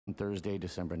Thursday,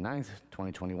 December 9th,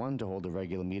 2021, to hold a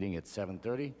regular meeting at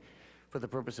 7:30 for the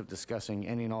purpose of discussing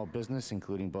any and all business,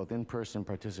 including both in-person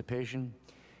participation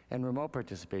and remote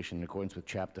participation in accordance with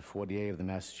Chapter 48 of the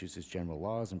Massachusetts General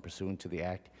Laws and pursuant to the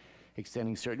Act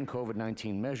extending certain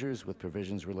COVID-19 measures with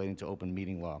provisions relating to open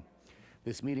meeting law.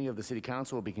 This meeting of the City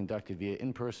Council will be conducted via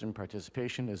in-person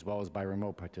participation as well as by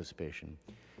remote participation.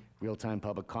 Real-time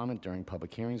public comment during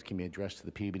public hearings can be addressed to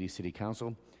the Peabody City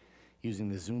Council using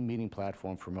the Zoom meeting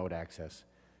platform for remote access.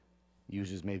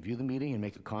 Users may view the meeting and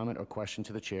make a comment or question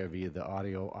to the chair via the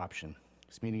audio option.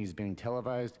 This meeting is being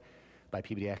televised by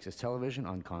Peabody Access Television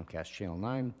on Comcast Channel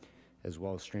 9, as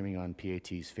well as streaming on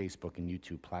PAT's Facebook and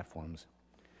YouTube platforms.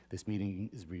 This meeting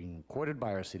is being recorded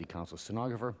by our City Council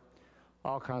stenographer.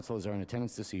 All councilors are in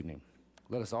attendance this evening.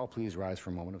 Let us all please rise for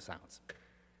a moment of silence.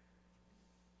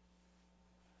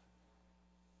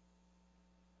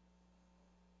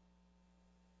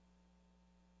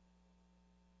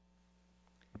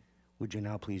 Would you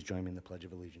now please join me in the Pledge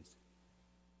of Allegiance?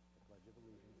 The Pledge of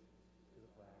Allegiance to the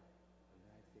flag of the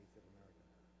United States of America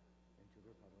and to the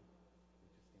republic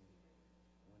which stands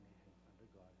one nation under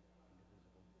God,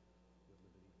 indivisible, with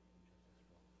liberty and justice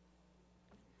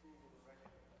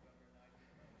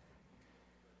for all.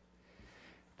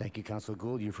 Thank you, Councilor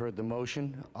Gould. You've heard the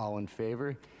motion. All in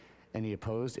favor? Any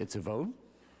opposed? It's a vote.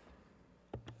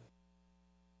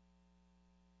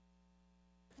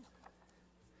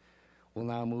 We'll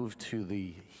now move to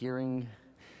the hearing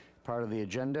part of the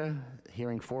agenda.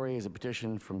 Hearing 4A is a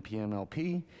petition from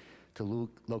PMLP to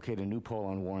locate a new pole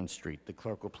on Warren Street. The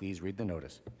clerk will please read the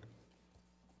notice.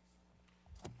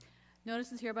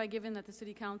 Notice is hereby given that the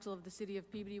City Council of the City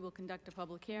of Peabody will conduct a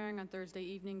public hearing on Thursday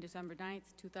evening, December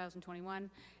 9th,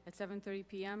 2021 at 7:30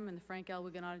 p.m. in the Frank L.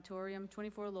 Wigan Auditorium,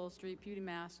 24 Lowell Street, Peabody,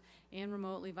 Mass., and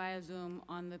remotely via Zoom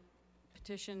on the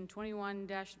petition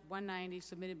 21-190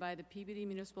 submitted by the Peabody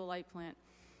Municipal Light Plant,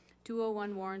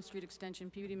 201 Warren Street Extension,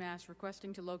 Peabody, Mass.,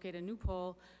 requesting to locate a new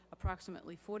pole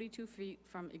approximately 42 feet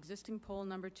from existing pole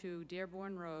number 2,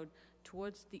 Dearborn Road,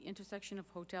 towards the intersection of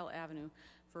Hotel Avenue.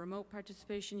 For remote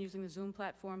participation using the Zoom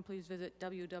platform, please visit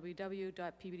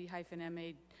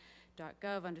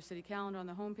www.peabody-ma.gov under City Calendar on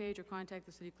the homepage or contact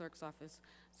the City Clerk's office.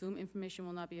 Zoom information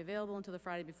will not be available until the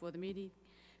Friday before the meeting.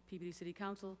 Peabody City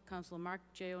Council, Councilor Mark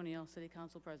J. O'Neill, City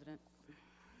Council President.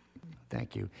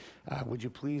 Thank you. Would you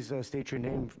please state your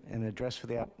name and address for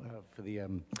the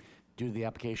due to the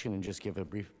application and just give a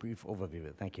brief overview of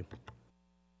it? Thank you.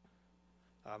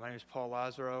 My name is Paul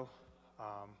Lazaro,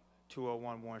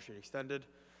 201 Warren Street Extended.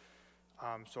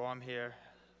 So I'm here,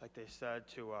 like they said,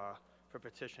 for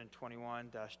petition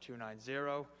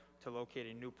 21-290 to locate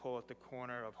a new pole at the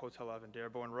corner of Hotel Avenue and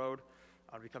Dearborn Road.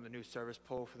 Become the new service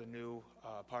pole for the new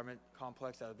apartment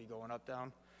complex that will be going up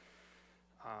down.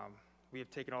 We have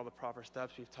taken all the proper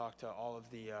steps. We've talked to all of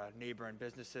the neighboring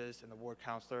businesses and the ward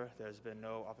councilor. There's been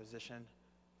no opposition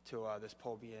to this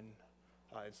pole being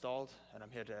installed, and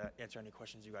I'm here to answer any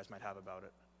questions you guys might have about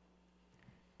it.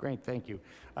 Great, thank you.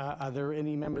 Are there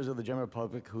any members of the general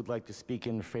public who'd like to speak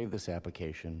in favor of this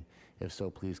application? If so,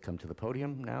 please come to the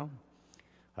podium now.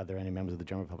 Are there any members of the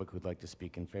general public who'd like to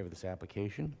speak in favor of this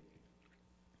application?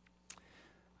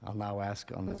 I'll now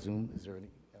ask on the Zoom, is there any?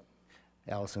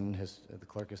 Allison, the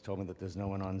clerk has told me that there's no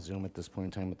one on Zoom at this point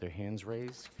in time with their hands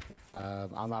raised.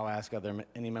 I'll now ask, are there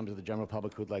any members of the general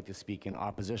public who'd like to speak in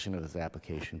opposition to this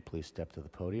application? Please step to the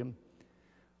podium.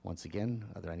 Once again,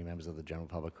 are there any members of the general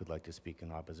public who'd like to speak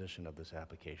in opposition of this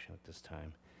application at this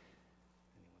time?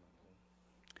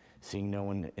 Seeing no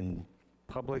one in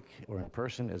public or in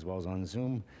person, as well as on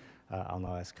Zoom, I'll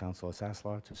now ask Councilor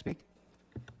Sasslaw to speak.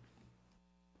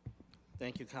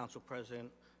 Thank you, Council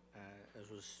President. As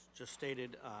was just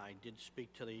stated, I did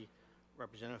speak to the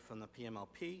representative from the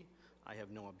PMLP. I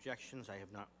have no objections. I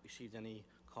have not received any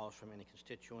calls from any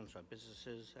constituents or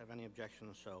businesses have any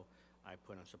objections, so I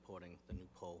plan on supporting the new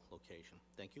pole location.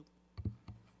 Thank you.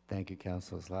 Thank you,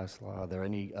 Councilor Sasslaw. Are there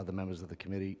any other members of the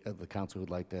committee, of the council, who would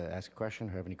like to ask a question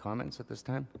or have any comments at this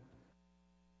time?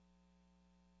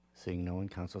 Seeing no one,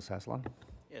 Councilor Sasslaw.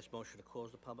 Yes, motion to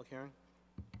close the public hearing.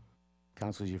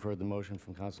 Councilors, you've heard the motion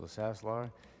from Councilor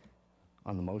Sasslaw.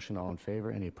 On the motion, all in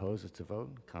favor? Any opposed? It's a vote.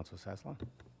 Councilor Sasslaw.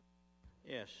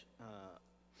 Yes.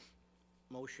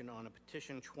 Motion on a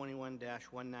petition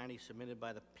 21-190 submitted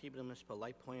by the Peabody Municipal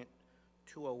Light Plant,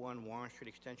 201 Warren Street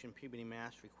Extension, Peabody,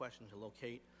 Mass., requesting to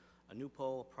locate a new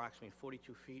pole approximately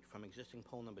 42 feet from existing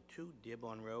pole number 2,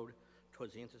 Dearborn Road,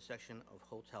 towards the intersection of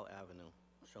Hotel Avenue.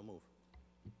 So move.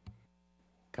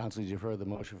 Councilors, you've heard the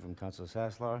motion from Councilor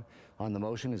Sasslaw. On the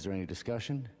motion, is there any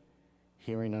discussion?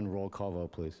 Hearing none, roll call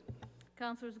vote, please.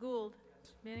 Councilors Gould.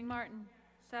 Yes. Manning Martin.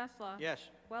 Sasslaw. Yes.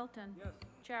 Welton. Yes.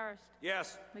 Charist.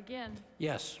 Yes. McGinn.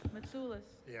 Yes. Mitsoulas.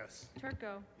 Yes.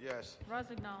 Turco. Yes.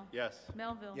 Rossignol. Yes.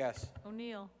 Melville. Yes.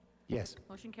 O'Neill. Yes.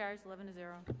 Motion carries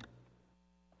 11-0.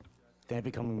 Thank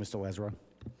you for coming, Mr. Lazaro.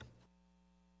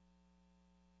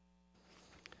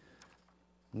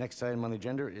 Next item on the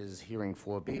agenda is hearing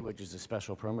 4B, which is a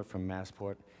special permit from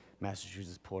Massport,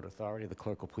 Massachusetts Port Authority. The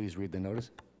clerk will please read the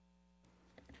notice.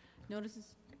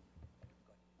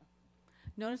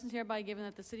 Notice is hereby given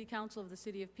that the City Council of the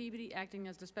City of Peabody, acting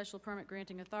as the special permit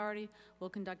granting authority, will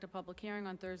conduct a public hearing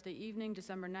on Thursday evening,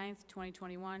 December 9th,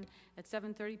 2021, at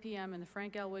 7:30 p.m. in the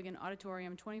Frank L. Wigan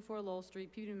Auditorium, 24 Lowell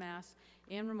Street, Peabody, Mass.,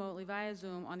 and remotely via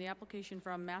Zoom on the application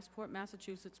from Massport,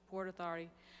 Massachusetts Port Authority,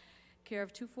 care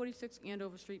of 246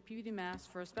 Andover Street, Peabody, Mass.,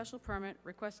 for a special permit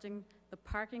requesting the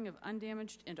parking of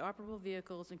undamaged and operable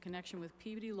vehicles in connection with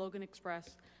Peabody Logan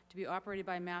Express to be operated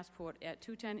by Massport at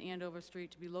 210 Andover Street,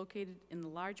 to be located in the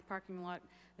large parking lot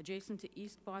adjacent to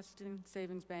East Boston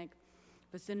Savings Bank,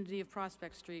 vicinity of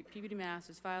Prospect Street, Peabody, Mass.,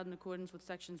 is filed in accordance with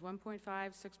Sections 1.5,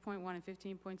 6.1, and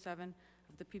 15.7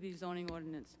 of the Peabody zoning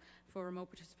ordinance. For remote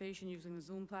participation using the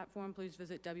Zoom platform, please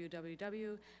visit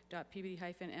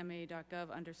www.peabody-ma.gov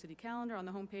under City Calendar on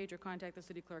the homepage, or contact the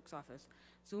City Clerk's office.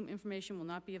 Zoom information will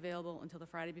not be available until the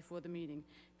Friday before the meeting.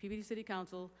 Peabody City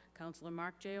Council, Councilor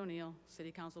Mark J. O'Neill,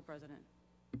 City Council President.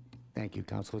 Thank you,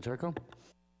 Councilor Turco.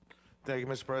 Thank you,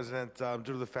 Mr. President.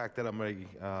 Due to the fact that I'm an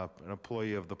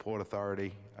employee of the Port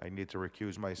Authority, I need to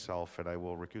recuse myself, and I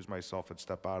will recuse myself and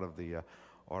step out of the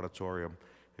auditorium.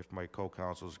 If my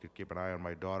co-counsels could keep an eye on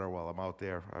my daughter while I'm out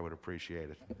there, I would appreciate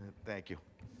it. Thank you.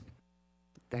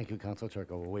 Thank you, Councilor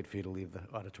Turco. We'll wait for you to leave the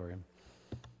auditorium.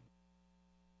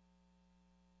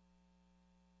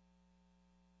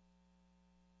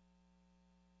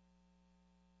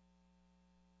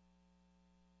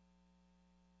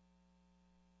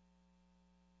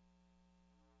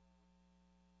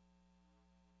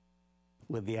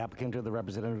 Would the applicant or the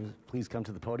representative please come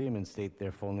to the podium and state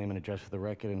their full name and address for the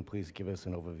record, and please give us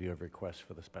an overview of requests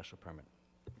for the special permit.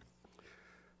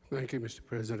 Thank you, Mr.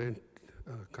 President.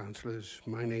 Councilors,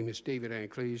 my name is David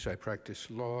Ankleys. I practice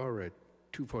law at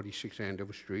 246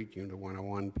 Andover Street, Unit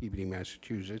 101, Peabody,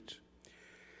 Massachusetts.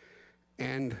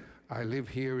 And I live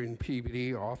here in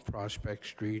Peabody off Prospect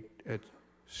Street at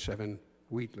 7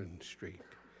 Wheatland Street.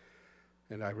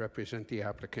 And I represent the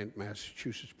applicant,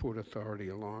 Massachusetts Port Authority,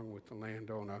 along with the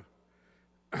landowner,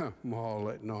 Mall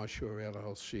at North Shore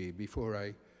LLC. Before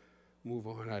I move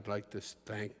on, I'd like to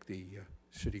thank the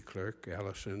city clerk,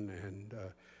 Allison, and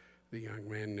the young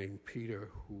man named Peter,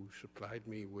 who supplied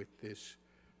me with this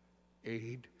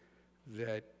aid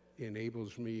that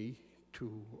enables me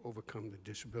to overcome the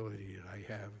disability that I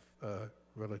have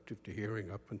relative to hearing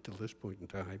up until this point in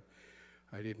time.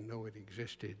 I didn't know it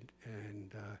existed,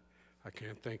 and I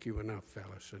can't thank you enough,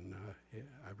 Allison.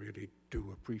 I really do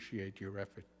appreciate your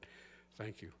effort.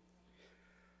 Thank you.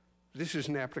 This is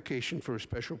an application for a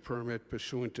special permit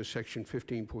pursuant to Section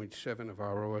 15.7 of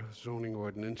our zoning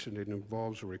ordinance, and it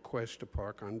involves a request to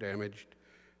park undamaged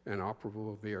and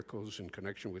operable vehicles in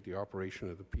connection with the operation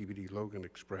of the Peabody Logan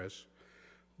Express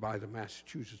by the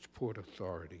Massachusetts Port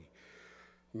Authority.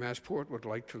 Massport would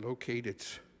like to locate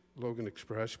its Logan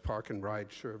Express park and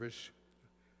ride service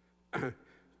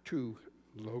to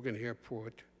Logan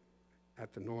Airport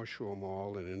at the North Shore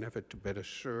Mall in an effort to better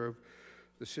serve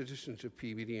the citizens of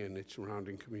Peabody and its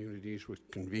surrounding communities with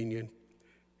convenient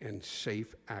and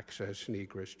safe access and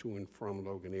egress to and from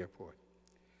Logan Airport.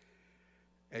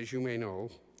 As you may know,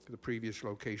 the previous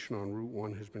location on Route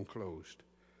 1 has been closed.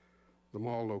 The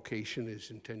mall location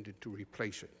is intended to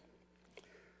replace it.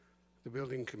 The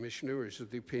building commissioner is of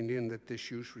the opinion that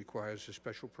this use requires a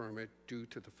special permit due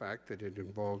to the fact that it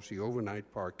involves the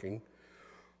overnight parking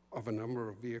of a number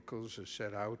of vehicles as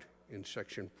set out in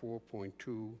Section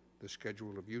 4.2, the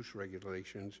Schedule of Use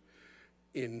Regulations,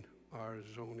 in our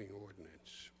zoning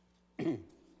ordinance.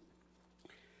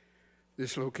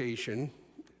 This location,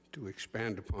 to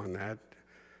expand upon that,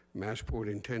 Massport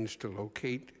intends to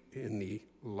locate in the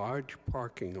large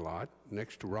parking lot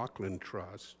next to Rockland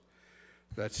Trust.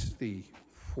 That's the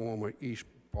former East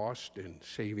Boston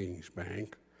Savings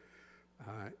Bank,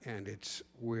 and it's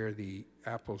where the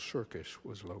Apple Circus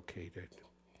was located.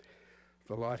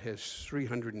 The lot has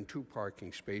 302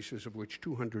 parking spaces, of which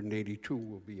 282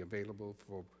 will be available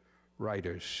for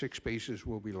riders. 6 spaces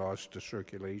will be lost to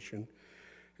circulation,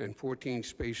 and 14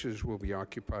 spaces will be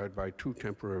occupied by 2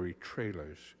 temporary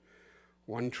trailers.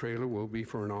 1 trailer will be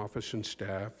for an office and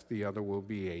staff. The other will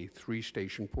be a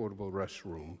 3-station portable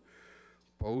restroom.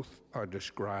 Both are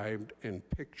described and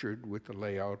pictured with the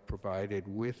layout provided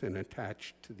with and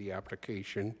attached to the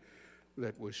application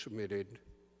that was submitted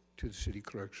to the city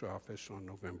clerk's office on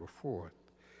November 4th.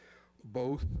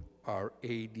 Both are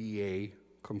ADA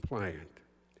compliant.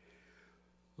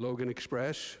 Logan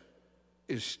Express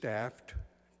is staffed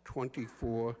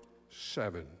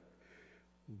 24/7.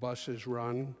 Buses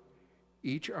run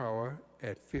each hour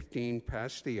at 15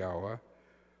 past the hour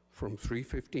from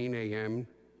 3:15 a.m.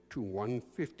 to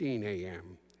 1:15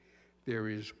 a.m. There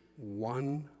is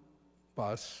one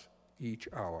bus each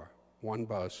hour, one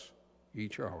bus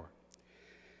each hour.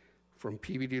 From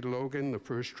Peabody to Logan, the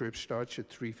first trip starts at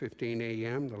 3:15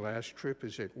 a.m. The last trip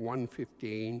is at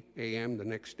 1:15 a.m. the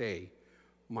next day,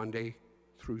 Monday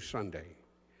through Sunday.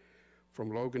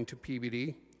 From Logan to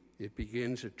Peabody, it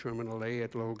begins at Terminal A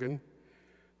at Logan.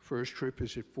 First trip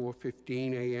is at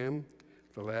 4:15 a.m.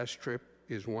 The last trip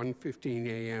is 1:15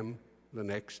 a.m. the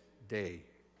next day,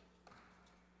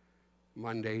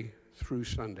 Monday through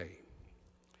Sunday.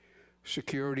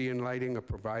 Security and lighting are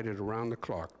provided around the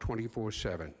clock,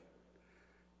 24/7.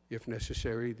 If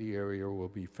necessary, the area will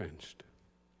be fenced.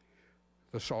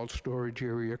 The salt storage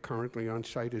area currently on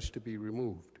site is to be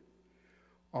removed.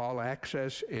 All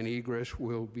access and egress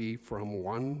will be from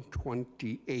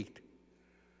 128.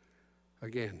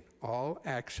 Again, all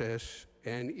access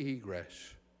and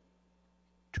egress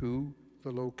to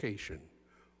the location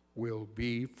will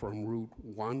be from Route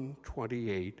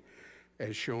 128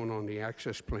 as shown on the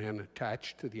access plan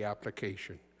attached to the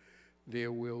application.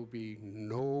 There will be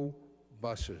no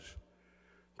buses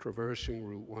traversing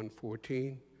Route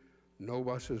 114, no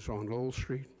buses on Lowell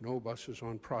Street, no buses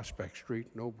on Prospect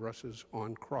Street, no buses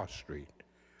on Cross Street.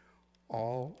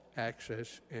 All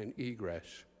access and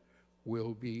egress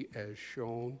will be as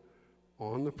shown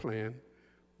on the plan,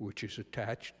 which is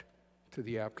attached to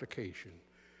the application.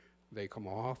 They come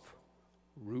off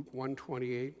Route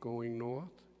 128 going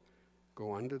north,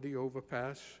 go under the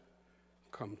overpass,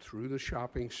 come through the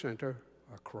shopping center,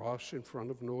 across in front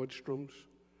of Nordstrom's,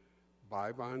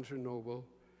 by Barnes & Noble,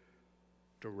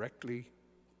 directly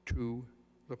to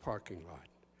the parking lot.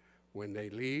 When they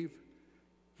leave,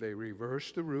 they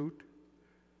reverse the route,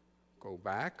 go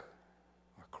back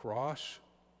across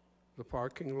the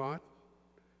parking lot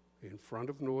in front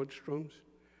of Nordstrom's,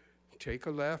 take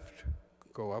a left,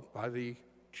 go up by the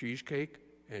Cheesecake,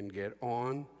 and get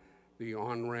on the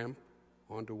on-ramp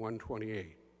onto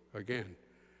 128. Again,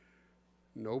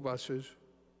 no buses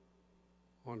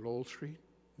on Lowell Street,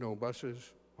 no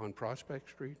buses on Prospect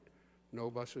Street,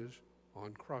 no buses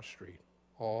on Cross Street,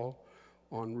 all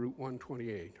on Route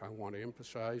 128. I want to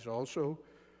emphasize also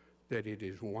that it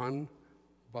is one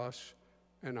bus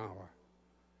an hour.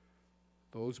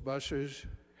 Those buses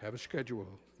have a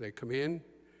schedule. They come in,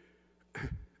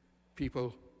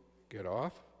 people get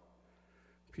off,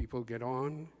 people get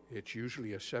on. It's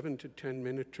usually a 7 to 10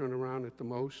 minute turnaround at the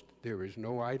most. There is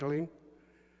no idling,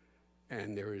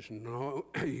 and there is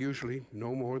usually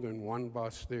no more than one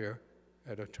bus there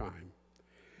at a time.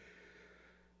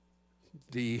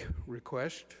 The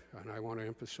request, and I want to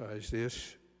emphasize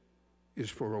this, is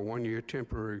for a one-year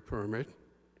temporary permit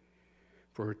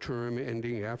for a term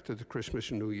ending after the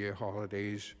Christmas and New Year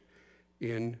holidays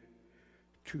in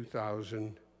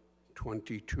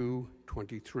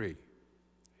 2022-23.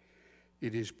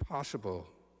 It is possible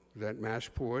that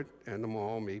Massport and the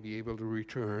mall may be able to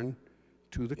return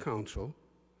to the council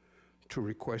to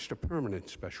request a permanent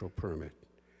special permit,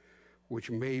 which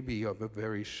may be of a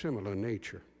very similar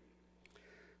nature.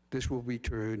 This will be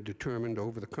determined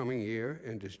over the coming year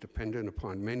and is dependent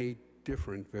upon many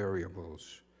different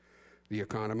variables: the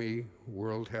economy,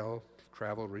 world health,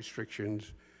 travel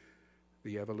restrictions,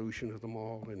 the evolution of the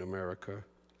mall in America,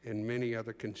 and many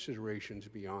other considerations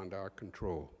beyond our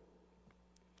control.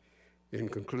 In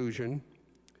conclusion,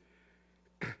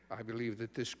 I believe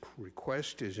that this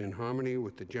request is in harmony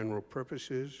with the general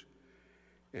purposes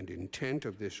and intent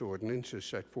of this ordinance as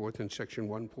set forth in Section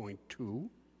 1.2,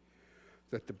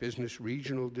 that the business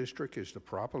regional district is the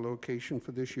proper location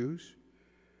for this use,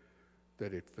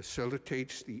 that it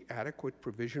facilitates the adequate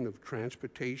provision of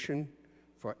transportation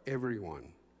for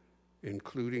everyone,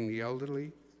 including the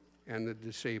elderly and the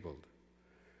disabled,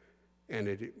 and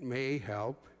it may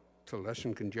help to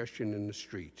lessen congestion in the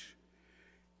streets.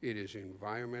 It is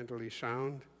environmentally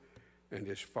sound and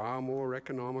is far more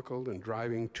economical than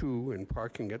driving to and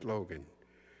parking at Logan.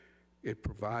 It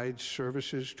provides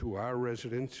services to our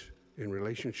residents in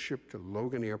relationship to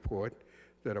Logan Airport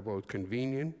that are both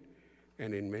convenient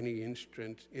and in many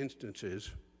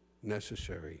instances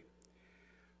necessary.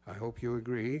 I hope you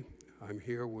agree. I'm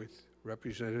here with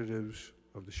representatives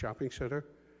of the shopping center,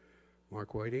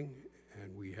 Mark Whiting,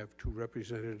 and we have two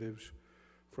representatives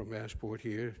from Massport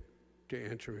here to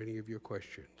answer any of your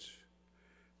questions.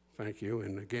 Thank you,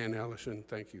 and again, Allison,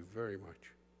 thank you very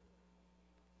much.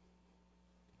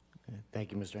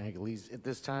 Thank you, Mr. Angeles. At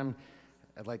this time,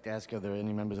 I'd like to ask, are there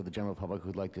any members of the general public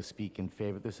who'd like to speak in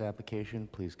favor of this application?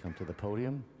 Please come to the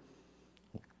podium.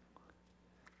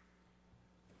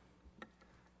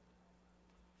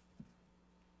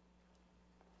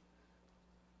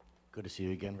 Good to see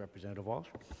you again, Representative Walsh.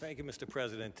 Thank you, Mr.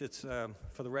 President. It's,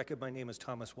 for the record, my name is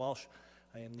Thomas Walsh.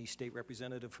 I am the state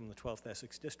representative from the 12th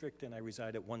Essex District, and I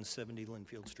reside at 170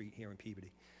 Linfield Street here in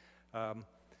Peabody.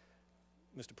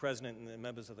 Mr. President and the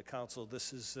members of the council,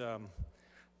 this is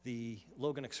the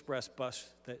Logan Express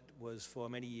bus that was for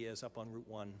many years up on Route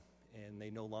 1, and they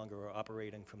no longer are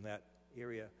operating from that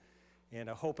area and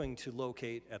are hoping to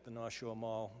locate at the North Shore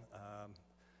Mall.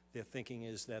 Their thinking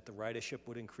is that the ridership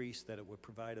would increase, that it would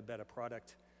provide a better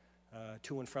product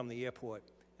to and from the airport.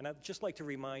 And I'd just like to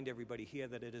remind everybody here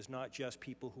that it is not just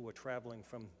people who are traveling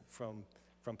from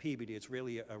Peabody. It's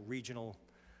really a regional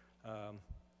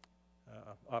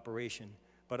operation.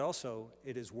 But also,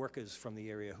 it is workers from the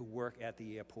area who work at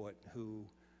the airport who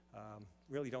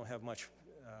really don't have much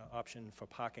option for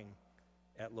parking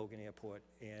at Logan Airport,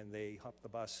 and they hop the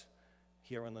bus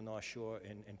here on the North Shore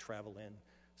and travel in.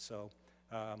 So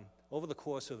over the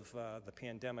course of the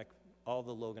pandemic, all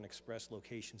the Logan Express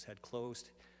locations had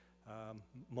closed.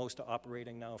 Most are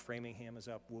operating now. Framingham is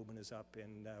up, Woburn is up,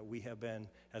 and we have been,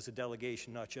 as a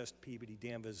delegation, not just Peabody,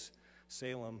 Danvers,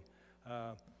 Salem,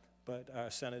 but our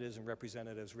senators and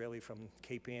representatives really from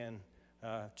Cape Ann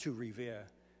to Revere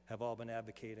have all been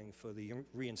advocating for the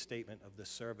reinstatement of this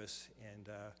service, and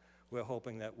we're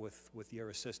hoping that with your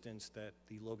assistance that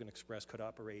the Logan Express could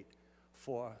operate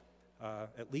for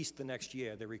at least the next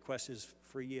year. The request is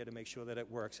for a year to make sure that it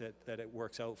works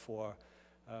out for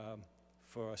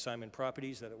Simon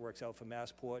Properties, that it works out for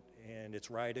Massport and its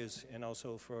riders, and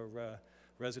also for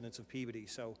residents of Peabody.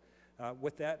 So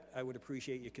with that, I would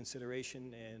appreciate your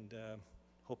consideration and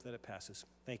hope that it passes.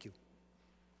 Thank you.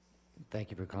 Thank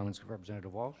you for your comments,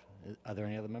 Representative Walsh. Are there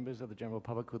any other members of the general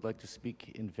public who'd like to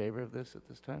speak in favor of this at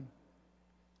this time?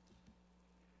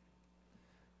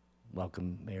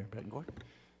 Welcome, Mayor Betancourt.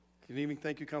 Good evening.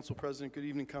 Thank you, Council President. Good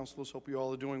evening, councilors. Hope you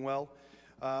all are doing well.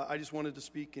 I just wanted to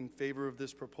speak in favor of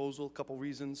this proposal. A couple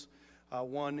reasons.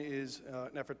 One is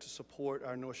an effort to support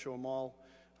our North Shore Mall.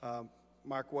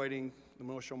 Mark Whiting, the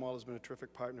North Shore Mall, has been a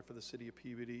terrific partner for the city of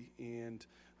Peabody, and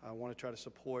I want to try to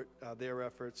support their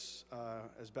efforts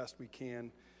as best we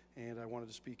can, and I wanted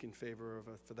to speak in favor of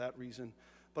for that reason.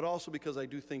 But also because I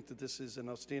do think that this is an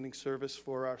outstanding service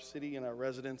for our city and our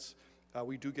residents.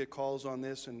 We do get calls on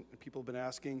this, and people have been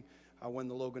asking when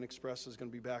the Logan Express is going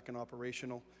to be back and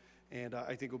operational. And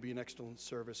I think it will be an excellent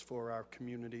service for our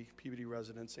community, Peabody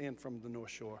residents, and from the North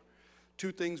Shore.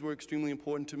 Two things were extremely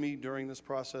important to me during this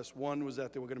process. One was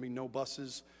that there were going to be no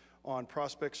buses on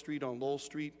Prospect Street, on Lowell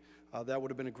Street. That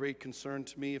would have been a great concern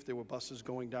to me if there were buses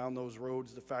going down those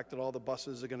roads. The fact that all the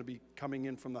buses are going to be coming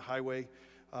in from the highway,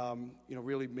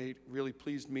 really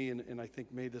pleased me, and I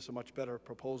think made this a much better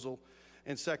proposal.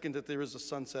 And second, that there is a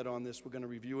sunset on this. We're going to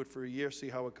review it for a year, see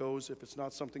how it goes. If it's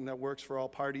not something that works for all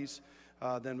parties,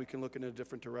 then we can look in a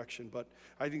different direction. But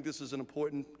I think this is an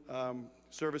important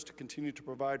service to continue to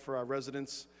provide for our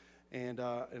residents, and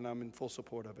I'm in full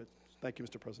support of it. Thank you,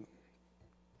 Mr. President.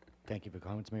 Thank you for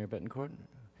comments, Mayor Betancourt.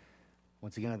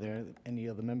 Once again, are there any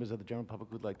other members of the general public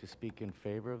who would like to speak in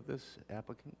favor of this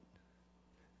applicant?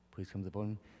 Please come to the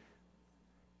podium.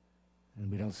 And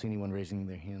we don't see anyone raising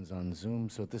their hands on Zoom,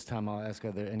 so at this time I'll ask,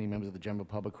 are there any members of the general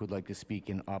public who would like to speak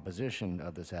in opposition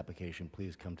of this application?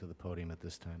 Please come to the podium at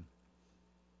this time.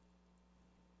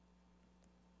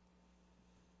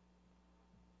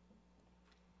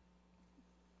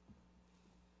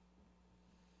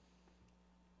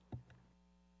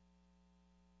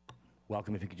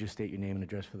 Welcome. If you could just state your name and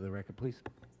address for the record, please.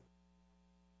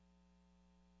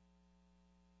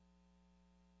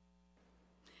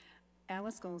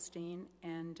 Alice Goldstein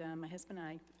and my husband and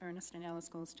I, Ernest and Alice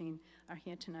Goldstein, are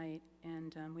here tonight,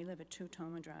 and we live at 2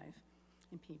 Toma Drive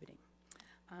in Peabody,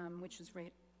 which is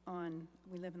right on,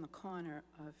 we live in the corner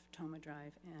of Toma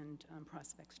Drive and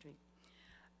Prospect Street.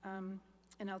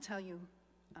 And I'll tell you,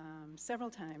 several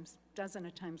times, dozen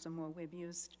of times or more, we've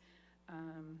used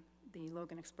the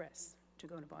Logan Express to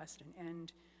go to Boston,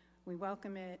 and we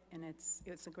welcome it, and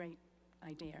it's a great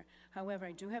idea. However,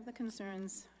 I do have the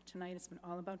concerns. Tonight it's been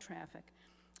all about traffic.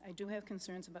 I do have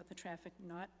concerns about the traffic,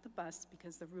 not the bus,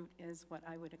 because the route is what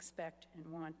I would expect and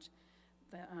want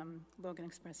the Logan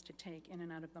Express to take in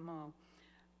and out of the mall.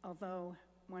 Although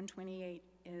 128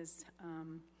 is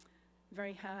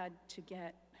very hard to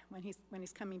get when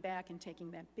he's coming back and taking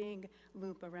that big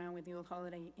loop around where the old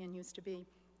Holiday Inn used to be.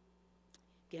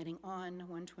 getting on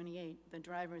 128, the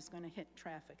driver is going to hit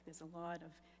traffic. There's a lot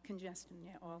of congestion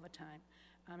there all the time.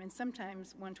 And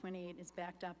sometimes 128 is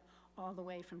backed up all the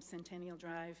way from Centennial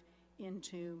Drive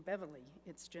into Beverly.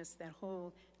 It's just that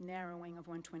whole narrowing of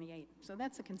 128. So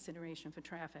that's a consideration for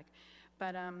traffic.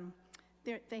 But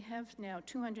they have now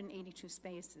 282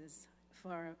 spaces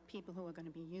for people who are going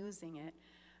to be using it.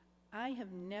 I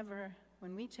have never,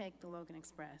 when we take the Logan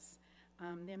Express,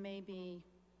 there may be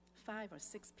 5 or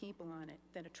 6 people on it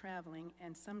that are traveling,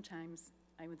 and sometimes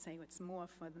I would say it's more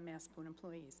for the Massport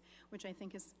employees, which I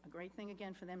think is a great thing,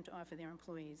 again, for them to offer their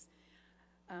employees.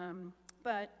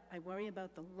 But I worry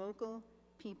about the local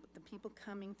people, the people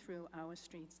coming through our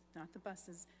streets, not the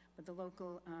buses, but the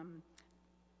local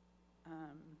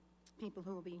people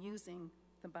who will be using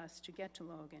the bus to get to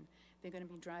Logan. They're going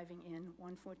to be driving in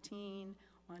 114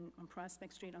 on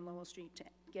Prospect Street, on Lowell Street to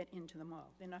get into the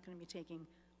mall. They're not going to be taking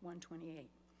 128.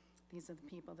 These are the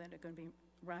people that are going to be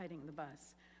riding the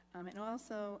bus. And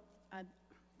also,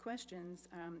 questions,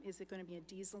 is it going to be a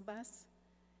diesel bus?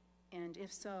 And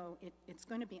if so, it's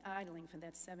going to be idling for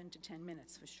that 7 to 10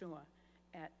 minutes for sure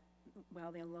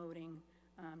while they're loading,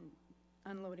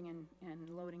 unloading and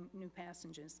loading new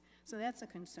passengers. So that's a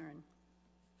concern.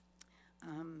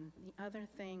 The other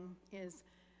thing is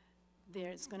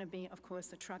there's going to be, of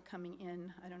course, a truck coming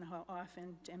in, I don't know how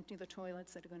often, to empty the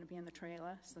toilets that are going to be in the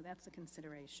trailer, so that's a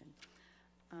consideration.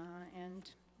 And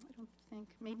I don't think,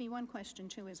 maybe one question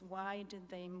too is why did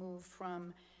they move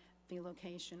from the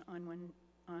location on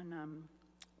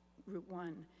Route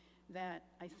 1 that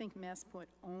I think Massport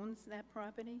owns that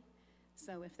property?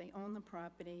 So if they own the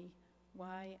property,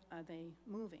 why are they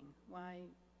moving? Why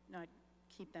not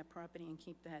keep that property and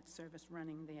keep that service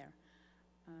running there?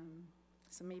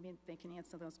 So maybe they can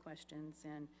answer those questions.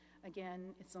 And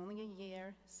again, it's only a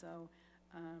year, so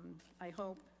I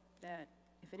hope that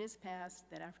if it is passed,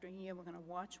 that after a year we're going to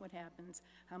watch what happens,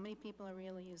 how many people are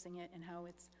really using it, and how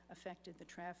it's affected the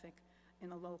traffic in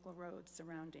the local roads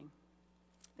surrounding.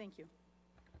 Thank you.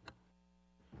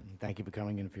 Thank you for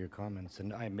coming in for your comments.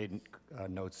 And I made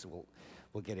notes.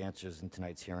 We'll get answers in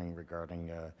tonight's hearing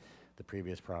regarding the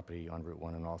previous property on Route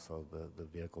 1 and also the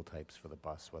vehicle types for the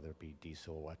bus, whether it be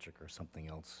diesel, electric, or something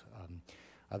else.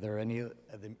 Are there any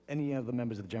of the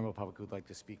members of the general public who would like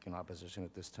to speak in opposition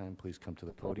at this time? Please come to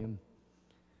the podium.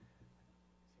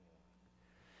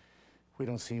 We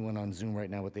don't see anyone on Zoom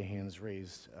right now with their hands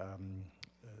raised.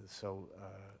 So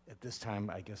at this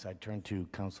time, I guess I'd turn to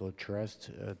Councilor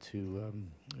Charest to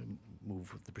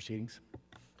move the proceedings.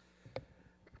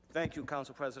 Thank you,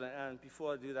 Council President. And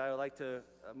before I do that, I would like to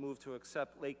move to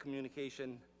accept late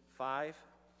communication 5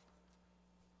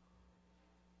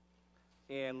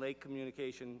 and late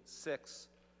communication 6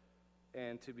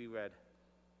 and to be read.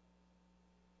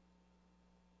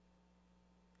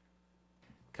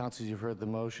 Councilors, you've heard the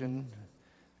motion.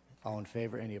 All in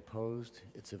favor? Any opposed?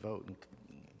 It's a vote. And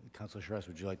Councilor Charest,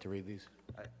 would you like to read these?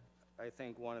 I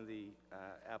think one of the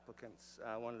applicants,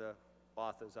 one of the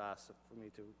authors asked for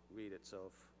me to read it,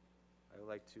 so I would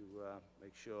like to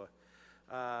make sure.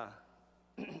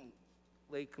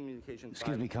 Late communication.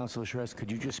 Excuse me, Councilor Charest,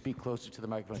 could you just speak closer to the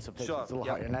microphone? Sometimes Sure, it's a little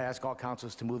hard. And I ask all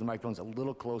councilors to move the microphones a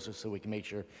little closer so we can make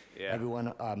sure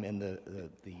everyone in the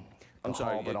I'm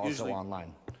sorry, hall, but also usually,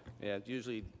 online. Yeah,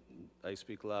 usually I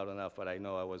speak loud enough, but I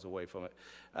know I was away from it.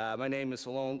 My name is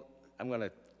Salone. I'm going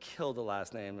to kill the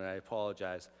last name, and I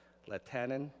apologize.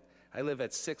 Latanen. I live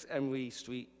at 6 Emery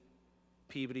Street,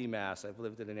 Peabody, Mass. I've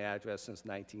lived at an address since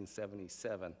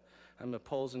 1977. I'm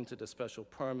opposing to the special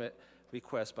permit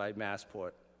request by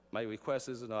Massport. My request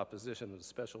is in opposition to the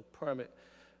special permit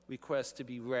request to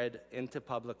be read into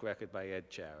public record by Ed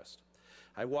Charest.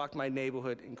 I walk my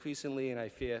neighborhood increasingly, and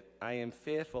I am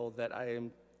fearful that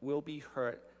will be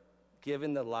hurt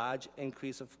given the large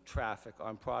increase of traffic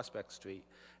on Prospect Street,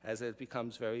 as it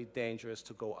becomes very dangerous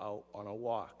to go out on a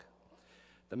walk.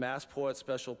 The Massport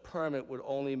special permit would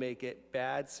only make a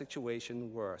bad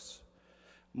situation worse.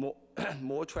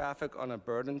 More traffic on a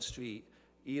burdened street,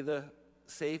 either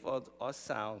safe or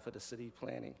sound for the city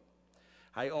planning.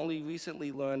 I only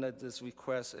recently learned of this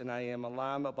request, and I am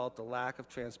alarmed about the lack of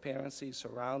transparency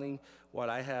surrounding what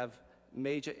I have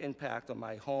major impact on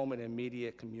my home and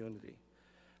immediate community.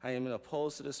 I am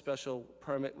opposed to the special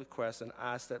permit request and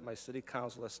ask that my city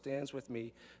councilor stands with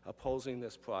me opposing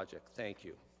this project. Thank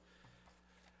you.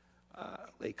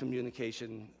 Late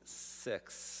communication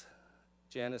 6,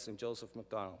 Janice and Joseph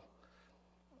McDonald.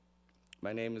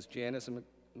 My name is Janice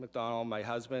McDonald. My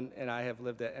husband and I have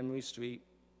lived at Emery Street,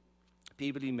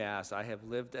 Peabody, Mass. I have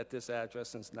lived at this address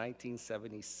since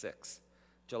 1976,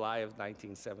 July of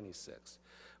 1976.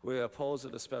 We are opposed to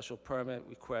the special permit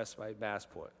request by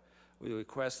Massport. We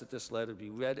request that this letter be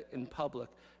read in public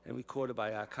and recorded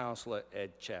by our counselor,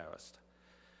 Ed Charist.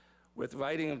 With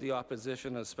writing of the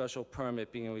opposition of special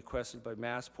permit being requested by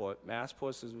Massport,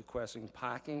 Massport is requesting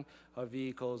parking of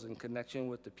vehicles in connection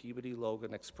with the Peabody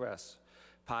Logan Express.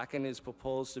 Parking is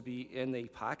proposed to be in the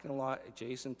parking lot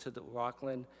adjacent to the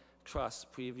Rockland Trust,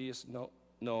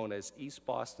 known as East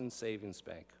Boston Savings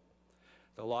Bank.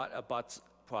 The lot abuts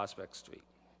Prospect Street.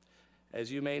 As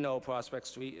you may know, Prospect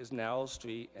Street is a narrow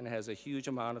street and has a huge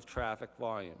amount of traffic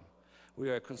volume. We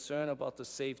are concerned about the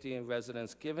safety of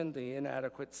residents given the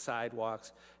inadequate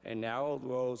sidewalks and narrow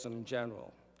roads in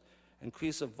general.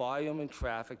 Increase of volume and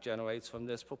traffic generates from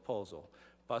this proposal.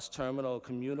 Bus terminal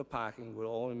commuter parking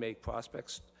will only make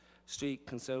Prospect Street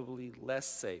considerably less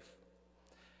safe.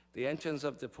 The entrance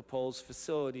of the proposed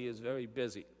facility is very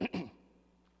busy.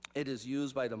 It is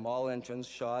used by the mall entrance,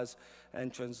 Shaw's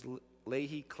entrance,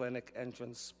 Leahy Clinic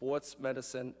entrance, sports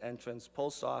medicine entrance,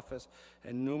 post office,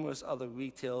 and numerous other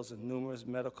retails and numerous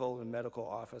medical and medical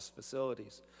office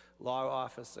facilities, law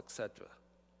office, etc.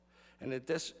 In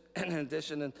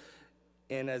addition,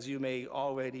 and as you may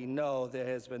already know, there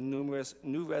has been numerous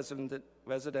new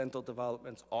residential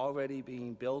developments already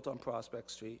being built on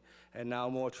Prospect Street, and now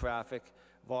more traffic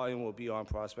volume will be on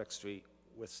Prospect Street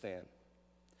withstand.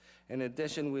 In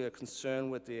addition, we are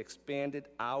concerned with the expanded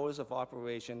hours of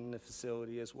operation in the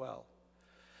facility as well.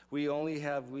 We only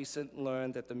have recently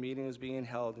learned that the meeting is being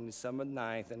held on December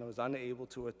 9th and was unable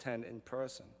to attend in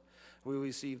person. We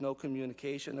received no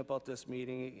communication about this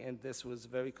meeting, and this was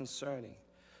very concerning.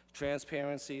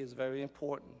 Transparency is very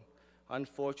important.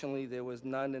 Unfortunately, there was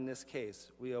none in this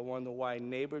case. We are wondering why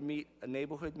a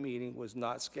neighborhood meeting was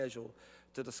not scheduled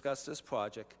to discuss this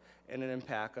project and an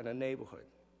impact on the neighborhood.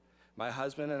 My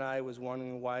husband and I was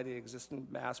wondering why the existing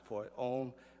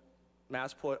Massport-owned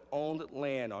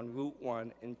land on Route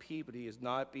 1 in Peabody is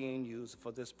not being used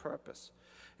for this purpose.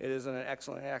 It is an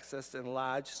excellent access in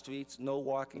large streets, no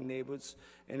walking neighborhoods,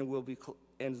 and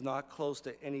is not close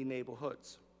to any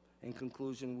neighborhoods. In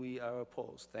conclusion, we are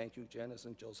opposed. Thank you, Janice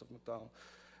and Joseph McDonald,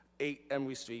 8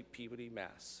 Emory Street, Peabody,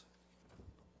 Mass.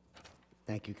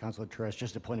 Thank you, Councilor Teres.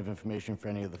 Just a point of information for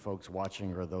any of the folks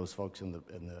watching or those folks in the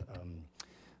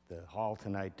hall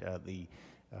tonight. The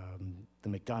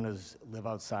McDonoughs live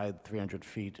outside 300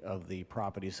 feet of the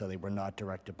property, so they were not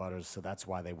direct abutters, so that's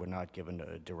why they were not given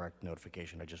a direct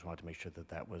notification. I just wanted to make sure that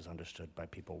that was understood by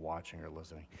people watching or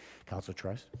listening. Councilor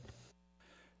Teres?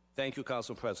 Thank you,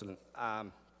 Council President.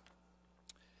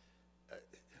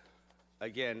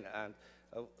 Again,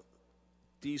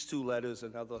 these two letters,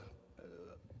 another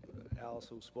Alice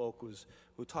who spoke,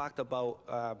 who talked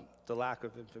about the lack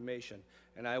of information.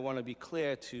 And I want to be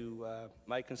clear to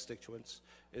my constituents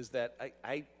is that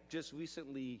I just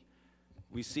recently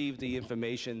received the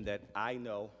information that I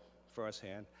know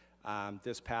firsthand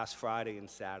this past Friday and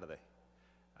Saturday.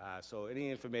 So any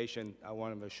information, I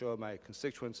want to assure my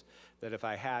constituents that if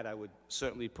I had, I would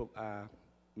certainly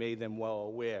make them well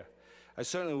aware. I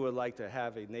certainly would like to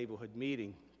have a neighborhood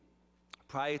meeting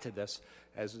prior to this,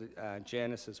 as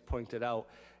Janice has pointed out.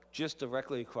 Just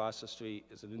directly across the street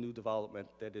is a new development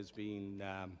that is being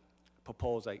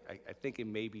proposed. I think it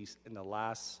may be in the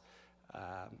last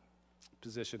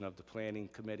position of the planning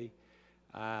committee,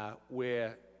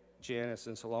 where Janice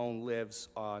and Salone lives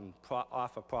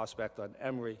off of Prospect on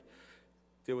Emory.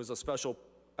 There was a special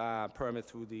permit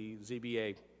through the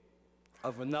ZBA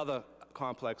of another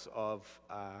complex of,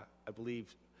 I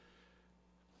believe,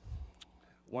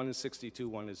 one is 62,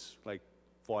 one is like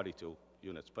 42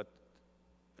 units, but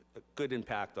a good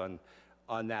impact on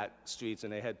that streets.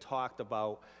 And they had talked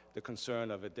about the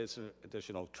concern of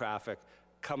additional traffic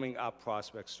coming up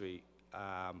Prospect Street,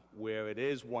 where it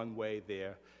is one way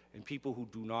there, and people who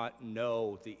do not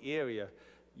know the area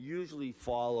usually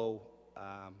follow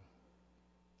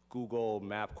Google,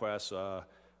 MapQuest,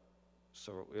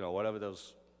 so whatever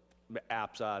those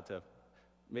apps are to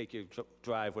make you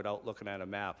drive without looking at a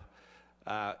map.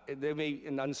 They may be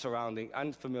in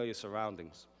unfamiliar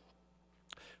surroundings.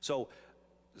 So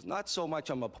it's not so much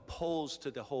I'm opposed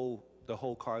to the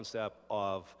whole concept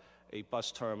of a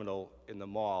bus terminal in the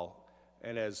mall.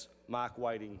 And as Mark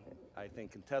Whiting, I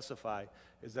think, can testify,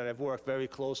 is that I've worked very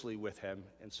closely with him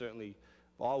and certainly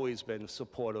always been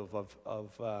supportive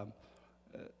of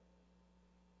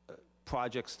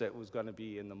projects that was going to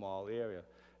be in the mall area.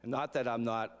 And not that I'm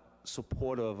not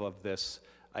supportive of this.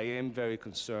 I am very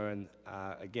concerned,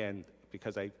 again,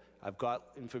 because I've got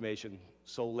information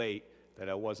so late that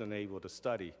I wasn't able to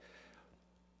study.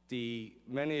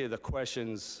 Many of the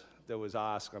questions that was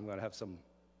asked, I'm going to have some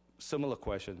similar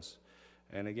questions.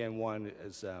 And again, one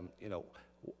is,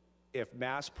 if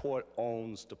Massport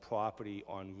owns the property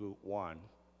on Route 1,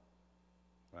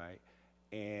 right?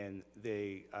 And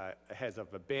they has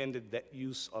abandoned that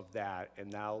use of that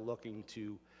and now looking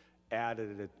to add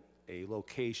it at a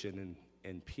location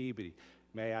in Peabody.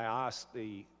 May I ask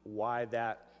why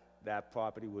that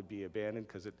property would be abandoned?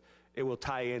 Because it will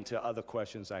tie into other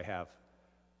questions I have.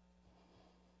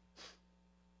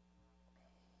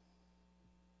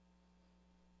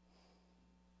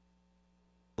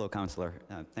 Hello, Councilor.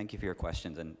 Thank you for your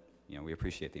questions, and we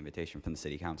appreciate the invitation from the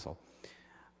City Council.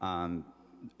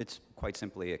 It's quite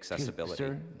simply accessibility.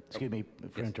 Sir, excuse me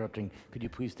for interrupting. Could you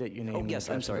please state your name? Oh, yes,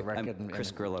 I'm and sorry. the record I'm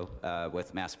Chris Grillo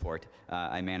with Massport.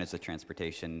 I manage the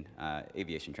transportation,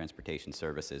 aviation transportation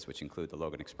services, which include the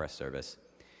Logan Express service.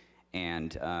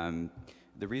 And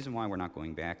the reason why we're not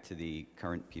going back to the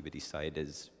current Peabody site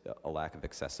is a lack of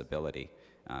accessibility.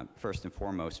 First and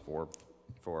foremost, for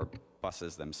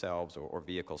buses themselves or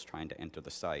vehicles trying to enter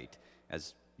the site.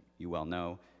 As you well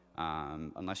know,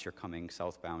 unless you're coming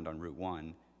southbound on Route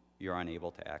 1, you're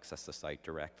unable to access the site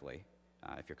directly.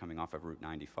 If you're coming off of Route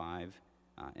 95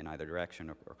 in either direction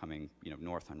or coming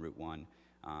north on Route 1,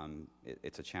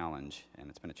 it's a challenge, and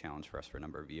it's been a challenge for us for a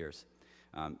number of years.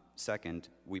 Second,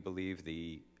 we believe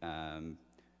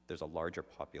there's a larger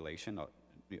population.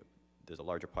 There's a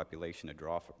larger population to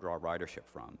draw ridership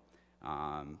from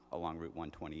along Route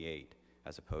 128,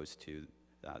 as opposed to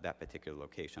that particular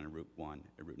location on Route 1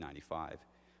 and Route 95.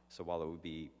 So while it would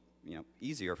be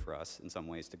easier for us in some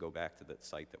ways to go back to the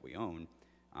site that we own,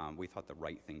 we thought the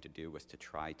right thing to do was to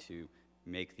try to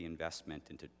make the investment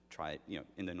and to try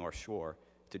in the North Shore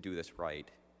to do this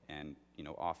right and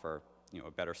offer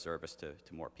a better service to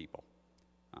more people.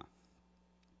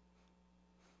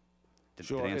 Did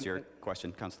it answer your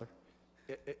question, Councilor?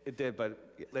 It did,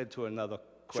 but it led to another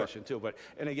question too. But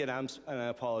and again, and I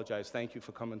apologize. Thank you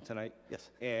for coming tonight. Yes.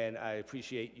 And I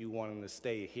appreciate you wanting to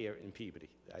stay here in Peabody.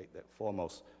 That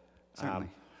foremost. Certainly.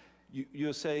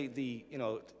 You say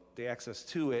the access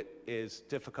to it is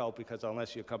difficult because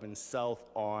unless you're coming south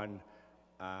on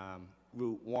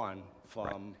Route 1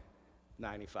 from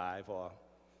 95 or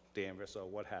Danvers or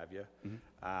what have you.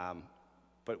 Mm-hmm.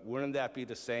 But wouldn't that be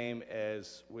the same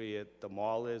as where the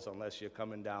mall is, unless you're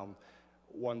coming down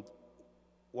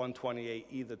 128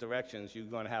 either directions? You're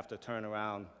going to have to turn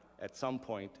around at some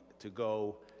point to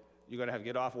go. You're going to have to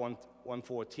get off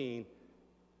 114,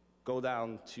 go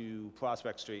down to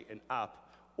Prospect Street and up,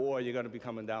 or you're going to be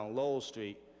coming down Lowell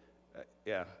Street.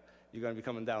 You're going to be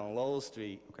coming down Lowell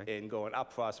Street and going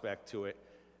up Prospect to it.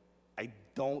 I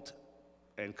don't,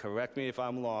 and correct me if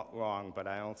I'm wrong, but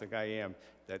I don't think I am,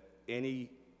 that any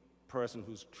person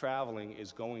who's traveling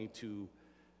is going to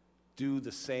do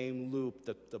the same loop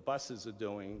that the buses are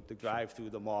doing to drive through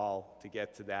the mall to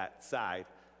get to that side.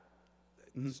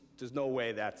 Mm-hmm. There's no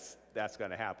way that's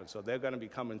going to happen. So they're going to be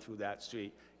coming through that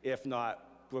street, if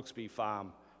not Brooksby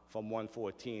Farm from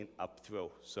 114 up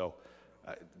through. So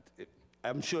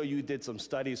I'm sure you did some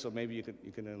studies, so maybe you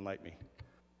can enlighten me.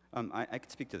 I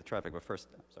could speak to the traffic, but first,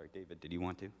 I'm sorry, David, did you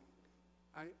want to?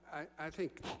 I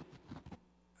think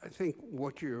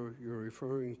what you're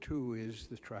referring to is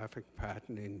the traffic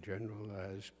pattern in general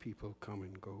as people come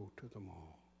and go to the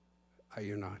mall. Are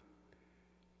you not?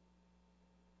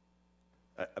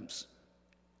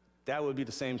 That would be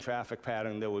the same traffic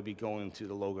pattern that would be going to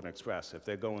the Logan Express. If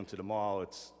they're going to the mall,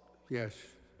 it's... Yes.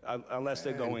 Unless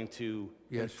they're going to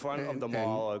in front of the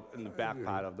mall or in the back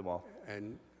part of the mall.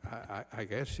 And I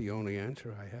guess the only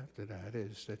answer I have to that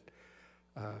is that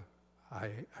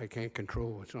I can't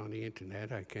control what's on the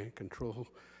internet. I can't control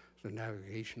the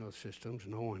navigational systems.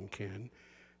 No one can.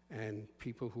 And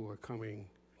people who are coming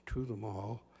to the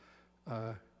mall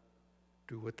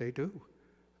do what they do.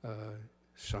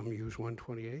 Some use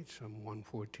 128, some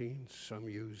 114, some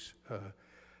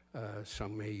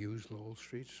may use Lowell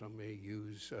Street, some may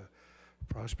use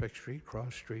Prospect Street,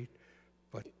 Cross Street,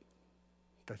 but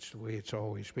that's the way it's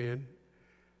always been.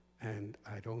 And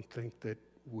I don't think that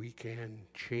we can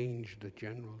change the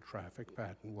general traffic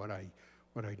pattern. What I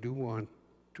do want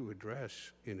to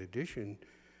address, in addition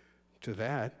to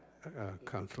that,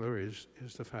 Councillor, is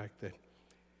the fact that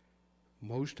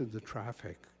most of the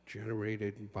traffic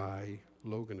generated by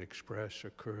Logan Express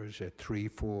occurs at 3,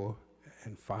 4,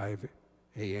 and 5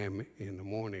 a.m. in the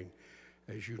morning.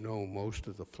 As you know, most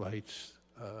of the flights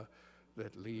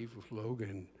that leave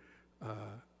Logan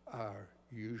are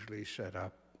usually set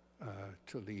up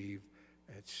to leave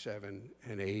at 7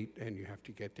 and 8, and you have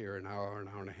to get there an hour and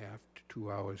a half to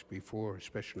 2 hours before,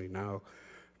 especially now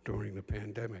during the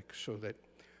pandemic, so that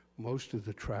most of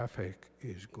the traffic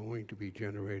is going to be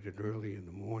generated early in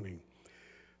the morning.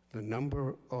 The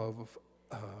number of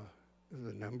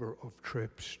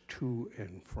trips to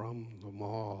and from the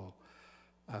mall,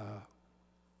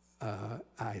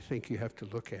 I think you have to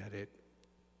look at it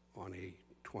on a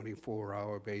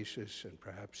 24-hour basis and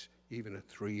perhaps even a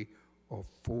 3 or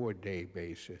 4 day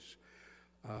basis.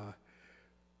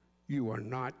 You are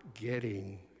not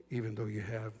getting, even though you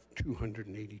have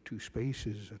 282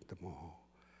 spaces at the mall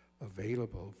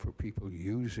available for people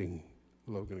using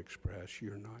Logan Express,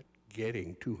 you're not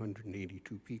getting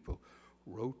 282 people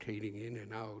rotating in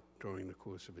and out during the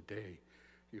course of a day.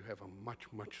 You have a much,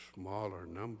 much smaller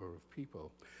number of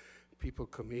people. People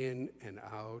come in and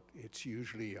out. It's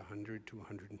usually 100 to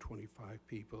 125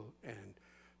 people, and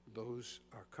those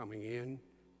are coming in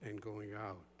and going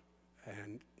out.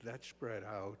 And that's spread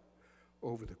out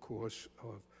over the course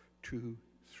of 2,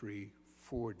 3,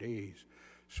 4 days.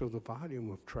 So the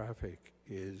volume of traffic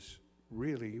is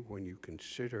really, when you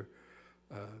consider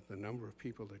the number of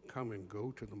people that come and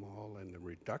go to the mall and the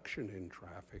reduction in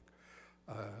traffic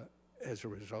as a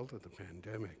result of the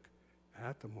pandemic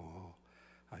at the mall,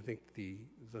 I think the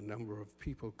number of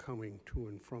people coming to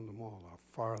and from the mall are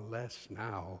far less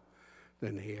now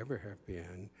than they ever have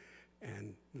been,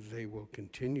 and they will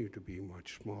continue to be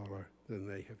much smaller than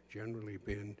they have generally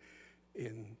been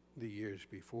in the years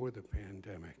before the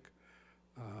pandemic.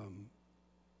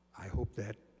 I hope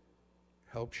that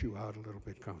helps you out a little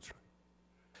bit, Councilor.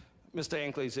 Mr.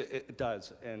 Ankleys, it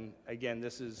does, and again,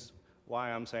 this is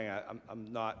why I'm saying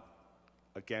I'm not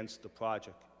against the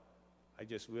project. I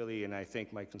just really, and I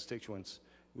think my constituents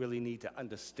really need to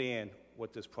understand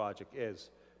what this project is,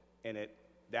 and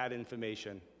that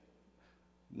information,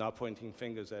 not pointing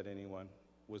fingers at anyone,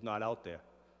 was not out there,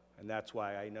 and that's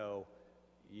why I know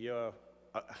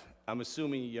I'm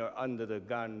assuming you're under the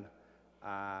gun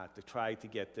to try to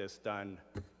get this done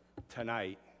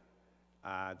tonight.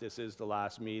 This is the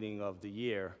last meeting of the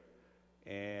year,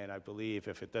 and I believe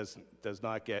if it does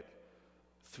not get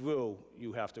through,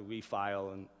 you have to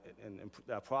refile and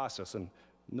that process. And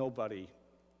nobody,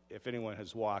 if anyone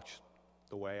has watched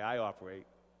the way I operate,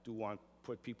 do want to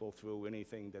put people through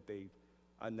anything that they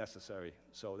unnecessary.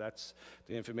 So that's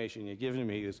the information you're giving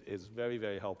me is very,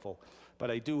 very helpful. But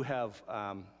I do have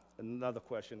another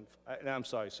question. And I'm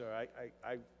sorry, sir,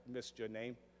 I missed your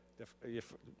name, your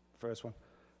first one.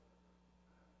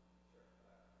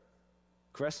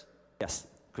 Chris? Yes.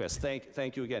 Chris,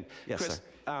 thank you again. Yes, Chris,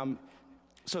 sir.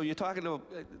 So you're talking to,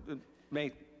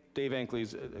 Dave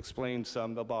Ankleys explained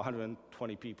some about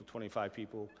 120 people, 25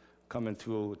 people coming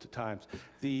through at the times.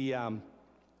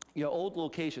 Your old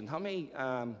location, how many,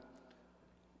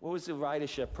 what was the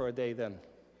ridership per day then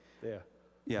there?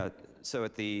 Yeah, so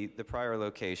at the prior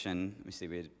location, let me see,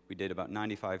 we did about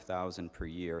 95,000 per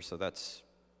year, so that's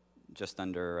just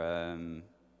under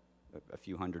a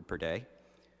few hundred per day.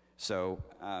 So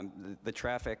the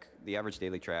traffic, the average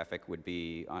daily traffic would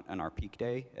be, on our peak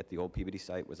day at the old Peabody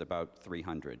site, was about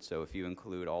 300. So if you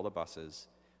include all the buses,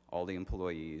 all the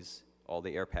employees, all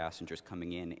the air passengers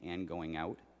coming in and going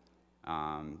out,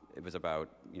 it was about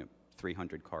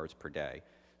 300 cars per day.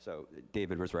 So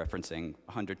David was referencing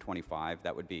 125.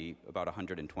 That would be about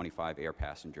 125 air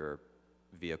passenger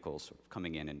vehicles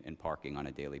coming in and parking on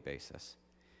a daily basis.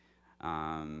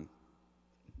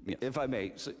 Yes. If I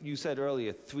may, so you said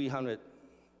earlier 300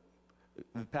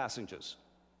 passengers.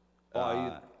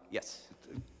 Yes.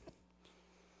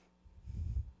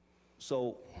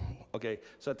 So, okay,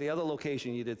 so at the other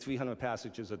location you did 300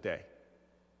 passengers a day.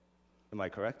 Am I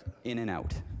correct? In and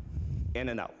out. In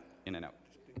and out. In and out.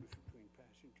 Distinguish between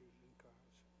passengers and cars.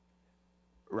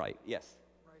 Right, yes.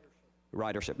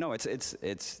 Ridership. No, it's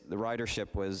the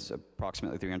ridership was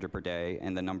approximately 300 per day,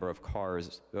 and the number of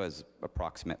cars was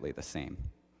approximately the same.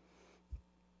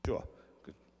 Sure.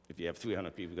 If you have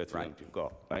 300 people, you got 300 Right. people,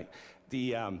 go, right?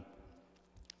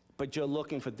 But you're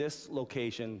looking for this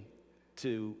location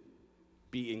to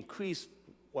be increased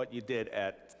what you did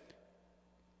at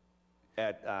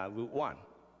Route 1.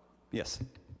 Yes,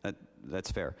 that's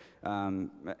fair.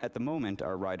 At the moment,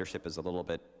 our ridership is a little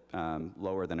bit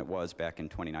lower than it was back in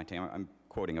 2019. I'm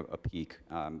quoting a peak.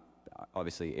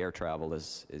 Obviously, air travel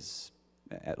is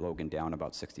at Logan down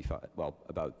about 65, well,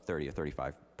 about 30 or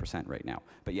 35% right now.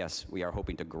 But yes, we are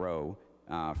hoping to grow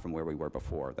from where we were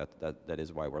before. That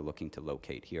is why we're looking to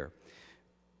locate here.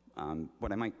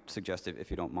 What I might suggest,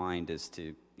 if you don't mind, is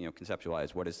to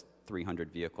conceptualize what does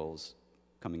 300 vehicles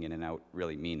coming in and out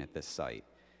really mean at this site.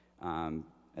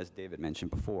 As David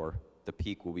mentioned before, the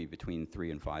peak will be between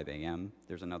 3 and 5 a.m.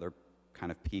 There's another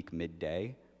kind of peak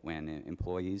midday when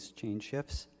employees change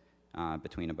shifts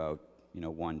between about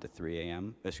 1 to 3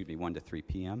 a.m. Excuse me, 1 to 3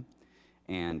 p.m.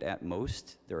 And at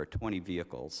most, there are 20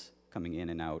 vehicles coming in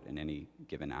and out in any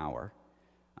given hour.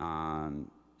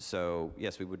 So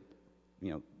yes,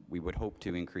 we would hope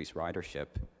to increase ridership,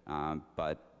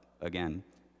 but again,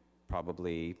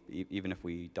 probably, even if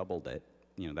we doubled it,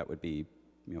 that would be,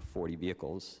 40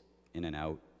 vehicles in and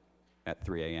out at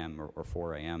 3 a.m. or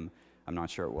 4 a.m. I'm not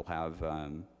sure it will have,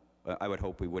 I would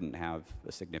hope we wouldn't have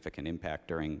a significant impact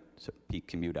during peak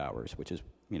commute hours, which is,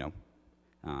 where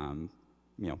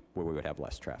we would have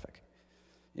less traffic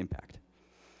impact.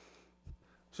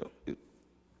 So,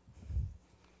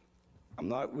 I'm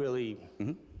not really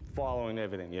following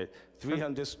everything yet.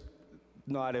 300, just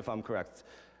not if I'm correct.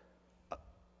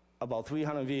 About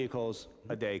 300 vehicles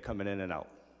a day coming in and out.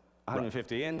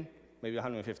 150 in, maybe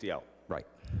 150 out. Right.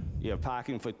 You have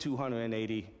parking for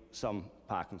 280 some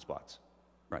parking spots.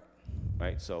 Right.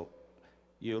 Right, so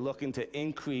you're looking to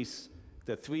increase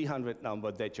the 300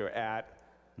 number that you're at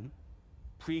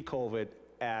pre-COVID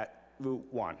at Route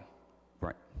 1.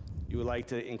 Right. You would like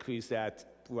to increase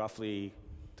that roughly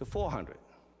to 400.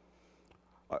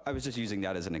 I was just using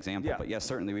that as an example, Yeah. but yes,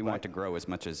 certainly we want to grow as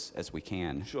much as we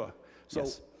can. Sure. So,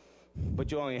 Yes.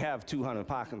 but you only have 300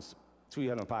 parking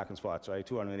spots, right?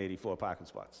 284 parking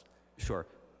spots. Sure.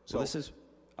 So- Well, this is,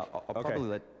 I'll Okay. probably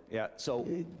let, Yeah, so,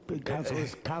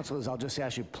 Councilors, I'll just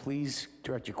ask you, please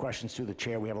direct your questions through the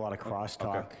chair. We have a lot of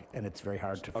crosstalk, and it's very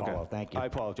hard to follow. Thank you. I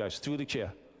apologize. Through the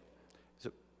chair.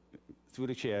 So, through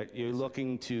the chair, you're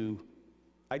looking to,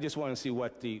 I just want to see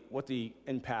what the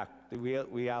impact, the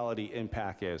reality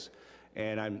impact is.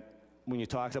 And when you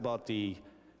talked about the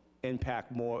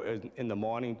impact more in the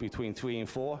morning between 3 and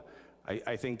 4,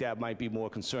 I think that might be more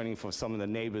concerning for some of the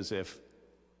neighbors if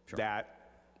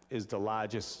that is the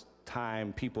largest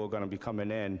time people are going to be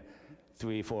coming in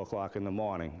 3, 4 o'clock in the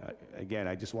morning. Again,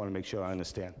 I just want to make sure I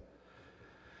understand.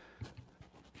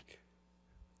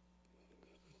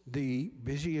 The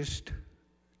busiest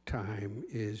time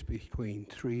is between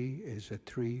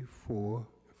 3, 4,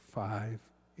 5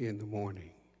 in the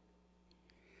morning.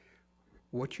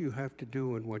 What you have to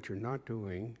do and what you're not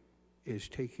doing is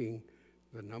taking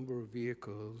the number of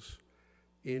vehicles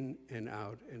in and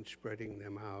out and spreading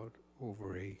them out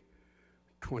over a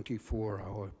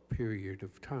 24-hour period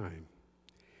of time.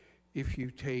 If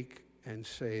you take and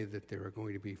say that there are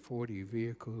going to be 40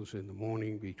 vehicles in the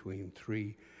morning between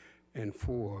 3 and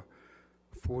 4,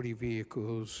 40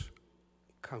 vehicles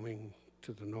coming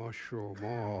to the North Shore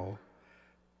Mall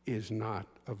is not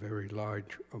a very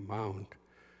large amount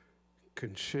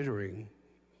considering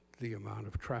the amount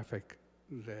of traffic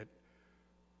that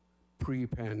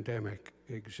pre-pandemic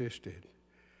existed.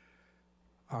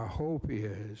 Our hope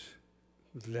is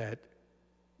that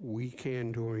we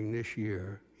can, during this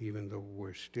year, even though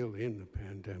we're still in the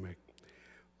pandemic,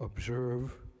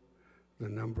 observe the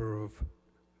number of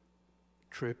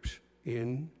trips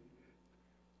in,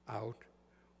 out,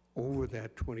 over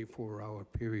that 24-hour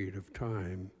period of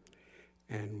time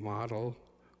and model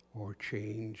or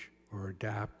change or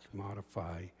adapt,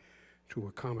 modify to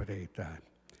accommodate that.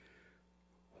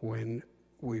 When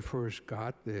we first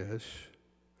got this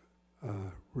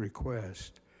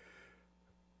request,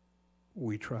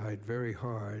 we tried very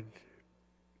hard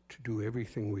to do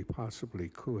everything we possibly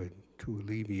could to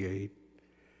alleviate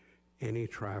any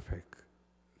traffic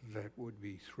that would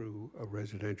be through a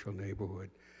residential neighborhood.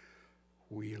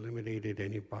 We eliminated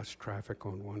any bus traffic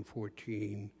on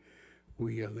 114.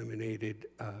 We eliminated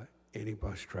any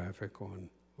bus traffic on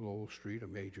Lowell Street, a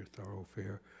major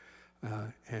thoroughfare.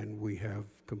 And we have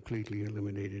completely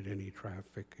eliminated any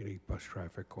bus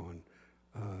traffic on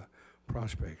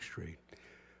Prospect Street.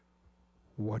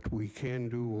 What we can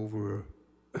do over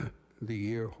the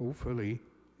year, hopefully,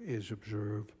 is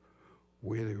observe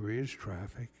where there is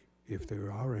traffic, if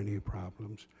there are any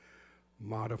problems,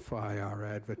 modify our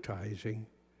advertising,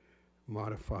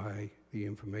 modify the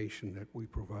information that we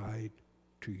provide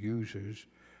to users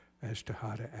as to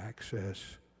how to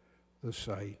access the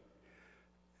site,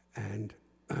 and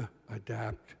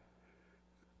adapt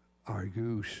our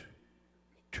use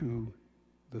to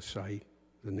the site,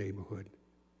 the neighborhood,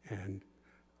 and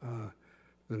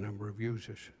the number of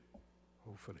users,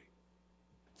 hopefully.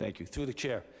 Thank you. Through the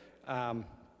chair.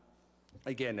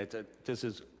 Again, this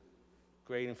is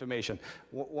great information.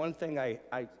 One thing I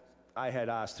had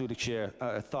asked through the chair,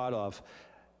 thought of,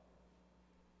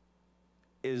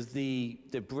 is the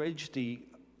bridge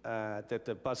that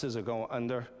the buses are going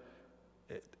under.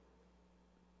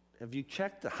 Have you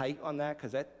checked the height on that?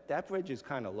 Because that bridge is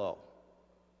kind of low.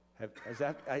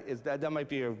 That might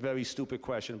be a very stupid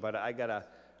question, but I gotta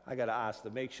ask to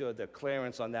make sure the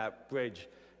clearance on that bridge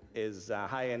is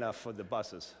high enough for the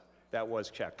buses. That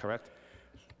was checked, correct?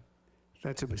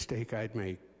 That's a mistake I'd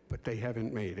make, but they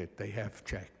haven't made it. They have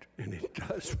checked, and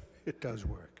it does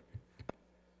work.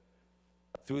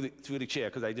 Through the chair,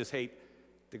 because I just hate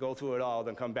to go through it all,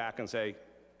 then come back and say,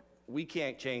 we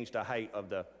can't change the height of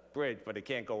the bridge, but it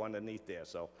can't go underneath there,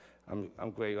 so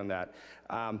I'm great on that.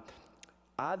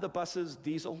 Are the buses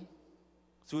diesel?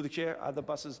 Through the chair, are the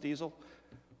buses diesel?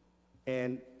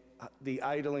 And the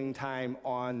idling time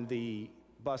on the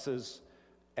buses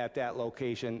at that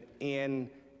location, and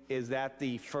is that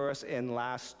the first and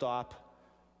last stop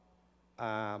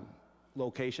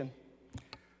location?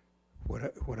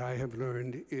 What I have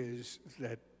learned is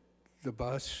that the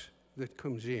bus that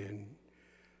comes in,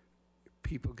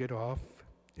 people get off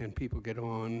and people get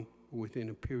on within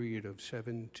a period of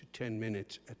 7 to 10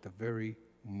 minutes at the very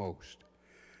most.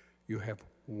 You have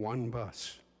one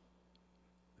bus.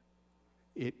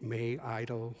 It may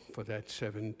idle for that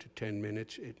 7 to 10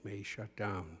 minutes, it may shut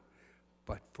down,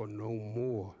 but for no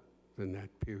more than that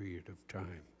period of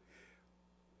time.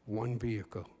 One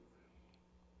vehicle.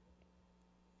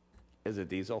 Is it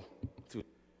diesel?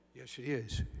 Yes, it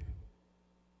is.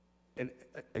 And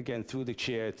again, through the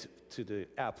chair to the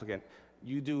applicant,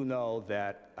 you do know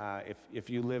that if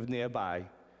you live nearby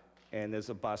and there's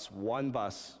one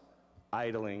bus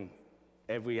idling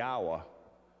every hour,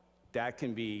 that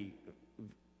can be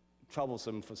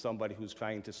troublesome for somebody who's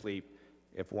trying to sleep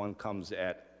if one comes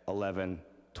at 11,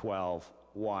 12,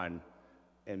 1,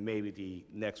 and maybe the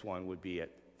next one would be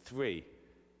at 3.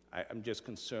 I'm just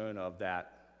concerned of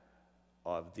that,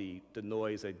 of the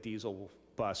noise a diesel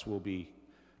bus will be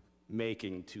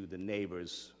making to the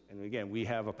neighbors. And again, we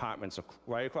have apartments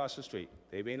right across the street.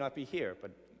 They may not be here,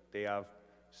 but they are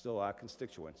still our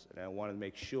constituents. And I want to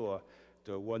make sure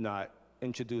that we're not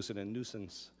introducing a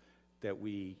nuisance that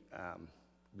we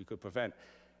could prevent.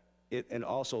 And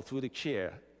also, through the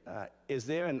chair, is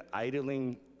there an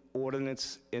idling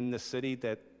ordinance in the city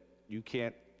that you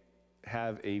can't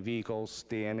have a vehicle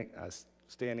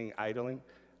standing idling?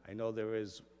 I know there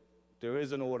is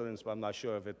an ordinance, but I'm not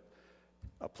sure if it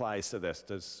applies to this.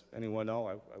 Does anyone know?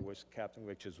 I wish Captain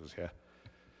Richards was here.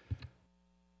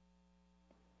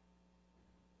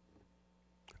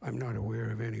 I'm not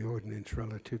aware of any ordinance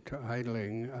relative to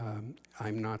idling.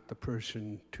 I'm not the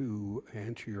person to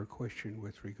answer your question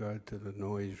with regard to the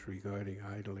noise regarding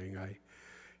idling.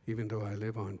 Even though I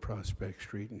live on Prospect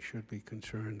Street and should be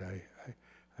concerned,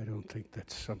 I don't think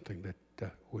that's something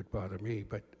that would bother me.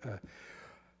 But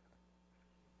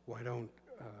why don't,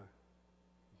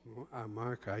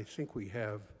 Mark, I think we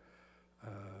have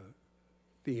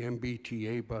the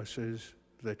MBTA buses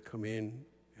that come in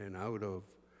and out of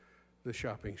the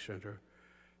shopping center,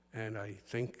 and I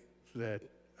think that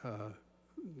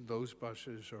those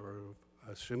buses are of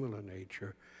a similar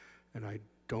nature, and I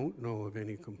don't know of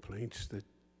any complaints that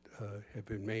have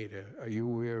been made. Are you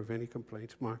aware of any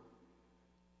complaints, Mark?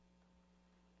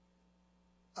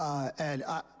 Ed,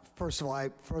 first of all, I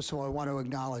want to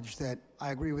acknowledge that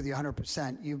I agree with you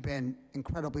 100%. You've been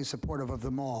incredibly supportive of the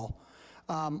mall.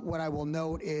 What I will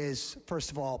note is,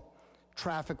 first of all,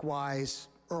 traffic-wise,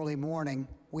 early morning,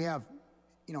 we have,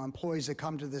 employees that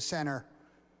come to the center,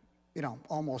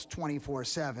 almost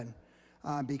 24/7,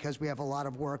 because we have a lot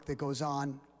of work that goes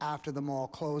on after the mall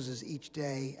closes each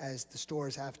day as the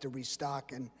stores have to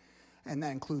restock, and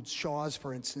that includes Shaw's,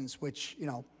 for instance, which,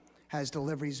 has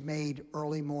deliveries made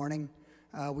early morning.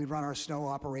 We run our snow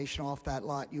operation off that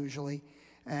lot usually,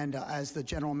 and as the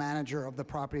general manager of the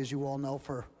property, as you all know,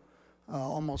 for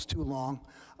almost too long,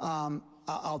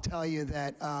 I'll tell you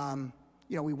that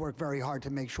we work very hard to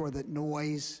make sure that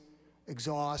noise,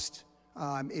 exhaust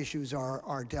issues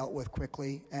are dealt with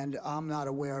quickly, and I'm not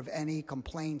aware of any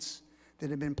complaints that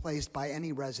have been placed by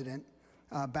any resident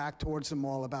back towards the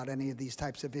mall about any of these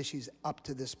types of issues up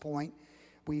to this point.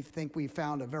 We think we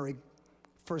found a very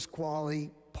first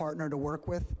quality partner to work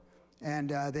with, and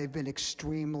they've been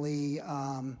extremely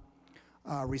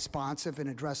responsive in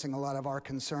addressing a lot of our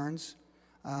concerns.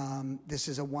 This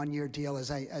is a one-year deal,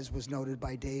 as was noted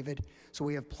by David, so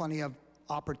we have plenty of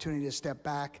opportunity to step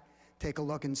back, take a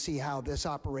look and see how this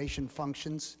operation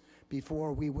functions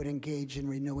before we would engage in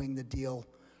renewing the deal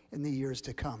in the years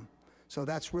to come. So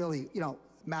that's really,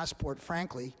 Massport,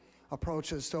 frankly,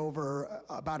 approached us over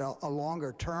about a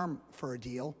longer term for a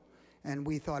deal, and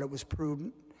we thought it was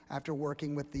prudent, after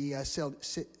working with the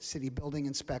city building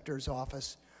inspector's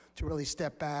office, to really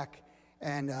step back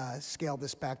and scale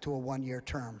this back to a one-year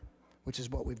term, which is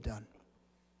what we've done.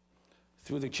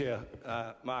 Through the chair,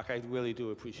 Mark, I really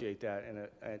do appreciate that,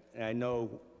 and I know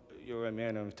you're a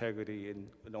man of integrity and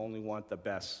would only want the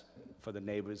best for the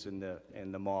neighbors in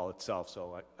the mall itself.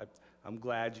 So I'm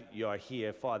glad you're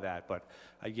here for that. But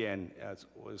again, as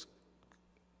was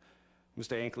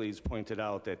Mr. Ankley's pointed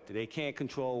out, that they can't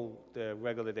control the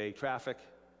regular day traffic.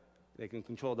 They can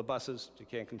control the buses. They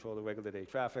can't control the regular day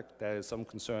traffic. That is some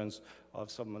concerns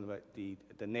of some of the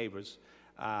neighbors.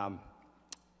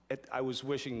 I was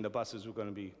wishing the buses were going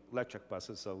to be electric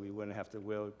buses, so we wouldn't have to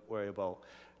worry about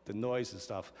the noise and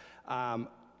stuff.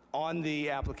 On the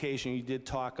application, you did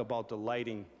talk about the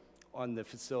lighting on the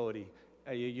facility.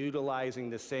 Are you utilizing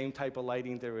the same type of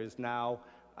lighting there is now,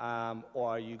 or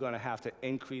are you going to have to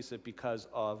increase it because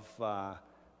of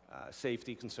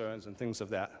safety concerns and things of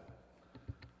that?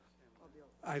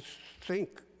 I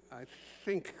think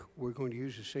we're going to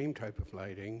use the same type of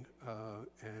lighting,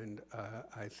 and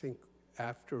I think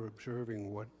after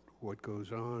observing what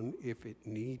goes on, if it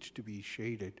needs to be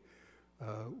shaded,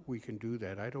 we can do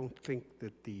that. I don't think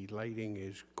that the lighting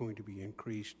is going to be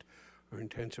increased or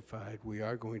intensified. We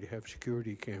are going to have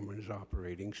security cameras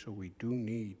operating, so we do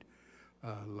need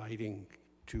lighting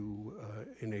to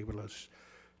enable us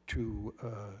to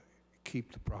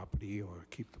keep the property or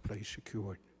keep the place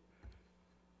secured.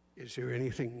 Is there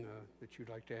anything that you'd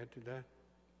like to add to that?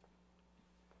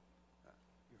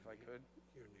 If I could?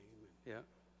 Your name.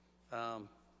 Yeah.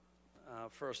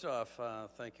 First off,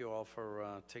 thank you all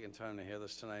for taking time to hear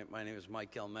this tonight. My name is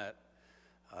Mike Gelmet.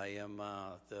 I am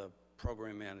the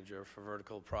program manager for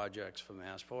vertical projects for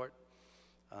Massport.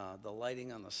 The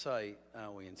lighting on the site,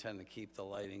 we intend to keep the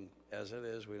lighting as it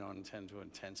is. We don't intend to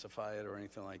intensify it or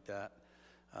anything like that.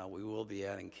 We will be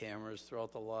adding cameras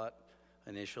throughout the lot,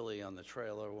 initially on the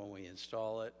trailer when we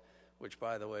install it, which,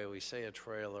 by the way, we say a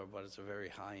trailer, but it's a very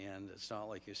high-end. It's not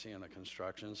like you see on a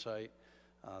construction site.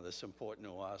 That's important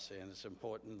to us, and it's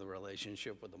important to the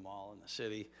relationship with the mall and the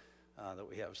city, that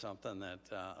we have something that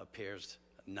appears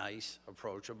nice,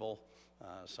 approachable,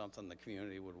 something the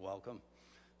community would welcome.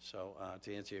 So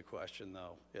to answer your question,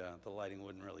 though, yeah, the lighting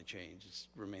wouldn't really change. It's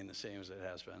remain the same as it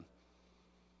has been.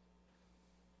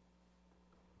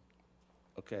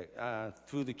 Okay,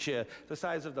 through the chair, the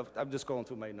size of the, I'm just going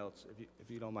through my notes,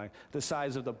 if you don't mind. The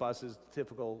size of the buses,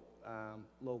 typical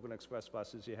Logan Express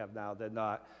buses you have now, they're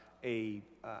not a,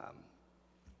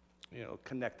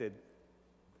 connected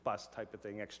bus type of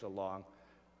thing, extra long.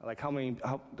 Like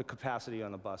how the capacity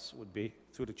on the bus would be,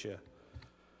 through the chair?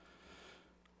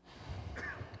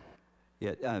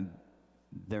 Yeah,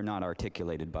 they're not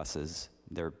articulated buses.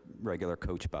 They're regular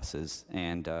coach buses,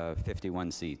 and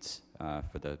 51 seats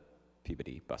for the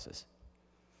Peabody buses.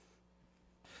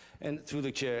 And through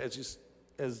the chair, it's just,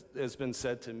 as has been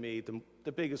said to me,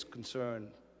 the biggest concern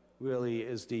really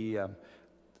is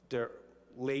their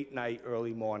late night,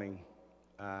 early morning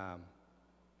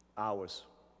hours.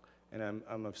 And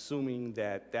I'm assuming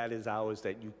that is hours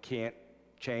that you can't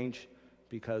change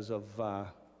because of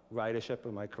ridership,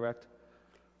 am I correct?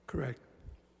 Correct.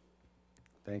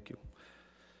 Thank you.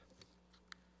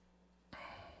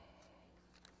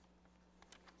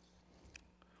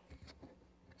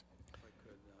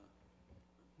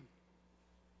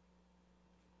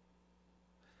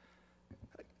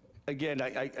 Again,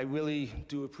 I really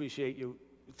do appreciate you,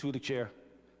 through the chair,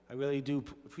 I really do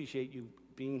appreciate you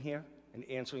being here and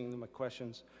answering my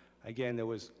questions. Again, there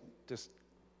was just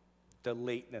the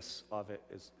lateness of it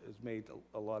has made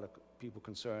a lot of people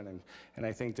concerned, and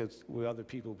I think that with other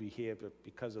people be here, but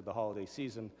because of the holiday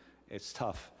season, it's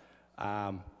tough.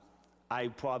 I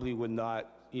probably would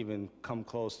not even come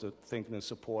close to thinking of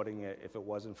supporting it if it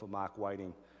wasn't for Mark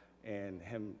Whiting and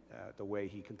him, the way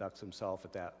he conducts himself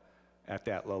at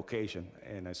that location.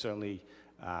 And I certainly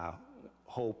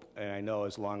hope, and I know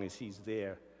as long as he's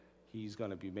there, he's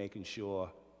going to be making sure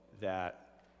that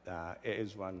it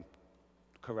is run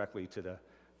correctly to the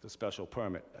special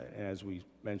permit. And as we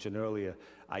mentioned earlier,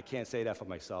 I can't say that for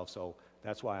myself, so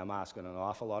that's why I'm asking an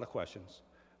awful lot of questions.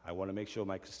 I want to make sure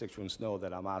my constituents know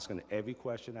that I'm asking every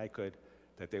question I could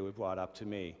that they were brought up to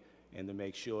me, and to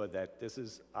make sure that this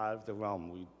is out of the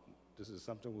realm. This is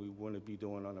something we wouldn't be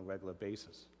doing on a regular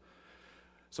basis.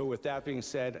 So with that being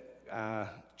said,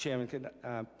 Chairman,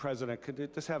 President, could I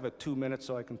just have 2 minutes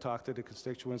so I can talk to the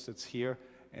constituents that's here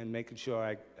and making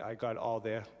sure I got all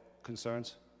their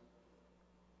concerns?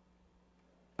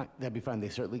 That'd be fine. They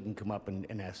certainly can come up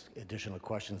and ask additional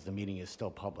questions. The meeting is still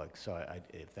public, so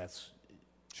if that's...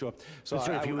 Sure. So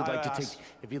sir, if you would like to take,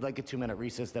 if you'd like a 2-minute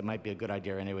recess, that might be a good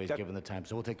idea anyways, given the time.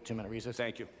 So we'll take a 2-minute recess.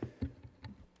 Thank you.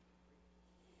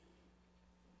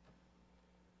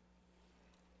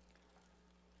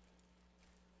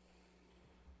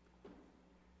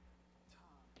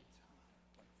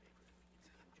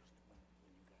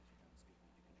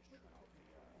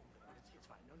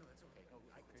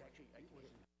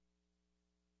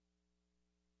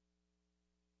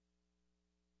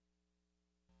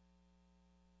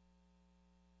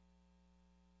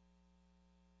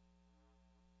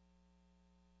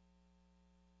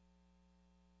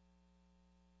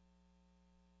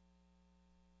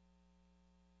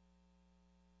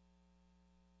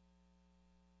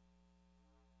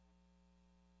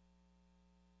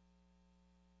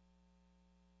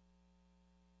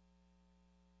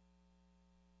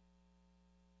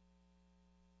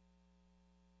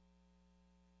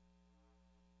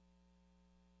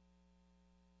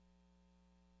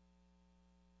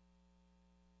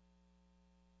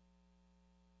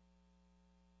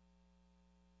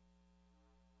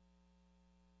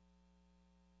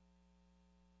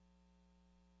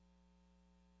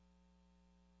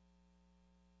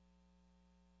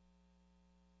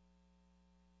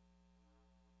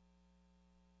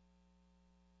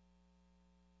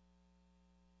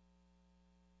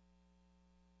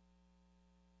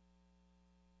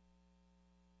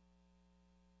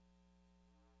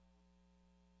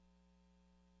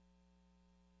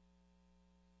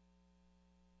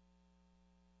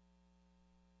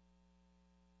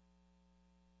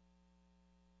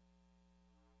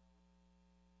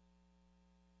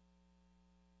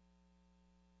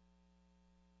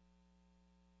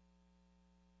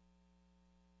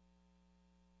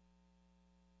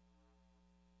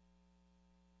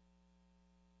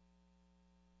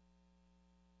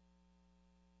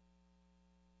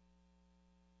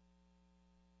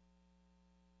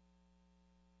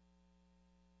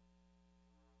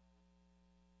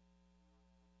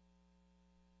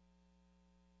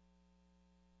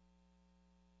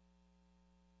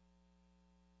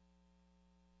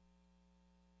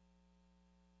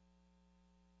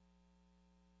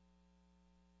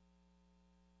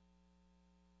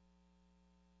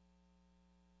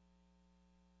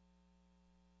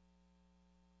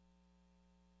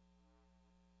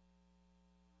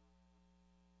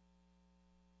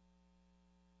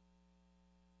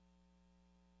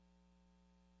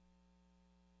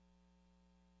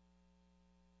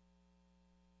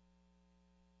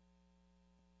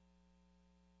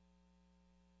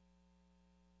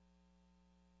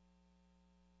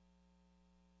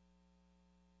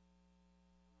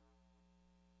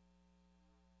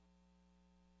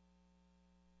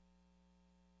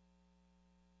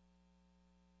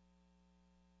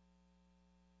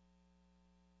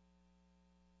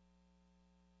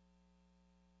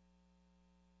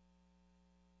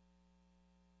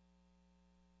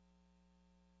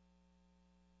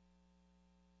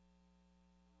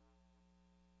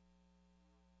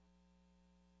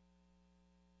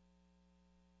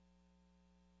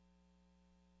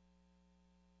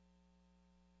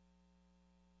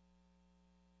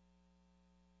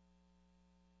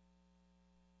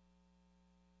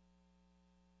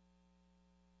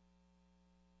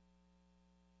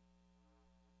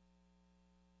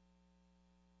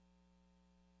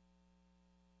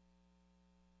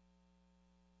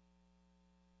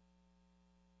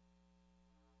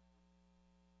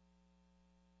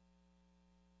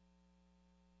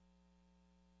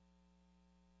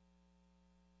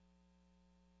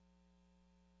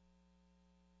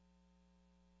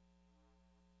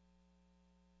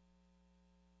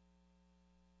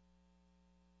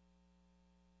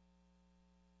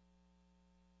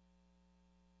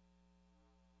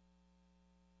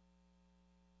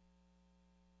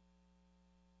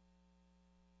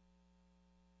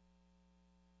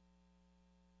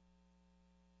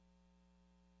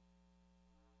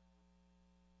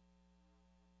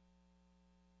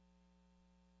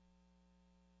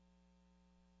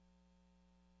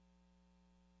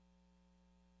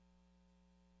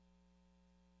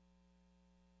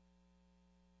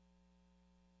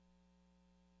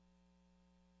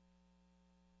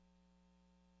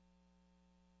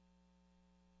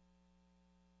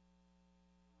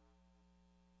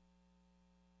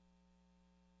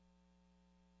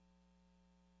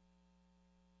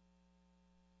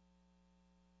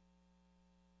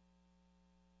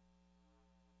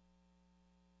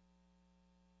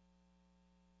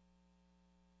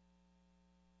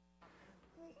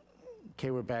 Okay,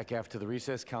 we're back after the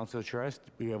recess. Councilor Charest,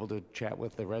 were you able to chat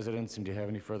with the residents, and do you have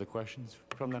any further questions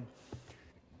from them?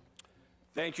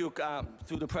 Thank you,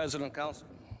 through the President, Council.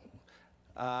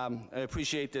 I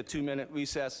appreciate the 2-minute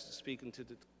recess speaking to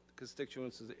the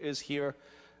constituents that is here.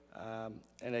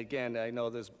 And again, I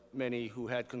know there's many who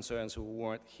had concerns who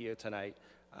weren't here tonight,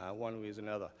 one reason or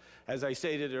another. As I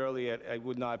stated earlier, I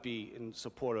would not be in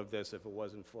support of this if it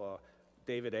wasn't for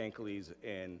David Ankleys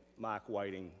and Mark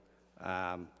Whiting,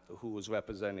 who was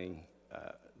representing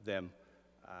them,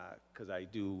 because I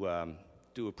do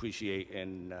appreciate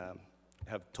and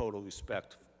have total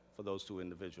respect for those two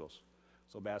individuals.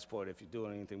 So Massport, if you're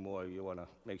doing anything more, you want to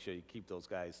make sure you keep those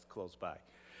guys close by.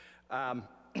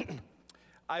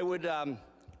 I would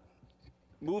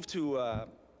move to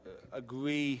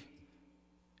agree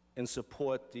and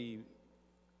support the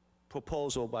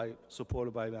proposal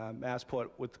supported by Massport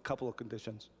with a couple of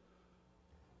conditions.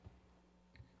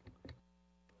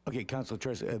 Okay, Councilor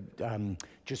Charest,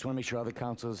 just want to make sure other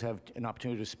councilors have an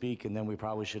opportunity to speak, and then we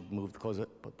probably should move to close the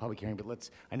public hearing. But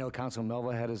I know Councilor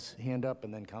Melva had his hand up,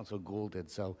 and then Councilor Gould did.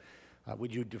 So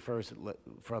would you defer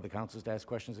for other councilors to ask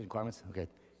questions and comments? Okay,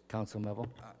 Councilor Melva.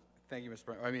 Thank you, Mr.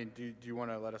 President. I mean, do you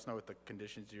want to let us know what the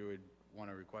conditions you would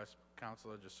want to request,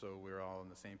 Councilor, just so we're all on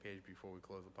the same page before we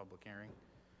close the public hearing?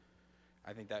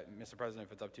 I think that, Mr. President,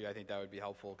 if it's up to you, I think that would be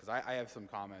helpful, because I have some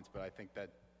comments, but I think that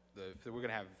if we're going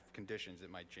to have conditions,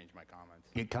 it might change my comments.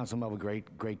 Yeah, Councilor Melva,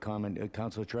 great comment.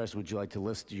 Councilor Charest, would you like to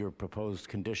list your proposed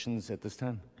conditions at this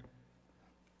time?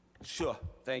 Sure,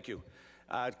 thank you.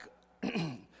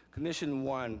 Condition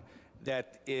 1,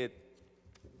 that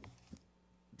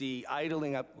the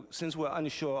idling up, since we're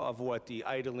unsure of what the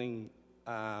idling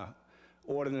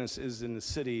ordinance is in the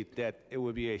city, that it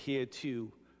would be adhered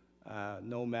to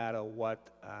no matter what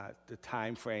the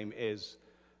time frame is,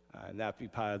 and that be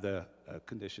part of the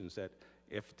conditions, that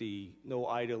if the no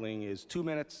idling is 2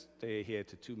 minutes, they adhere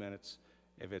to 2 minutes.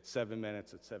 If it's 7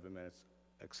 minutes, it's 7 minutes,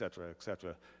 et cetera, et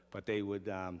cetera. But they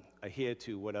would adhere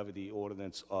to whatever the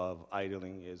ordinance of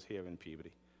idling is here in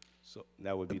Peabody. So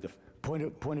that would be the... Point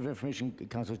of information,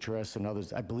 Councilor Charest and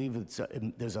others, I believe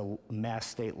there's a mass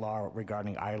state law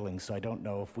regarding idling, so I don't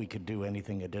know if we could do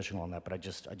anything additional on that, but I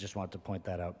just wanted to point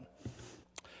that out.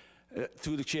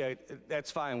 Through the chair,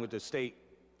 that's fine with the state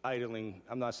idling.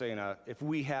 I'm not saying if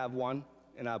we have one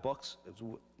in our books,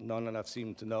 none of us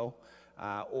seem to know,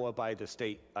 or by the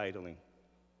state idling,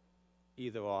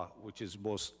 either or, which is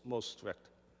most strict.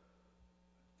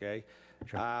 Okay.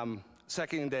 Sure.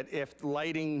 Second, that if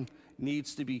lighting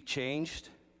needs to be changed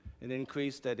and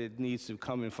increased, that it needs to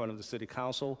come in front of the City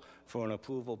Council for an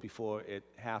approval before it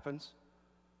happens.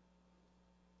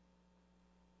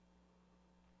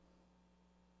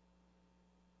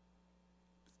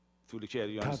 Through the chair,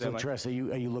 do you understand? Councilor Charest,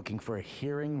 are you looking for a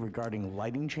hearing regarding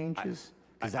lighting changes?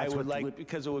 I would like,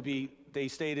 because it would be, they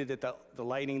stated that the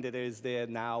lighting that is there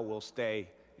now will stay,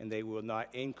 and they will not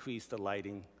increase the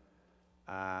lighting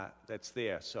that's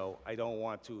there. So I don't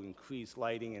want to increase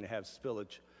lighting and have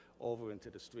spillage over into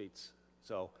the streets.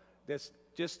 So this,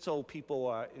 just so people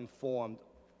are informed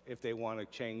if they want to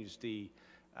change the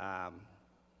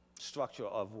structure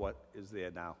of what is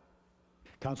there now.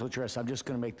 Councilor Charest, I'm just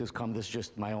going to make this comment. This is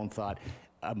just my own thought.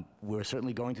 We're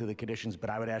certainly going through the conditions, but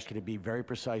I would ask you to be very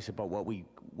precise about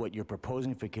what you're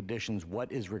proposing for conditions,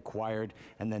 what is required,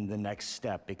 and then the next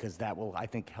step, because that will, I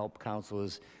think, help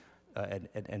councilors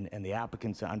and the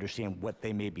applicants to understand what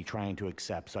they may be trying to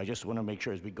accept. So I just want to make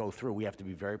sure as we go through, we have to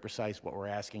be very precise what we're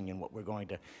asking and what we're going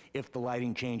to, if the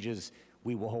lighting changes,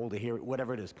 we will hold a hearing,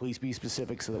 whatever it is. Please be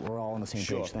specific so that we're all on the same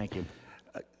page. Thank you.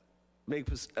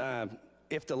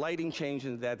 If the lighting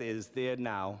changes that is there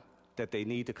now, that they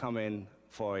need to come in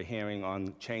for a hearing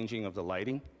on changing of the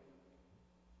lighting,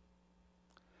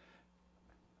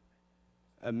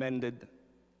 amended.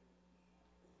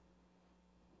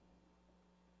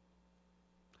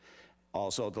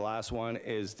 Also, the last one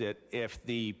is that if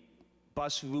the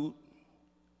bus route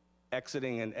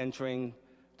exiting and entering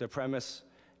the premise,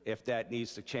 if that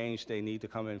needs to change, they need to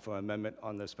come in for amendment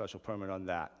on the special permit on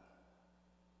that.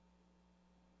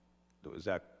 Was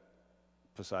that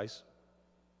precise?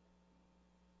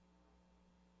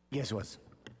 Yes, it was.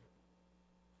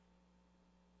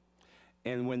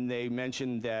 And when they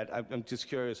mentioned that, I'm just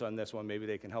curious on this one, maybe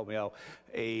they can help me out.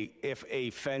 If a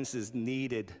fence is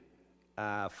needed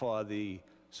for the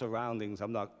surroundings,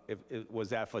 was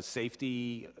that for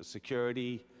safety,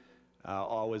 security,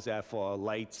 or was that for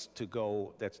lights to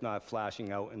go that's not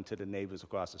flashing out into the neighbors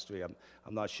across the street?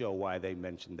 I'm not sure why they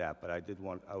mentioned that, but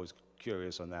I was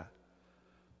curious on that.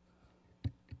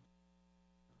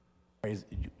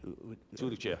 Through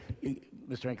the chair.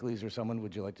 Mr. Ankeles or someone,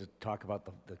 would you like to talk about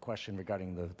the question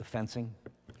regarding the fencing?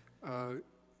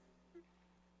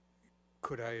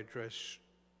 Could I address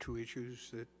two issues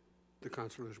that the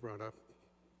council has brought up,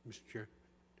 Mr. Chair?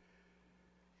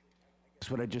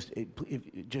 That's what I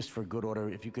just for good order,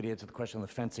 if you could answer the question on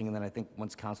the fencing, and then I think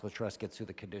once Councilor Trust gets through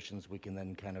the conditions, we can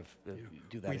then kind of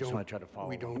do that. I just want to try to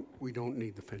follow. We don't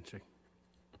need the fencing.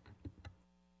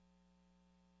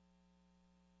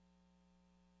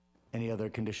 Any other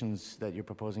conditions that you're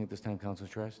proposing at this time, Councilor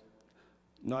Trust?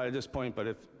 Not at this point, but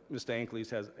if Mr. Ankeles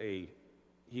has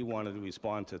he wanted to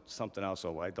respond to something else,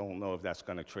 so I don't know if that's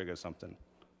going to trigger something.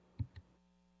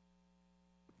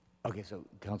 Okay, so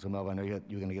Councilor Melvin, I know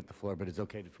you're going to get the floor, but it's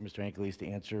okay for Mr. Ankeles to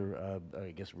answer,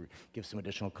 I guess, give some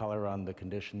additional color on the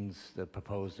conditions that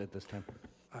proposed at this time?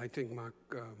 I think Mark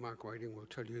Whiting will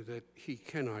tell you that he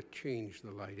cannot change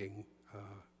the lighting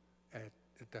at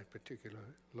that particular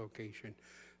location.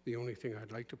 The only thing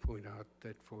I'd like to point out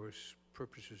that for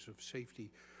purposes of safety,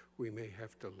 we may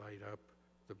have to light up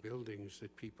the buildings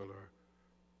that people are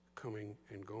coming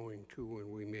and going to,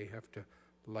 and we may have to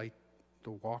light the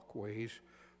walkways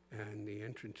and the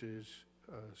entrances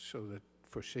so that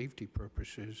for safety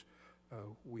purposes,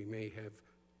 we may have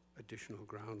additional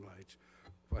ground lights.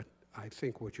 But I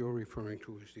think what you're referring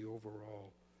to is the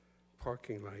overall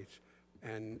parking lights.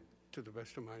 And to the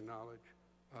best of my knowledge,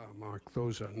 Mark,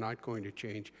 those are not going to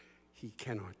change. He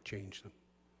cannot change them.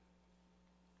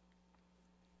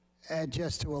 Ed,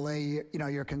 just to allay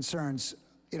your concerns,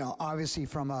 obviously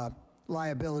from a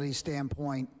liability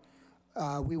standpoint,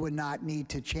 we would not need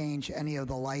to change any of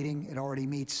the lighting. It already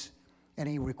meets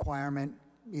any requirement,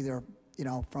 either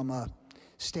from a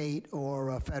state or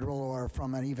a federal or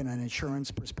from even an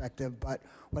insurance perspective. But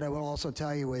what I will also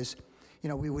tell you is,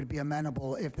 we would be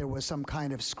amenable if there was some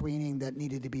kind of screening that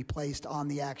needed to be placed on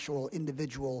the actual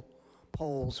individual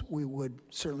poles. We would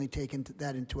certainly take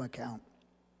that into account.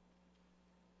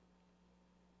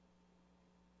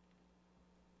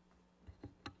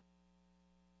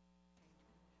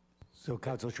 So,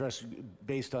 Councilor Trust,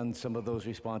 based on some of those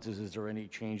responses, is there any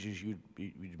changes you'd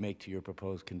make to your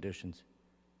proposed conditions?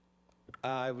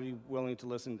 I would be willing to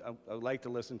listen. I would like to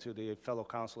listen to the fellow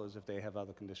councilors if they have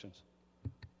other conditions.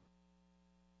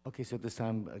 Okay, so at this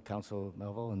time, Councilor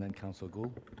Melville and then Councilor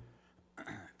Gould.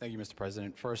 Thank you, Mr.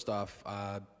 President. First off,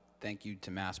 thank you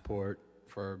to Massport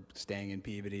for staying in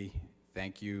Peabody.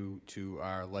 Thank you to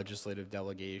our legislative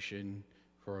delegation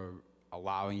for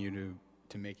allowing you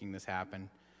to making this happen.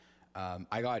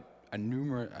 I got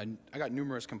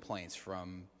numerous complaints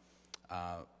from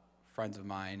friends of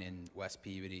mine in West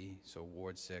Peabody, so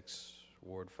Ward 6,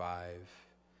 Ward 5,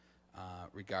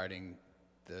 regarding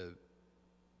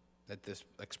that this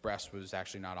express was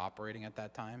actually not operating at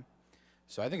that time.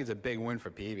 So I think it's a big win for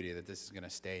Peabody that this is going to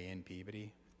stay in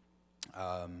Peabody.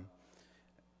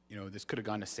 This could have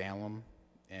gone to Salem,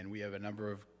 and we have a number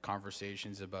of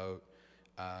conversations about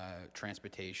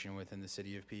transportation within the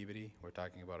city of Peabody. We're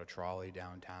talking about a trolley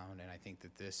downtown, and I think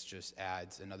that this just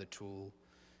adds another tool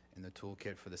in the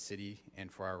toolkit for the city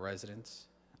and for our residents.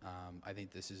 I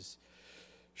think this is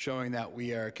showing that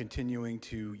we are continuing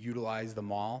to utilize the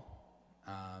mall.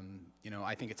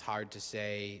 I think it's hard to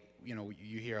say,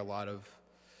 you hear a lot of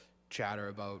chatter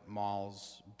about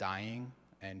malls dying,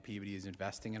 and Peabody is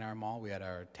investing in our mall. We had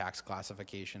our tax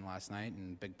classification last night,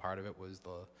 and a big part of it was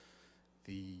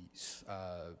the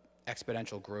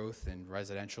exponential growth in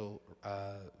residential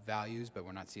values, but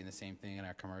we're not seeing the same thing in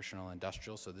our commercial and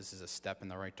industrial, so this is a step in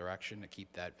the right direction to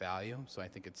keep that value. So I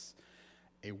think it's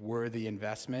a worthy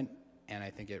investment, and I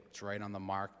think it's right on the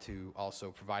mark to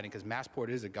also providing, because Massport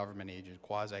is a government agent,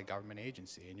 quasi-government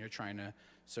agency, and you're trying to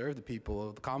serve the people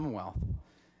of the Commonwealth.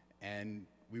 And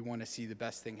we want to see the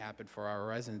best thing happen for our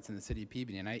residents in the city of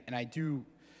Peabody. And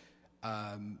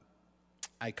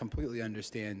I completely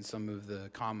understand some of the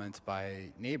comments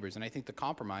by neighbors, and I think the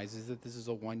compromise is that this is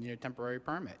a one-year temporary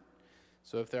permit.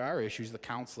 So if there are issues, the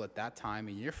council at that time,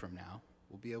 a year from now,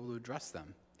 will be able to address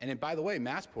them. And then, by the way,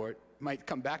 Massport might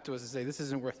come back to us and say, this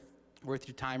isn't worth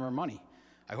your time or money.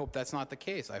 I hope that's not the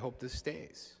case. I hope this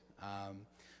stays.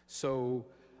 So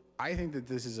I think that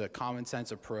this is a common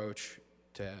sense approach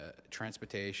to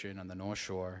transportation on the North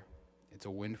Shore. It's a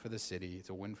win for the city. It's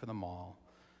a win for the mall.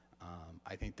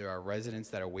 I think there are residents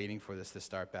that are waiting for this to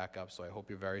start back up, so I hope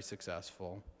you're very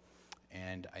successful.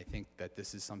 And I think that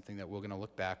this is something that we're going to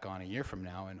look back on a year from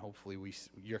now, and hopefully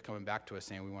you're coming back to us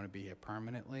saying we want to be here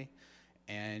permanently.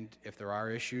 And if there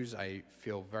are issues, I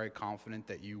feel very confident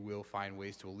that you will find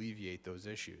ways to alleviate those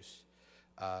issues.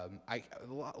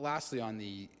 Lastly, on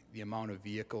the amount of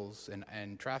vehicles,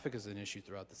 and traffic is an issue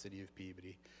throughout the city of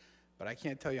Peabody, but I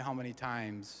can't tell you how many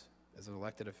times as an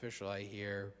elected official, I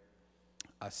hear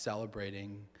us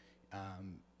celebrating,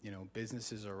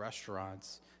 businesses or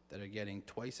restaurants that are getting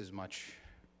twice as much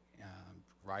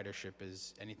ridership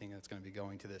as anything that's going to be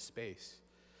going to this space.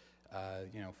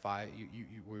 We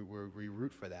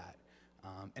root for that.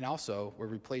 And also, we're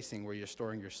replacing where you're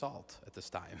storing your salt at this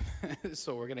time.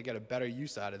 So we're going to get a better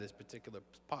use out of this particular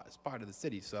part of the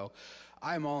city. So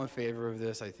I'm all in favor of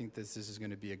this. I think this is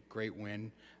going to be a great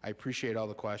win. I appreciate all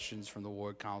the questions from the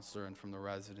ward councilor and from the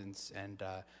residents. And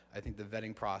I think the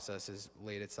vetting process has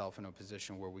laid itself in a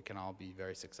position where we can all be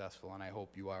very successful. And I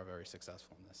hope you are very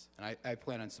successful in this. And I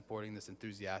plan on supporting this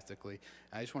enthusiastically.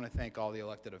 And I just want to thank all the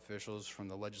elected officials from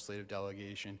the legislative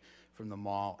delegation, from the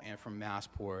mall, and from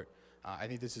Massport. I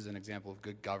think this is an example of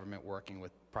good government working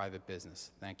with private business.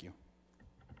 Thank you.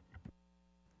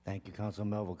 Thank you, Councilor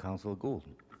Melville. Councilor Gould.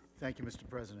 Thank you, Mr.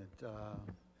 President.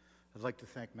 I'd like to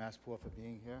thank Massport for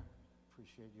being here.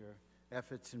 Appreciate your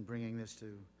efforts in bringing this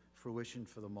to fruition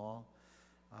for the mall.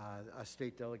 Our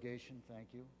state delegation, thank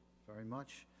you very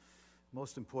much.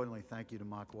 Most importantly, thank you to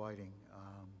Mark Whiting.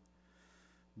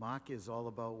 Mark is all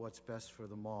about what's best for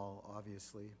the mall,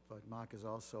 obviously, but Mark is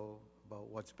also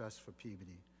about what's best for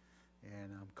Peabody.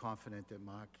 And I'm confident that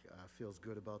Mark feels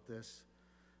good about this.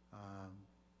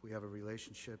 We have a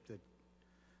relationship that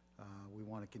we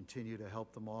want to continue to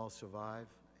help the mall survive.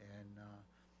 And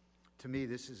to me,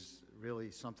 this is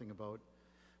really something about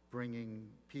bringing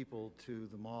people to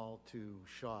the mall to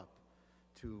shop,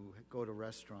 to go to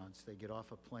restaurants. They get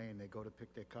off a plane, they go to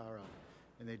pick their car up,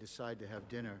 and they decide to have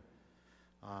dinner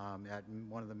at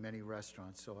one of the many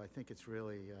restaurants. So I think it's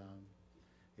really,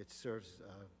 it serves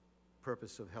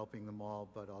purpose of helping the mall,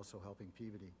 but also helping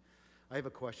Peabody. I have a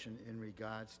question in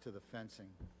regards to the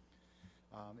fencing.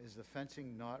 Is the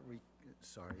fencing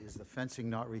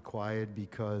not required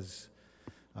because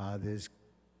there's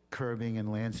curbing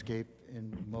and landscape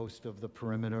in most of the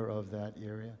perimeter of that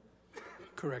area?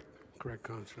 Correct,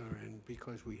 Councilor, and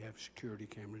because we have security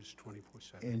cameras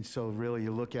 24/7. And so really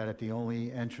you look at it, the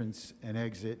only entrance and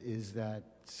exit is that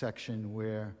section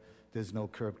where there's no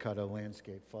curb cut or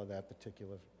landscape for that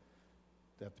particular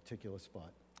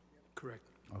spot. Correct.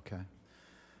 Okay.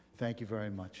 Thank you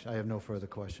very much. I have no further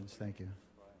questions. Thank you.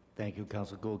 Thank you,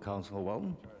 Councilor Gould. Councilor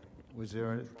Welton. Was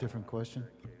there a different question?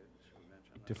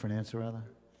 Different answer, rather?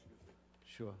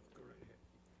 Sure.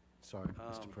 Sorry,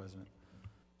 Mr. President.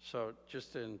 So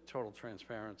just in total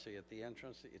transparency, at the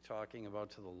entrance that you're talking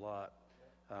about to the lot,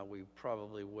 we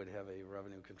probably would have a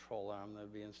revenue control arm that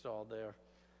would be installed there.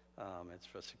 It's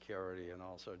for security and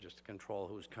also just to control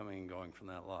who's coming and going from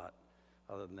that lot.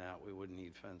 Other than that, we wouldn't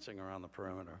need fencing around the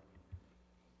perimeter.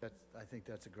 I think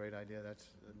that's a great idea.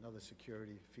 That's another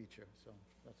security feature, so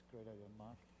that's a great idea.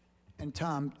 Mark? And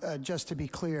Tom, just to be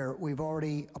clear, we've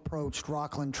already approached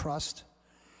Rockland Trust,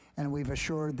 and we've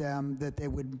assured them that they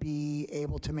would be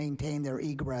able to maintain their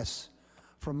egress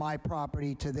from my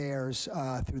property to theirs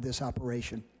through this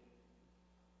operation.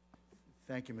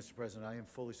 Thank you, Mr. President. I am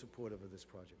fully supportive of this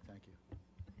project. Thank you.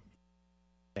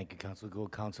 Thank you, Councilor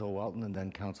Gould. Councilor Welton, and then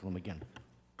Councilor McGinn.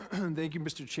 Thank you,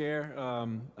 Mr. Chair.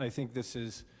 I think this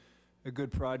is a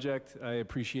good project. I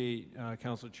appreciate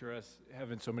Councilor Chires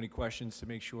having so many questions to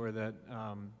make sure that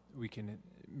we can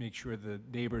make sure the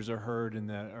neighbors are heard and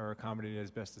that are accommodated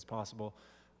as best as possible.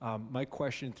 My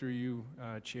question through you,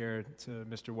 Chair, to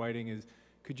Mr. Whiting is,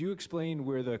 could you explain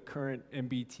where the current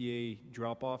MBTA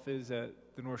drop-off is at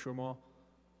the North Shore Mall?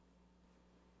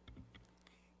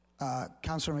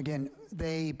 Councilor McGinn,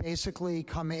 they basically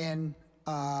come in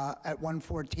at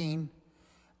 114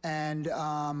 and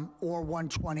or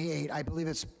 128. I believe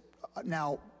it's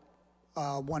now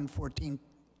 114.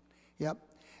 Yep.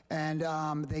 And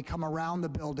they come around the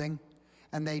building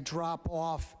and they drop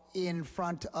off in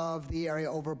front of the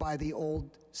area over by the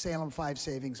old Salem 5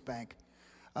 Savings Bank,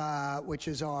 which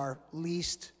is our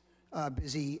least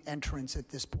busy entrance at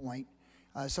this point.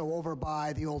 So over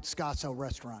by the old Scasso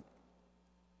restaurant.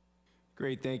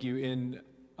 Great, thank you. And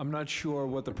I'm not sure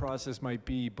what the process might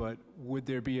be, but would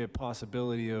there be a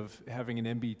possibility of having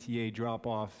an MBTA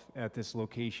drop-off at this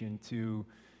location to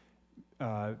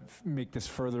make this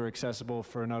further accessible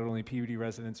for not only Peabody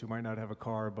residents who might not have a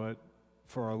car, but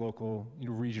for our local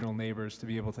regional neighbors to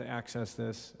be able to access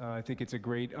this? I think it's a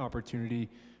great opportunity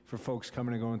for folks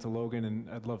coming and going to Logan, and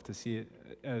I'd love to see it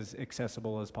as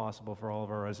accessible as possible for all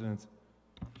of our residents.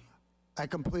 I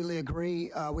completely agree.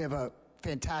 We have a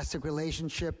fantastic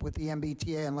relationship with the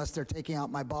MBTA, unless they're taking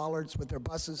out my bollards with their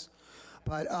buses.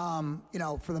 But, you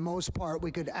know, for the most part,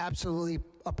 we could absolutely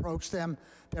approach them.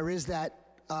 There is that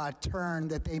turn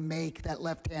that they make, that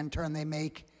left-hand turn they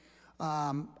make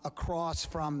across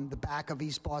from the back of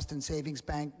East Boston Savings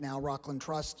Bank, now Rockland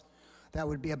Trust. that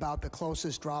would be about the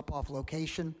closest drop-off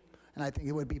location, and I think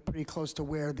it would be pretty close to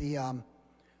where the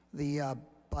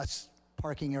bus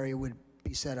parking area would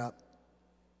be set up.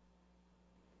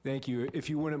 Thank you. If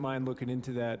you wouldn't mind looking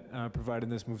into that, providing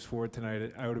this moves forward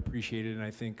tonight, I would appreciate it, and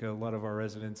I think a lot of our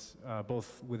residents,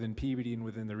 both within Peabody and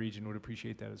within the region, would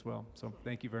appreciate that as well. So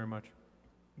thank you very much.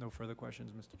 No further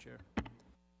questions, Mr. Chair.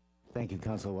 Thank you,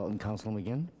 Councilor Welton. Councilor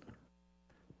McGinn?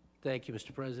 Thank you,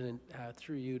 Mr. President.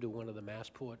 Through you to one of the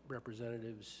Massport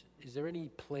representatives, is there any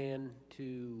plan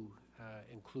to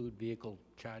include vehicle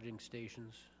charging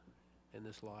stations in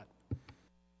this lot?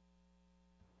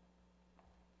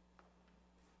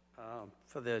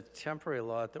 For the temporary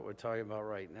lot that we're talking about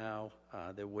right now,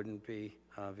 there wouldn't be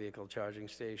vehicle charging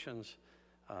stations.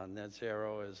 Net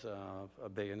Zero is a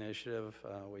big initiative.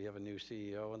 We have a new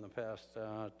CEO in the past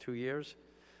 2 years.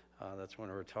 That's one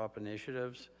of our top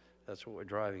initiatives. That's what we're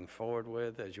driving forward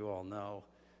with. As you all know,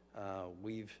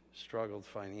 we've struggled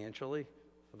financially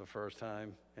for the first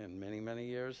time in many, many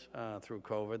years through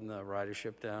COVID and the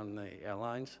ridership down the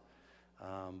airlines.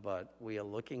 But we are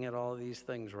looking at all of these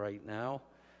things right now.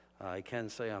 I can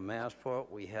say on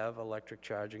Massport, we have electric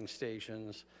charging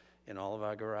stations in all of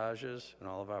our garages and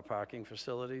all of our parking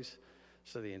facilities.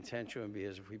 So the intention would be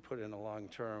is if we put in a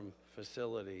long-term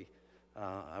facility,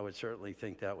 I would certainly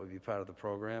think that would be part of the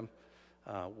program.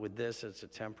 With this, it's a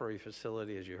temporary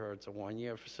facility. As you heard, it's a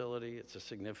one-year facility. It's a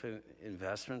significant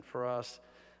investment for us,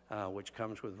 which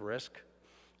comes with risk.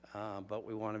 But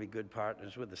we want to be good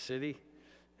partners with the city,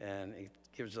 and it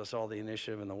gives us all the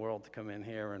initiative in the world to come in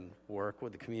here and work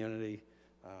with the community,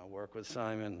 work with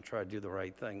Simon, and try to do the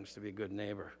right things to be a good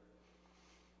neighbor.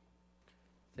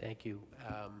 Thank you.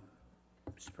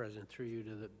 Mr. President, through you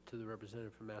to the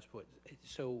representative from Massport.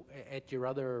 So at your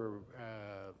other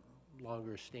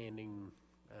longer-standing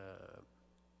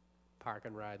park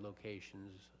and ride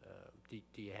locations,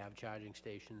 do you have charging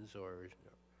stations or?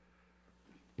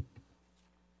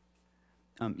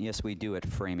 Yes, we do at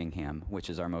Framingham, which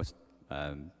is our most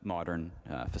modern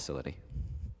facility.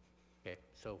 Okay,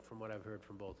 so from what I've heard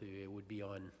from both of you, it would be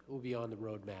on the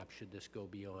roadmap should this go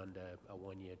beyond a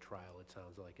one-year trial, it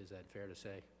sounds like. Is that fair to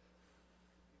say?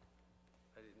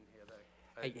 I didn't hear that.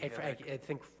 I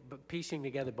think piecing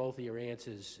together both of your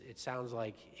answers, it sounds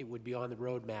like it would be on the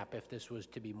roadmap if this was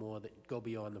to be more that go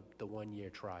beyond the one-year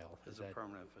trial. It's a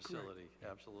permanent facility,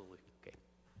 absolutely. Okay.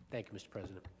 Thank you, Mr.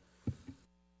 President.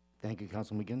 Thank you,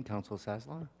 Councilor McGinn. Councilor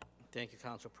Sasslaw? Thank you,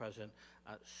 Council President.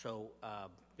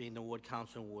 Being the ward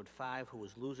council in Ward 5 who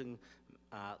was losing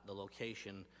the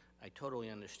location, I totally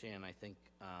understand. I think,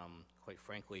 quite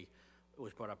frankly, it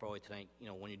was brought up earlier tonight, you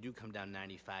know, when you do come down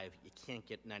 95, you can't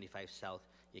get 95 south,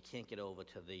 you can't get over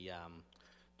to the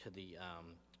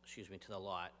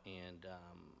lot. And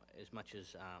as much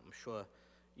as I'm sure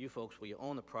you folks, where you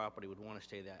own the property, would want to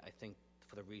stay there, I think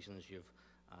for the reasons you've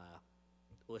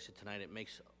listed tonight, it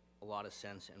makes a lot of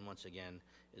sense. And once again,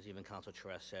 as even Councilor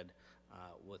Charest said,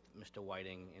 with Mr.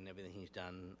 Whiting and everything he's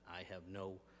done, I have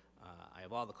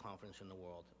all the confidence in the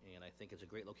world, and I think it's a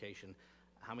great location.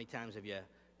 How many times have you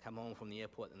come home from the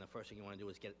airport and the first thing you want to do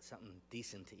is get something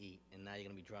decent to eat, and now you're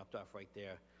going to be dropped off right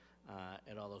there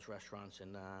at all those restaurants?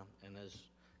 And as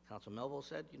Councilor Melville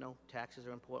said, you know, taxes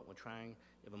are important. We're trying,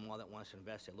 even more that wants to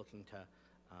invest, they're looking to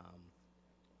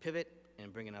pivot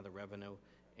and bring in other revenue,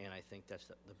 and I think that's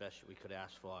the best we could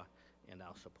ask for, and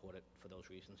I'll support it for those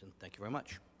reasons, and thank you very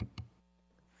much.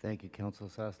 Thank you, Councilor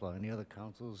Sasslaw. Any other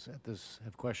councils at this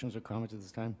have questions or comments at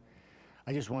this time?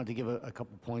 I just wanted to give a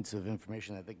couple points of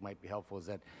information that I think might be helpful. Is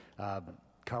that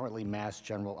currently Mass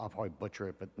General, I'll probably butcher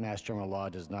it, but Mass General law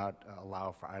does not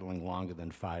allow for idling longer than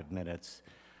 5 minutes.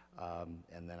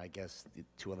 And then I guess the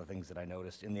two other things that I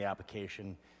noticed in the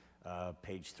application,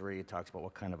 page 3, it talks about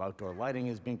what kind of outdoor lighting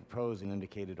is being proposed and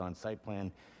indicated on site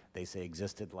plan. They say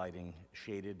existed lighting,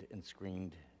 shaded and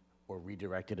screened or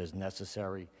redirected as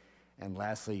necessary. And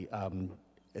lastly, I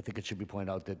think it should be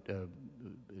pointed out that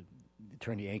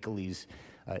Attorney Ankles,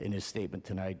 in his statement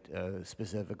tonight,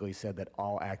 specifically said that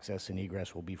all access and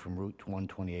egress will be from Route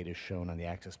 128 as shown on the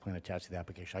access plan attached to the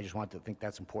application. I just want to think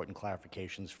that's important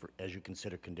clarifications for as you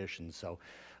consider conditions. So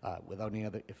without any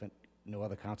other, if no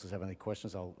other councils have any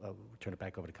questions, I'll turn it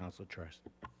back over to Councilor Charest.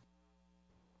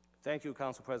 Thank you,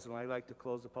 Council President. I'd like to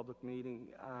close the public meeting.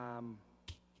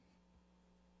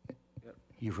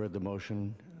 You've heard the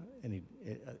motion.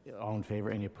 All in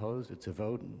favor? Any opposed? It's a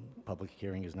vote. Public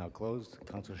hearing is now closed.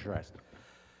 Councilor Charest.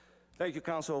 Thank you,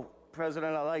 Council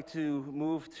President. I'd like to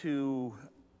move to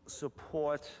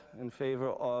support in favor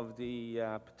of the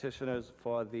petitioners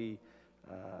for the,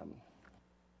 hang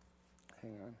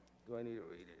on, do I need to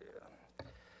read it?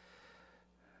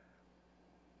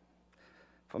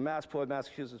 From Massport,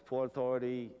 Massachusetts Port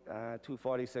Authority,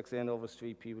 246 Andover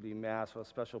Street, Peabody, Mass., for a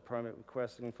special permit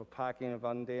requesting for parking of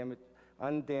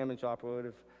undamaged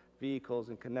operative vehicles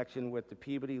in connection with the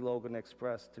Peabody Logan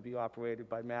Express to be operated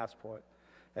by Massport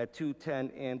at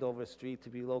 210 Andover Street, to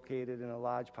be located in a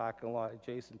large parking lot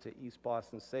adjacent to East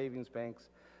Boston Savings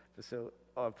Bank's facility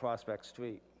on Prospect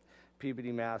Street.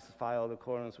 Peabody, Mass. Filed in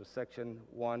accordance with Section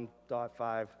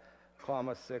 1.5,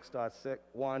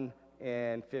 6.1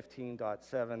 and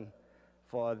 15.7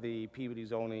 for the Peabody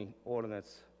zoning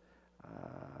ordinance.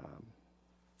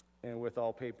 And with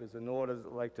all papers in order,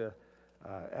 I'd like to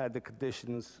add the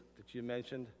conditions that you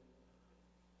mentioned.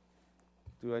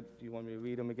 Do you want me to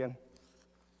read them again?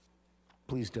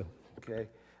 Please do. Okay.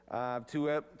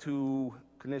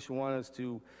 Condition 1 is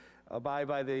to abide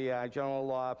by the general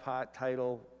law, part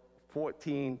title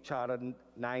 14, Charter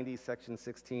 90, Section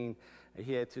 16,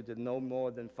 adhere to the no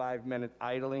more than 5-minute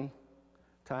idling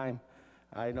time.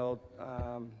 I know,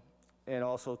 and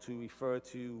also to refer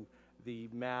to the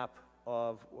map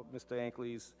of what Mr.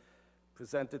 Ankley's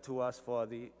presented to us for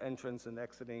the entrance and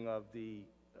exiting of the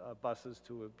buses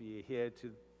to be adhered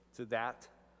to that.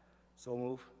 So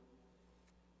move.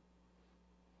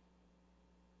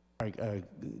 All right,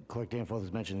 Clerk Danforth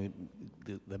has mentioned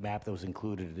the map that was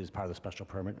included as part of the special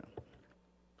permit.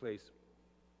 Please.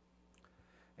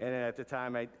 And at the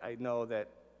time, I know that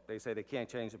they say they can't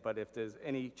change it, but if there's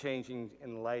any changing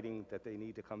in lighting, that they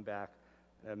need to come back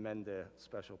and amend the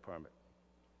special permit.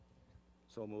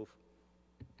 So move.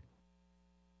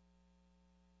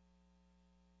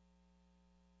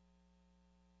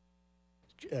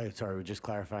 Sorry, we're just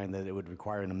clarifying that it would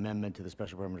require an amendment to the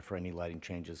special permit for any lighting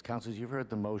changes. Councilors, you've heard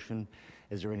the motion.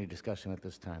 Is there any discussion at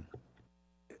this time?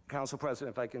 Council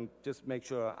President, if I can just make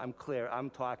sure I'm clear, I'm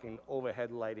talking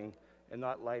overhead lighting and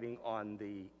not lighting on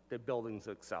the buildings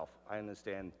itself. I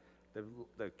understand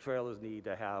the trailers need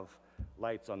to have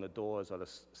lights on the doors or the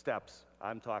steps.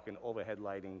 I'm talking overhead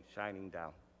lighting shining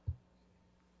down.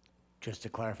 Just to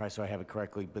clarify so I have it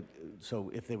correctly, but so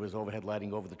if there was overhead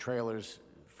lighting over the trailers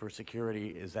for security,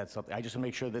 is that something? I just want to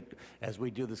make sure that as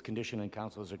we do this condition and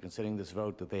councilors are considering this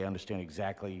vote, that they understand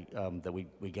exactly that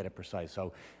we get it precise.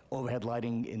 So overhead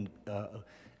lighting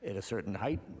at a certain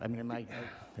height? I mean, I'm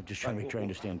just trying to make sure I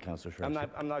understand, Councilor Schreiber.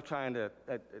 I'm not trying to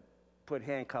put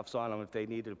handcuffs on them if they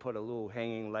needed to put a little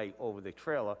hanging light over the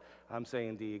trailer. I'm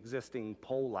saying the existing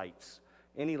pole lights,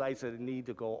 any lights that need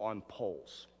to go on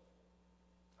poles.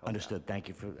 Understood. Thank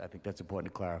you for, I think that's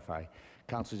important to clarify.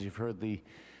 Councilors, you've heard the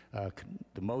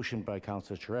motion by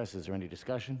Councilor Charest. Is there any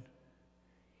discussion?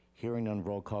 Hearing none,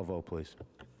 roll call vote, please.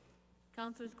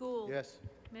 Councilors Gould. Yes.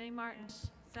 Manning Martin.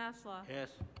 Sasslaw. Yes.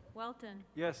 Welton.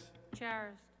 Yes.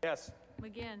 Charis. Yes.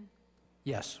 McGinn.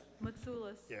 Yes.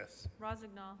 Mitsoulas. Yes.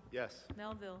 Rozignol. Yes.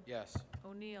 Melville. Yes.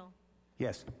 O'Neill.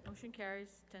 Yes. Motion carries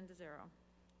 10-0.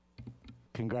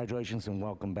 Congratulations and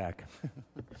welcome back.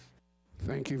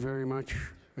 Thank you very much.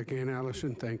 Again,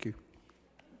 Allison, thank you.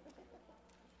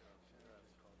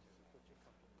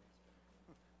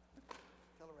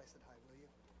 Tell her I said hi, will you?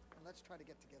 And let's try to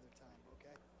get together time,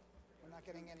 okay? We're not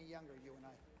getting any younger, you and I.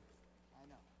 I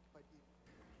know, but you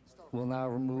still... We'll now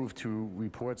move to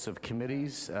reports of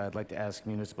committees. I'd like to ask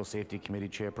Municipal Safety Committee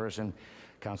Chairperson,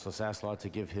 Councilor Sasslaw, to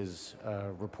give his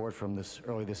report from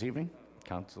early this evening.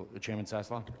 Chairman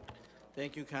Sasslaw.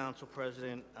 Thank you, Council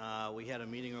President. We had a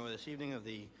meeting earlier this evening of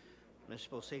the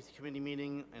Municipal Safety Committee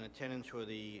meeting. In attendance were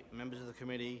the members of the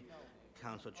committee,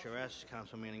 Councilor Charest,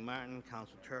 Councilor Manning Martin,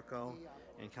 Councilor Turco,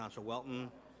 and Councilor Welton,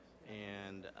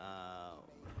 and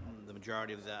the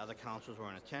majority of the other councils were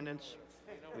in attendance.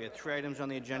 We had 3 items on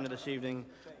the agenda this evening.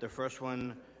 The first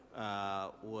one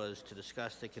was to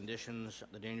discuss the conditions,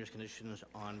 the dangerous conditions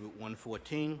on Route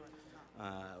 114.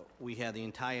 We had the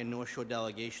entire North Shore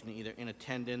delegation either in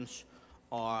attendance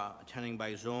or attending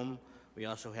by Zoom. We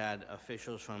also had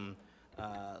officials from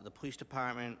the police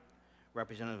department,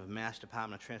 representative of Mass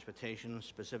Department of Transportation,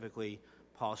 specifically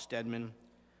Paul Stedman,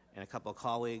 and a couple of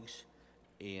colleagues,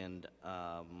 and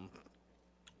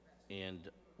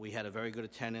we had a very good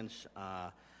attendance.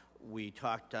 We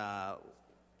talked, the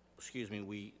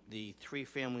 3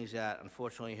 families that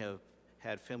unfortunately have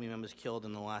had family members killed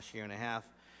in the last year and a half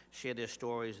shared their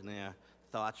stories and their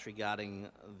thoughts regarding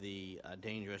the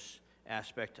dangerous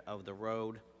aspect of the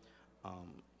road.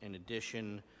 In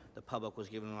addition, the public was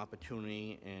given an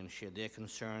opportunity and shared their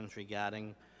concerns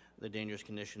regarding the dangerous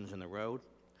conditions in the road.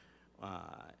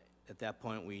 At that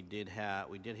point, we did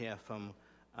hear from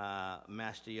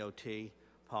Mass DOT,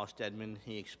 Paul Stedman.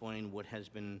 He explained what has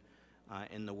been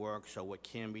in the works, so what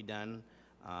can be done,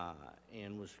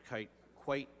 and was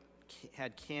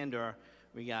had candor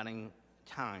regarding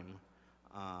time.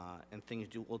 and things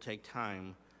will take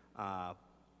time.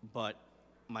 But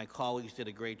my colleagues did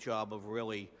a great job of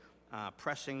really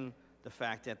pressing the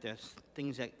fact that there's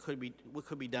things that could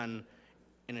be done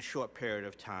in a short period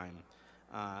of time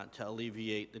to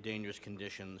alleviate the dangerous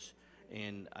conditions.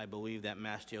 And I believe that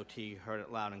Mass DOT heard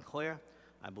it loud and clear.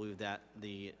 I believe that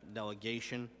the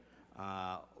delegation,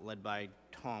 led by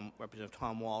Representative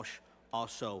Tom Walsh,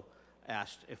 also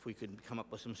asked if we could come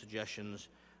up with some suggestions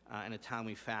in a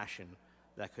timely fashion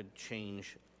that could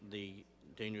change the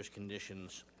dangerous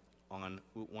conditions on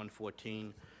Route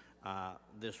 114.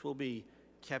 This will be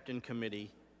kept in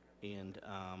committee, and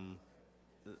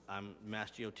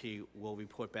Mass DOT will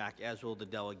report back, as will the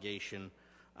delegation,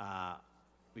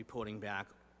 reporting back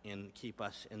and keep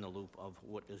us in the loop of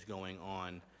what is going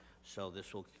on. So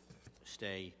this will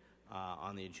stay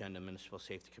on the agenda, Municipal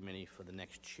Safety Committee, for the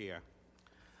next chair.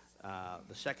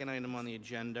 The second item on the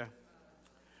agenda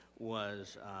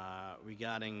was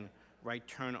regarding right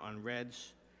turn on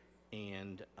reds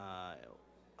and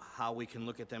how we can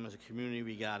look at them as a community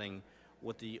regarding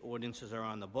what the ordinances are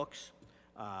on the books.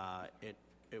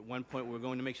 At one point, we're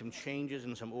going to make some changes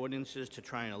in some ordinances to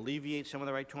try and alleviate some of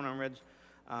the right turn on reds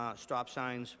stop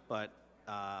signs, but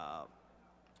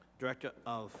Director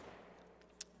of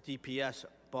DPS,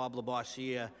 Bob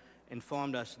LaBossiere,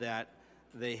 informed us that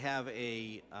they have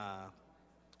a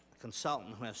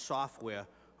consultant who has software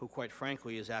who, quite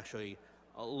frankly, is actually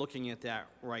looking at that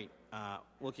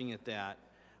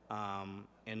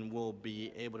and will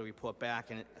be able to report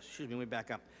back. And excuse me, let me back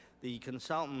up. The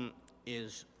consultant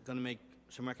is going to make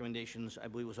some recommendations, I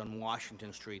believe it was on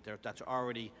Washington Street. That's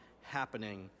already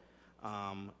happening.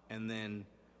 And then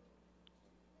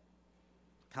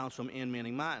Councilman Ann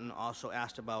Manning Martin also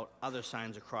asked about other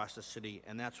signs across the city,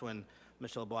 and that's when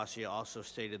Mr. LaBossiere also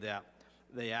stated that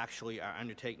they actually are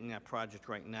undertaking that project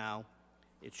right now.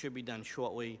 It should be done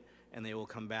shortly, and they will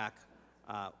come back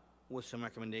with some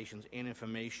recommendations and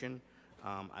information.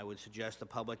 I would suggest the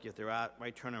public, if there are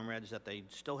right turn on reds, that they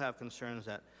still have concerns,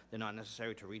 that they're not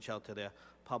necessary to reach out to their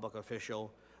public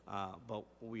official. But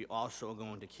we also are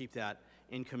going to keep that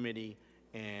in committee,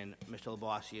 and Mr.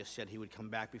 LaBossiere said he would come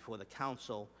back before the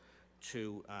council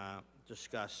to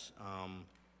discuss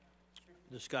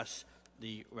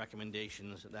the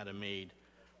recommendations that are made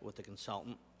with the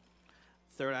consultant.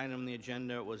 Third item on the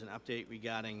agenda was an update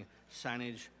regarding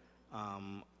signage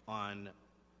on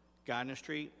Gardner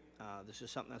Street. This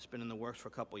is something that's been in the works for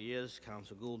a couple of years.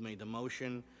 Council Gould made the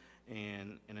motion,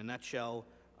 and in a nutshell,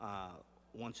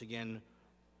 once again,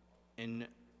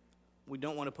 we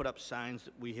don't want to put up signs.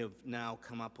 We have now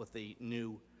come up with a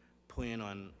new plan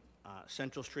on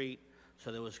Central Street.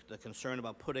 So there was the concern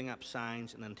about putting up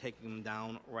signs and then taking them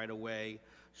down right away.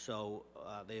 So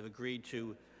they've agreed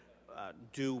to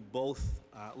do both,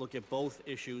 look at both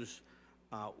issues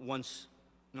once,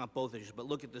 not both issues, but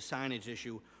look at the signage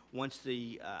issue once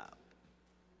the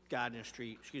Gardner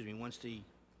Street, once the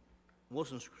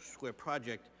Wilson Square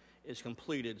project is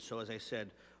completed. So as I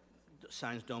said, the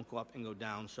signs don't go up and go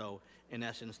down. So in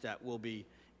essence, that will be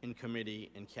in committee,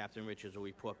 and Captain Richards will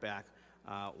report back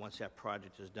once that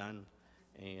project is done.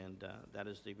 And that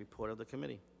is the report of the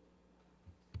committee.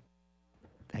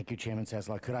 Thank you, Chairman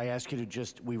Sasla. Could I ask you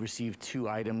to we received 2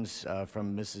 items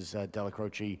from Mrs.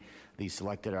 Delacroce, the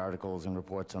selected articles and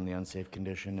reports on the unsafe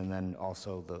condition, and then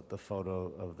also the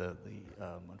photo of the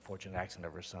unfortunate accident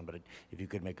of her son. But if you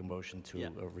could make a motion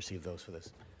to receive those for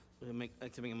this. I'd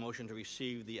like to make a motion to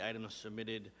receive the items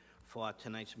submitted for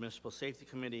tonight's Municipal Safety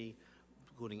Committee,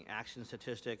 including accident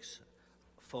statistics,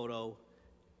 photo,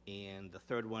 and the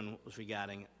third one was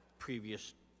regarding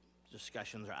previous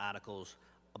discussions or articles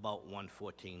about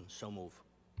 114. So move.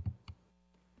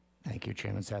 Thank you,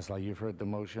 Chairman Sasla. You've heard the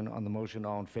motion. On the motion,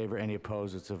 all in favor, any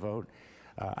opposed, it's a vote.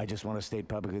 I just want to state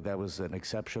publicly that was an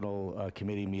exceptional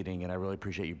committee meeting, and I really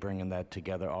appreciate you bringing that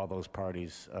together, all those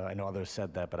parties. I know others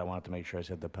said that, but I wanted to make sure I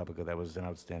said that publicly. That was an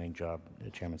outstanding job,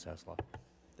 Chairman Sasla.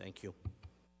 Thank you.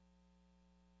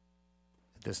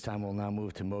 At this time, we'll now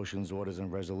move to motions, orders,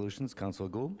 and resolutions. Councilor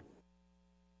Gould.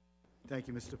 Thank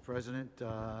you, Mr. President.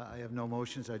 I have no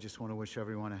motions. I just want to wish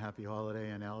everyone a happy holiday,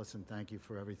 and Allison, thank you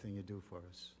for everything you do for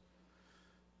us.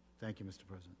 Thank you, Mr.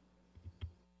 President.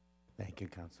 Thank you,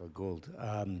 Councilor Gould.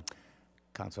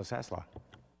 Councilor Sasla.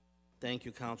 Thank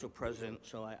you, Council President.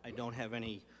 So I don't have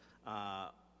any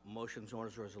motions,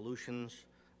 orders, or resolutions.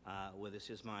 Where this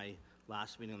is my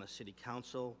last meeting on the City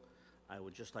Council, I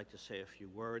would just like to say a few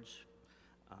words.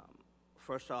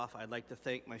 First off, I'd like to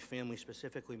thank my family,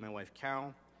 specifically my wife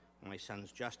Carol, my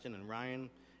sons Justin and Ryan,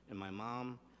 and my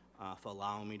mom for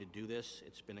allowing me to do this.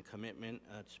 It's been a commitment.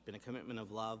 It's been a commitment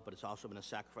of love, but it's also been a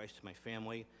sacrifice to my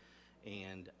family.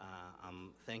 and I'm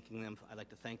thanking them. I'd like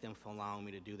to thank them for allowing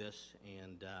me to do this,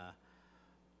 and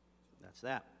that's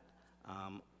that.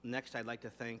 Next, I'd like to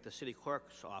thank the City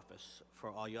Clerk's office for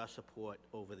all your support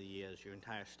over the years. Your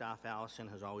entire staff, Allison,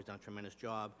 has always done a tremendous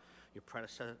job. Your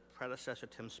predecessor,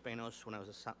 Tim Spanos, when I was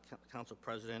a council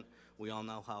president, we all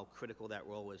know how critical that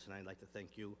role was, and I'd like to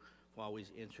thank you for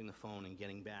always answering the phone and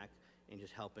getting back and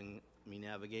just helping me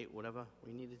navigate whatever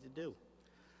we needed to do.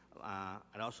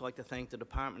 I'd also like to thank the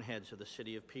department heads of the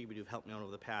City of Peabody who've helped me out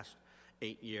over the past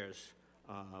 8 years.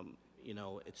 You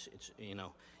know,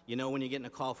 when you're getting a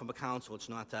call from a council, it's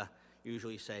not to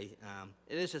usually say,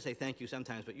 it is to say thank you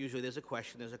sometimes, but usually there's a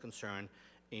question, there's a concern,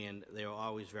 and they were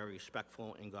always very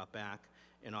respectful and got back.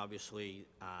 And obviously,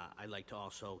 I'd like to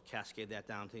also cascade that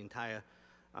down to the entire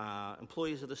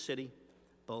employees of the city,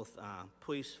 both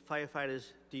police,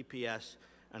 firefighters, DPS,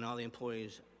 and all the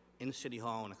employees in City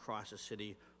Hall and across the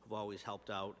city who've always helped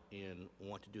out and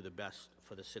want to do the best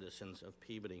for the citizens of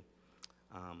Peabody.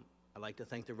 I'd like to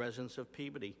thank the residents of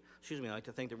Peabody. I'd like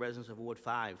to thank the residents of Ward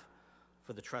 5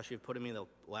 for the trust you've put in me the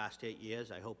last 8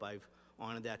 years. I hope I've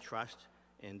honored that trust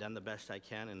and done the best I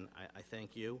can, and I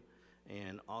thank you.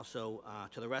 And also,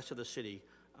 to the rest of the city,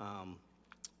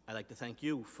 I'd like to thank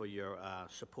you for your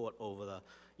support over the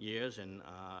years, and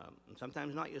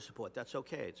sometimes not your support. That's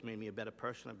okay. It's made me a better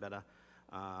person, a better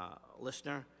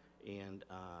listener, and,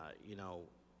 you know,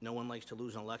 no one likes to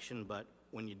lose an election, but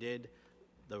when you did,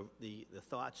 the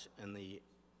thoughts and the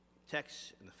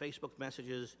texts and the Facebook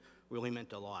messages really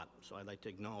meant a lot. So I'd like to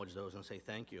acknowledge those and say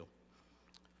thank you.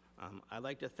 I'd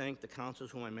like to thank the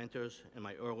counselors who were my mentors in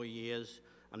my early years.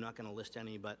 I'm not going to list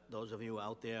any, but those of you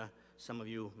out there, some of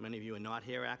you, many of you are not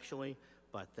here actually,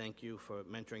 but thank you for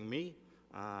mentoring me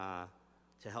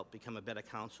to help become a better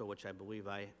counselor, which I believe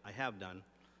I have done.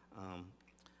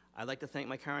 I'd like to thank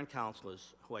my current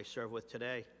counselors who I serve with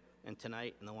today and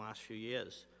tonight in the last few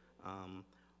years.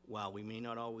 While we may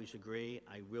not always agree,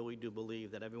 I really do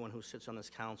believe that everyone who sits on this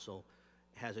council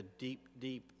has a deep,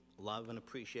 deep love and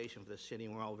appreciation for the city,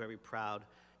 and we're all very proud,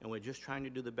 and we're just trying to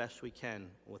do the best we can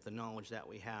with the knowledge that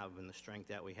we have and the strength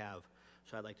that we have.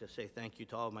 So I'd like to say thank you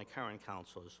to all of my current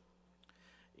counselors.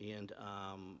 And,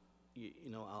 you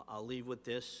know, I'll leave with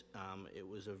this. It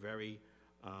was a very,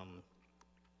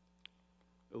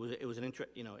 it was an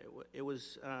you know, it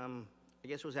was, I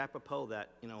guess it was apropos that,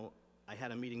 you know, I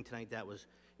had a meeting tonight that was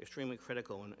extremely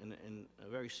critical and a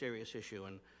very serious issue.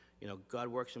 And, you know, God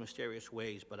works in mysterious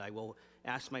ways, but I will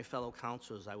ask my fellow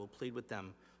councilors, I will plead with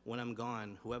them when I'm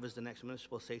gone, whoever's the next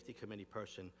Municipal Safety Committee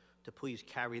person, to please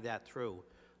carry that through.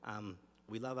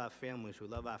 We love our families, we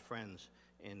love our friends,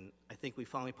 and I think we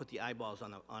finally put the eyeballs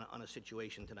on a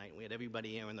situation tonight. We had everybody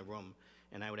here in the room,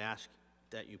 and I would ask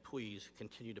that you please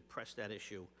continue to press that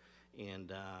issue.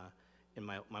 And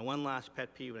my one last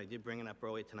pet peeve, and I did bring it up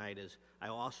earlier tonight, is I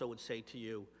also would say to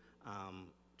you,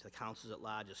 to the councils at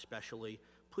large especially,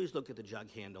 please look at the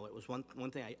jug handle. It was one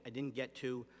thing I didn't get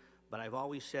to, but I've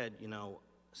always said, you know,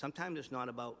 sometimes it's not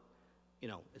about, you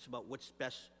know, it's about what's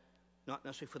best, not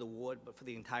necessarily for the ward, but for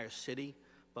the entire city.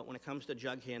 But when it comes to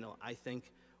jug handle, I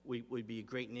think we'd be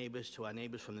great neighbors to our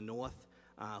neighbors from the north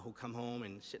who come home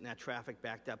and sit in that traffic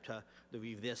backed up to the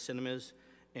Revere Cinemas.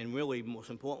 And really, most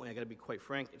importantly, I got to be quite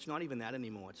frank, it's not even that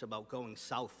anymore. It's about going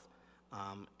south.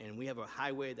 And we have a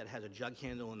highway that has a jug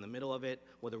handle in the middle of it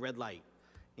with a red light.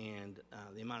 And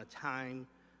the amount of time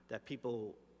that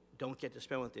people don't get to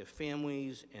spend with their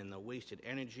families, and the wasted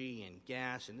energy and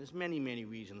gas, and there's many, many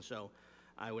reasons. So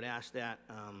I would ask that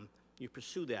you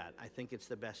pursue that. I think it's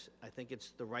the best, I think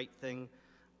it's the right thing.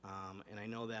 And I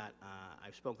know that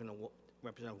I've spoken to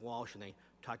Representative Walsh, and they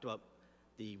talked about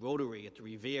the Rotary at the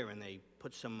Revere, and they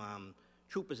put some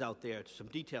troopers out there, some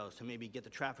details to maybe get the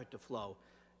traffic to flow.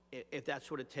 If that's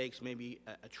what it takes, maybe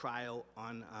a trial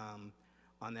on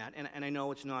that. And I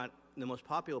know it's not the most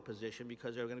popular position,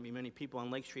 because there are going to be many people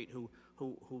on Lake Street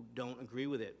who don't agree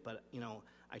with it. But, you know,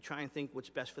 I try and think what's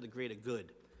best for the greater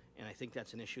good. And I think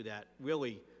that's an issue that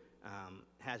really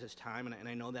has its time. And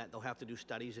I know that they'll have to do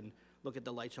studies and look at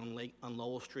the lights on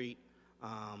Lowell Street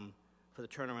for the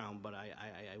turnaround. But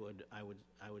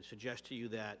I would suggest to you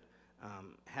that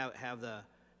have the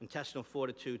intestinal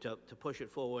fortitude to push it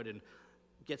forward and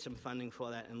get some funding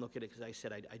for that and look at it, because I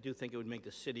said I do think it would make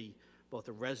the city, both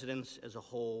the residents as a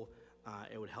whole,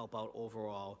 it would help out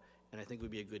overall, and I think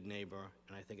we'd be a good neighbor,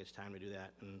 and I think it's time to do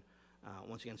that. And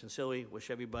once again, sincerely,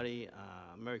 wish everybody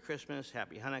Merry Christmas,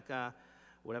 Happy Hanukkah,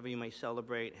 whatever you may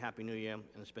celebrate, Happy New Year, and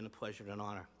it's been a pleasure and an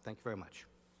honor. Thank you very much.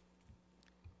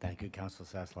 Thank you, Councilor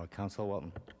Sasslaw. Councilor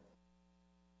Walton.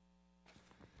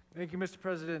 Thank you, Mr.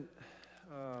 President.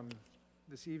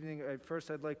 This evening,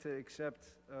 first I'd like to accept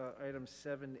item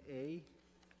 7A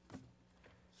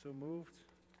So moved.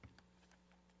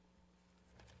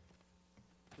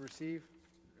 Receive,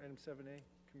 item 7A,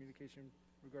 communication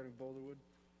regarding Boulderwood.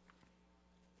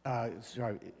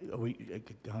 Sorry,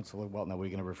 Councilor Welton, are we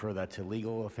going to refer that to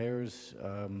legal affairs?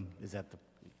 Is that the,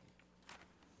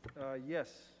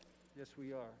 Yes, yes,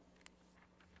 we are.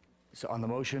 so on the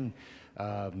motion,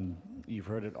 you've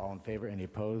heard it, all in favor, any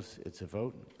opposed? It's a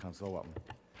vote. Councilor Welton.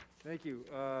 Thank you.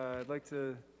 I'd like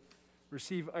to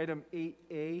receive item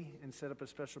 8A and set up a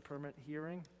special permit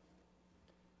hearing.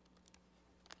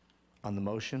 On the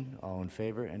motion, all in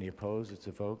favor, any opposed? It's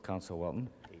a vote. Councilor Welton.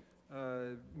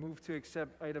 Move to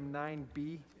accept item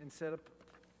 9B and set up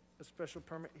a special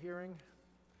permit hearing.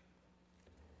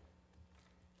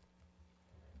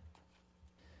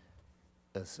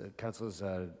 Yes, councilors,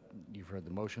 you've heard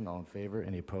the motion, all in favor,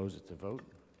 any opposed? It's a vote.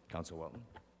 Councilor Welton.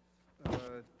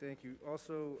 Thank you.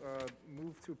 Also,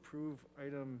 move to approve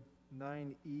item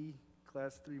 9E,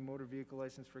 Class 3 motor vehicle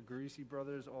license for Greasy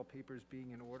Brothers, all papers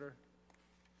being in order.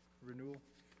 Renewal.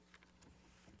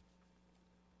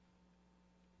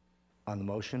 On the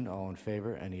motion, all in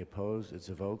favor, any opposed? It's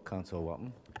a vote. Councilor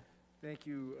Welton. Thank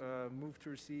you. Move to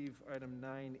receive item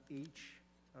 9H,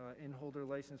 in-holder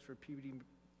license for Peabody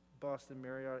Boston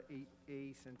Marriott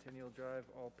 8A Centennial Drive,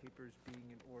 all papers being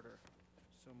in order.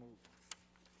 So moved.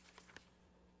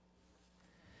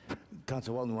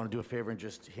 Councilor Welton, you want to do a favor and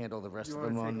just handle the rest You of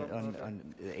them wanna on, take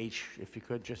on H, if you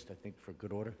could, just, I think, for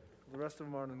good order? The rest of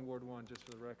them are in Ward 1, just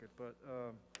for the record, but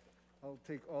I'll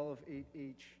take all of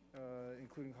 8H,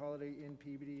 including Holiday Inn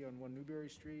Peabody on 1 Newberry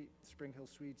Street, Spring Hill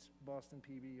Suites Boston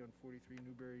Peabody on 43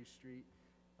 Newberry Street,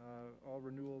 all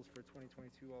renewals for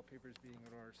 2022, all papers being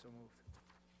in order. So moved.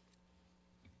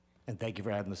 And thank you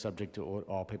for adding the subject to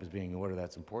all papers being in order.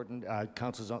 That's important.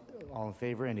 Councilors, all in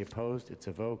favor? Any opposed? It's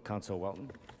a vote. Councilor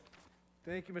Welton.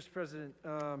 Thank you, Mr. President.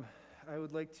 I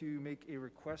would like to make a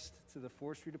request to the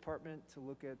Forestry Department to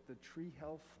look at the tree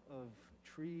health of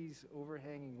trees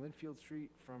overhanging Linfield Street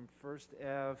from First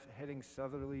Ave heading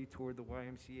southerly toward the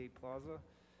YMCA Plaza.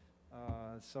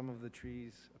 Some of the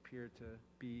trees appear to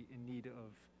be in need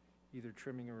of either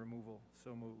trimming or removal.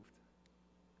 So moved.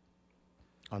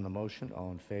 On the motion,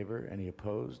 all in favor? Any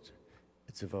opposed?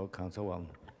 It's a vote. Councilor Welton.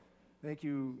 Thank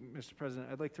you, Mr. President.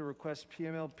 I'd like to request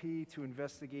PMLP to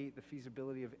investigate the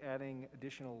feasibility of adding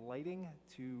additional lighting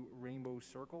to Rainbow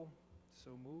Circle.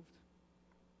 So moved.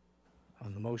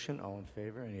 On the motion, all in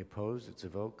favor? Any opposed? It's a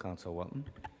vote. Councilor Welton.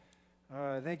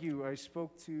 Thank you. I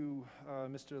spoke to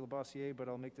Mr. Labossiere, but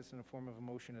I'll make this in the form of a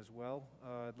motion as well.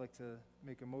 I'd like to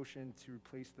make a motion to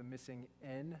replace the missing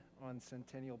N on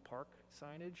Centennial Park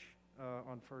signage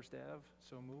on First Ave.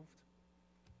 So moved.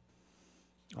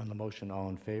 On the motion, all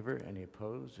in favor? Any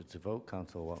opposed? It's a vote.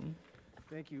 Councilor Welton.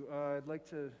 Thank you. I'd like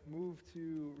to move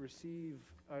to receive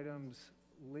items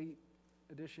late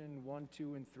edition 1,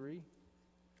 2, and 3,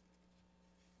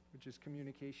 which is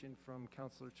communication from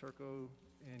Councilor Turco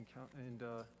and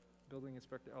Building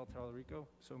Inspector Al Talarico.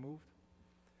 So moved.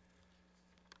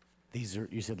 These are,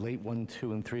 you said late 1,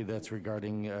 2, and 3. That's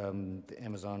regarding the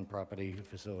Amazon property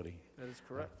facility. That is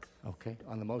correct. Okay.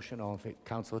 On the motion, all in favor?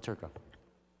 Councilor Turco.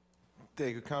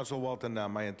 Thank you, Councilor Walton.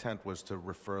 My intent was to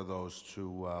refer those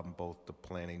to both the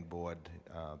planning board,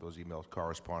 those email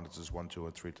correspondences 1, 2,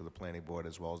 and 3 to the planning board,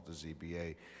 as well as the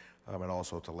ZBA, and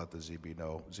also to let the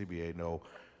ZBA know.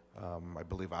 I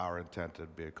believe our intent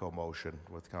would be a co-motion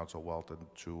with Councilor Walton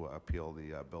to appeal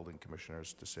the building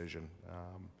commissioner's decision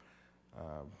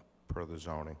per the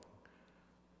zoning.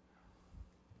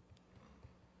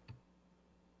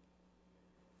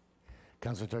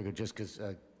 Councilor Turco, just because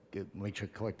make sure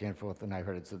correct info, and I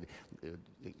heard it, so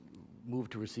move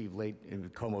to receive late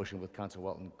co-motion with Councilor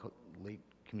Welton, late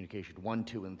communication 1,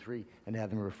 2, and 3, and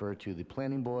have them refer to the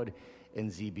planning board and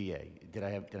ZBA. Did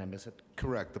I miss it?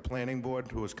 Correct. The planning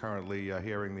board, who is currently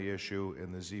hearing the issue,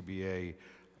 and the ZBA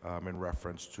in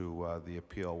reference to the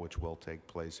appeal, which will take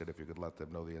place, and if you could let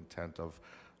them know the intent of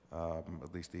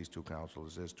at least these two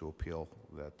councilors is to appeal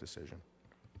that decision.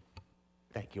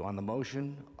 Thank you. On the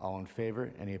motion, all in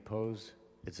favor? Any opposed?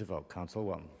 It's a vote. Councilor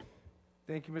Welton.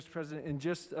 Thank you, Mr. President. And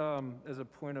just as a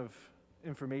point of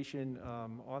information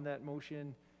on that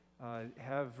motion,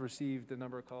 have received a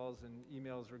number of calls and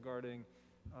emails regarding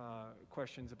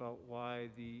questions about why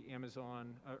the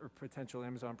Amazon or potential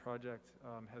Amazon project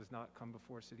has not come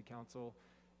before City Council.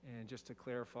 And just to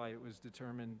clarify, it was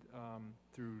determined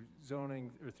through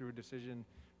zoning or through a decision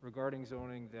regarding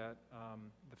zoning that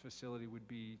the facility would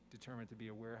be determined to be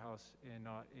a warehouse and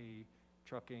not a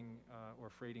trucking or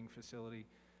freighting facility.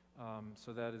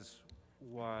 So that is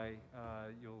why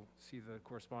you'll see the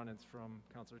correspondence from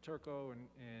Councilor Turco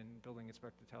and Building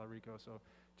Inspector Talarico. So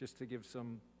just to give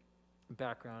some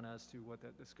background as to what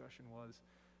that discussion was.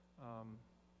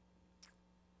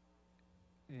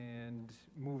 And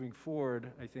moving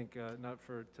forward, I think, not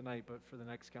for tonight, but for the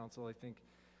next council, I think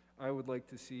I would like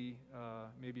to see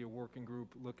maybe a working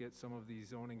group look at some of these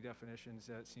zoning definitions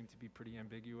that seem to be pretty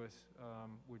ambiguous,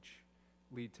 which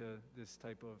lead to this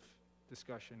type of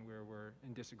discussion where we're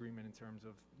in disagreement in terms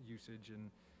of usage and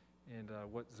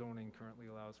what zoning currently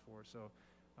allows for. So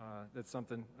that's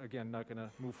something, again, not going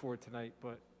to move forward tonight,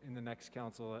 but in the next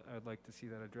council, I'd like to see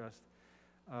that addressed.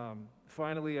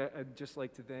 Finally, I'd just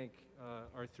like to thank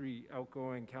our three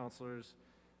outgoing councilors,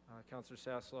 Councilor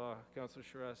Sasslaw, Councilor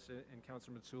Charest, and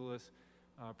Councilor Mitsoulas.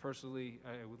 Personally,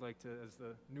 I would like to, as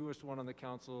the newest one on the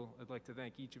council, I'd like to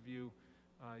thank each of you.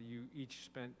 You each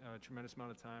spent a tremendous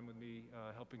amount of time with me,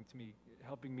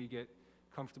 helping me get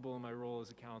comfortable in my role as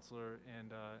a counselor,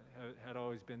 and had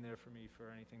always been there for me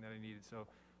for anything that I needed. So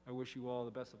I wish you all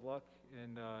the best of luck,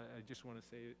 and I just want to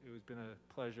say it has been a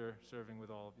pleasure serving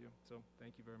with all of you. So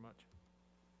thank you very much.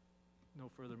 No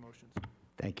further motions.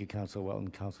 Thank you, Councilor Welton.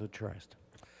 Councilor Charest.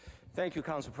 Thank you,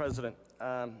 Council President.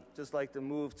 Just like to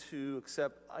move to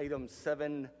accept item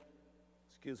 7B.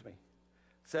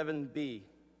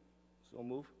 So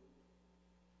move.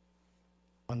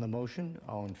 On the motion,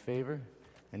 all in favor?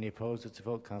 Any opposed? It's a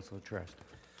vote. Councilor Charest.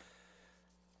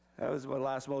 That was my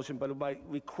last motion, but my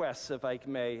request, if I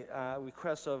may,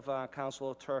 request of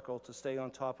Councilor Turkle to stay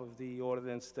on top of the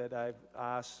ordinance that I've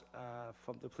asked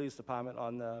from the police department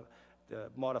on the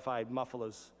modified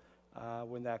mufflers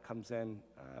when that comes in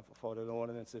for the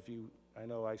ordinance. I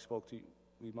know I spoke to you,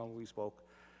 remember we spoke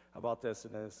about this,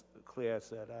 and it's clear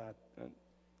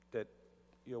that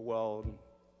you're well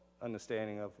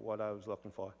understanding of what I was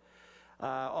looking for.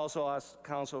 Also asked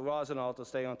Councilor Rosenthal to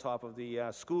stay on top of the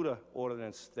scooter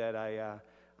ordinance that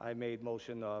I made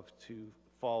motion of to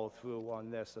follow through on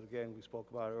this. Again, we spoke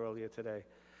about it earlier today.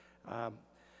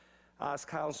 Asked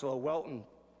Councilor Welton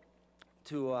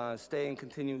to stay and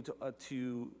continue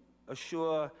to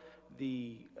assure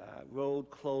the road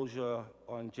closure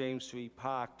on James Street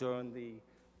Park during the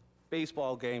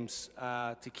baseball games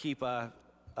to keep our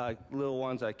little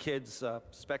ones, our kids,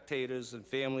 spectators, and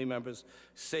family members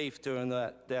safe during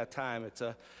that time. It's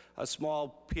a small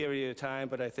period of time,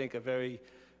 but I think a very,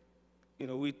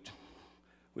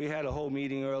 we had a whole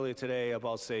meeting earlier today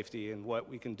about safety and what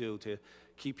we can do to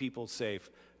keep people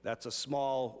safe. That's a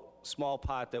small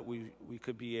part that we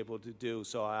could be able to do.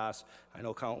 So I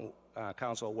know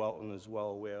Councilor Welton is well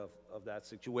aware of that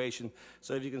situation.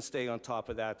 So if you can stay on top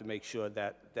of that to make sure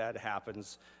that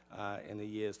happens in the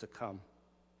years to come.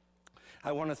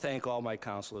 I want to thank all my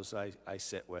councilors I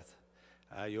sit with.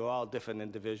 You're all different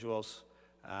individuals.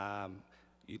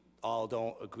 You all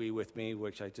don't agree with me,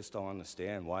 which I just don't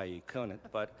understand why you couldn't.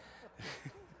 But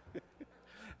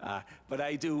but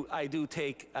I do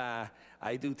take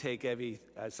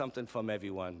something from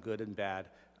everyone, good and bad,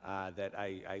 that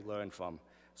I learn from.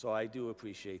 So I do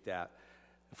appreciate that.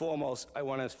 Foremost, I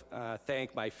want to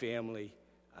thank my family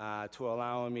to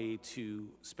allowing me to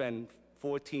spend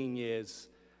 14 years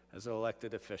as an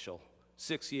elected official,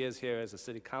 6 years here as a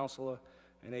city councilor,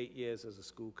 and 8 years as a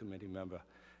school committee member.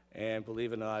 And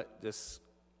believe it or not, this,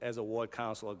 as a ward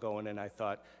councilor going in, I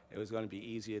thought it was going to be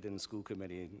easier than the school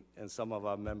committee. And some of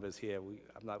our members here,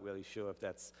 I'm not really sure if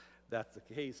that's the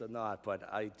case or not, but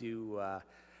I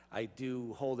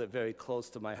do hold it very close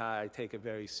to my heart. I take it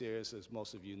very serious, as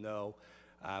most of you know.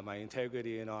 My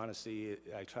integrity and honesty,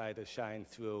 I try to shine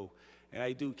through, and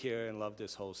I do care and love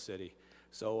this whole city.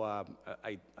 So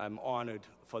I'm honored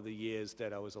for the years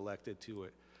that I was elected to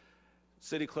it.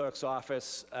 City Clerk's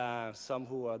office, some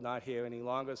who are not here any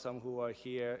longer, some who are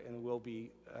here and will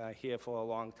be here for a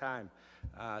long time.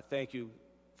 Thank you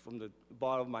from the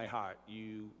bottom of my heart.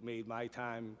 You made my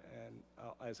time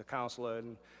as a councilor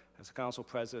and as a council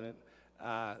president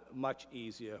much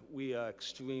easier. We are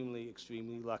extremely,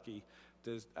 extremely lucky.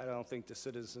 I don't think the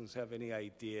citizens have any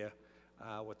idea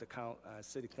what the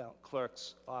city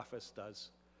clerk's office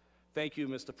does. Thank you,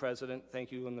 Mr. President.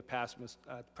 Thank you in the past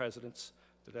presidents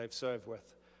that I've served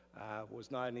with. It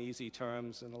was not in easy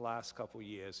terms in the last couple of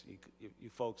years. You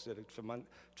folks did a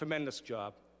tremendous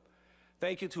job.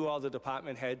 Thank you to all the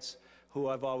department heads who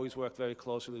I've always worked very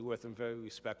closely with and very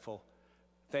respectful.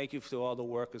 Thank you to all the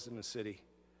workers in the city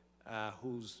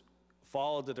who's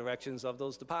followed the directions of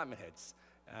those department heads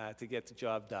to get the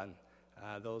job done.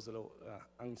 Those are the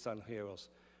unsung heroes.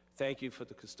 Thank you for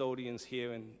the custodians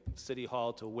here in City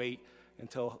Hall to wait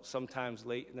until sometimes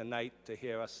late in the night to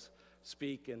hear us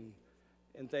speak, and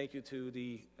thank you to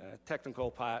the technical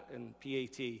part and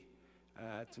PAT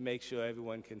to make sure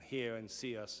everyone can hear and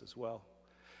see us as well.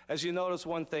 As you notice,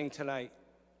 one thing tonight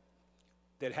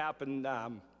that happened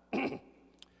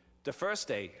The first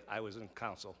day I was in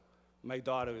council, my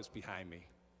daughter is behind me.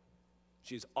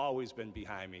 She's always been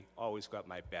behind me, always got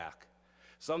my back.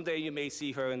 Someday you may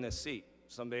see her in this seat.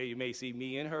 Someday you may see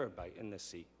me and her in this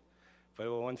seat.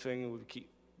 But one thing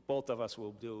both of us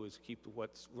will do is keep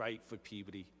what's right for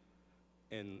Peabody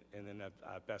in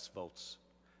our best votes.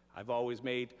 I've always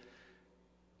made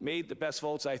the best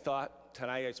votes, I thought.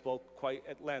 Tonight I spoke quite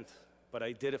at length, but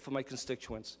I did it for my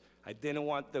constituents. I didn't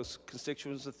want those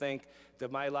constituents to think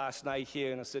that my last night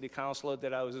here in the city council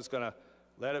that I was just going to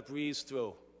let it breeze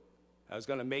through. I was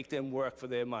going to make them work for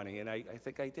their money, and I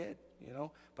think I did, you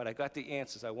know? But I got the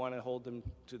answers. I want to hold them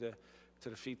to the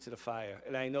feet to the fire.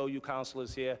 And I know you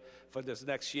councilors here for this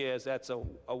next year, as that's a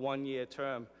one-year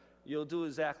term, you'll do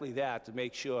exactly that to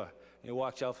make sure you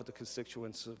watch out for the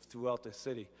constituents throughout the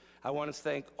city. I want to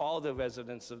thank all the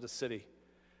residents of the city,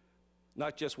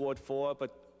 not just Ward 4,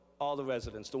 but all the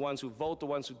residents, the ones who vote, the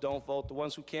ones who don't vote, the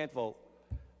ones who can't vote.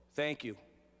 Thank you.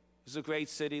 This is a great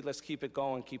city. Let's keep it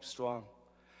going, keep strong.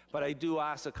 But I do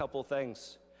ask a couple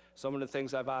things. Some of the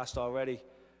things I've asked already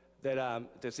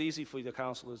that's easy for the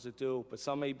councilors to do, but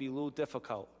some may be a little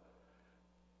difficult.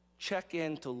 Check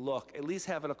in to look, at least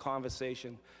having a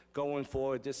conversation going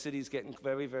forward. This city's getting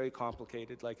very, very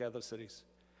complicated like other cities.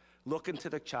 Look into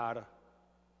the charter,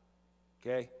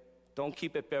 okay? Don't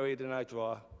keep it buried in our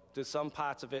drawer. There's some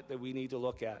parts of it that we need to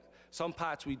look at. Some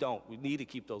parts we don't. We need to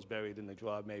keep those buried in the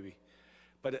drawer, maybe.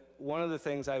 But one of the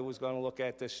things I was going to look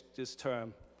at this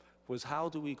term was how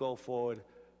do we go forward,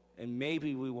 and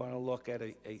maybe we want to look at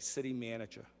a city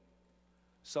manager,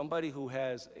 somebody who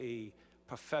has a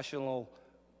professional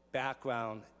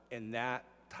background in that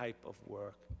type of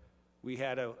work. We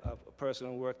had a person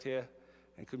who worked here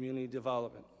in community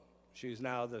development. She's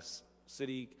now the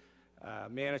city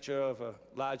manager of a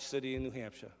large city in New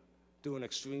Hampshire, doing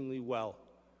extremely well,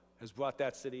 has brought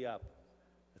that city up.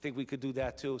 I think we could do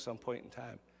that too at some point in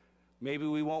time. Maybe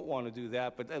we won't want to do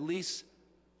that, but at least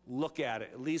look at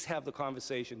it, at least have the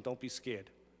conversation. Don't be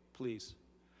scared, please.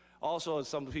 Also, as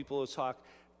some people have talked,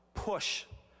 push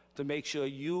to make sure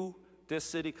this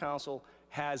city council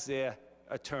has their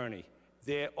attorney,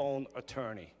 their own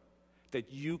attorney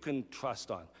that you can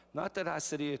trust on. Not that our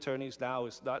city attorneys now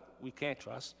we can't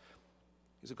trust.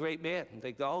 He's a great man,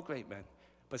 they're all great men.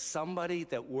 But somebody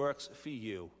that works for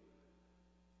you.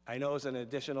 I know it's an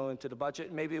additional into the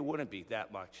budget, maybe it wouldn't be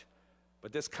that much,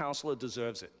 but this councilor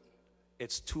deserves it.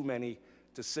 It's too many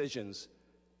decisions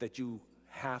that you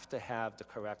have to have the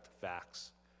correct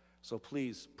facts. So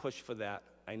please push for that.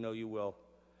 I know you will.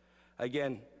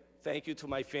 Again, thank you to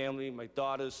my family, my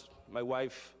daughters, my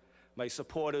wife, my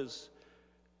supporters,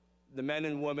 the men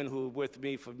and women who were with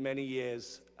me for many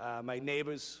years, my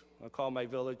neighbors, I call my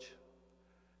village.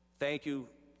 Thank you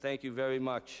very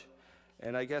much.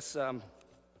 And I guess I'm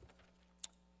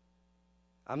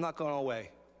not going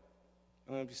away.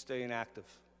 I'm going to be staying active,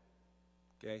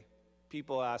 okay?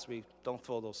 People ask me, don't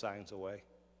throw those signs away.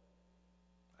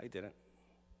 I didn't.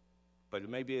 But it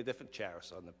may be a different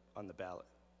charis on the ballot,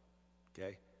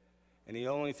 okay? And the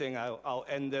only thing I'll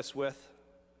end this with,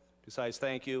 besides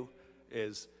thank you,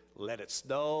 is let it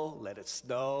snow, let it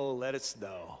snow, let it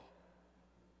snow.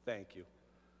 Thank you.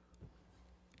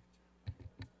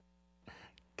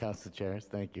 Council Chairs,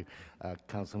 thank you.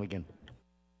 Councilman McGinn.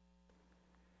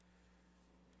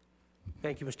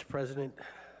 Thank you, Mr. President.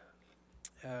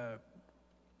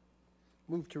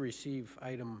 Move to receive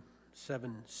item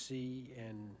 7C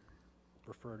and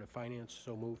refer to finance.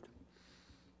 So moved.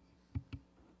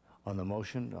 On the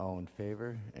motion, all in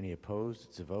favor? Any opposed?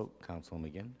 It's a vote.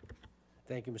 Councilman McGinn.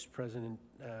 Thank you, Mr. President.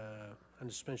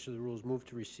 Under suspension of the rules, move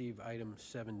to receive item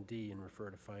 7D and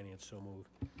refer to finance. So moved.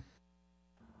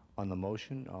 On the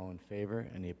motion, all in favor?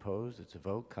 Any opposed? It's a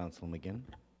vote. Councilman McGinn.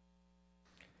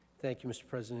 Thank you, Mr.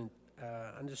 President.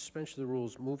 Under suspension of the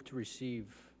rules, move to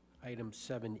receive item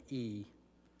 7E.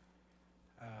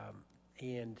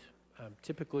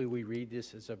 Typically, we read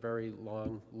this as a very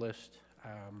long list.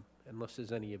 Unless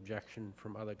there's any objection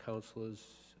from other councilors,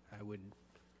 I would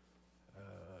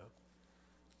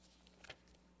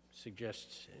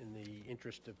suggest, in the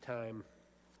interest of time,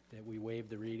 that we waive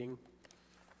the reading.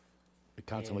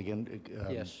 Councilman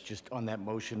McGinn, yes. Just on that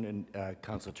motion, and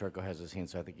Councilor Turco has his hand,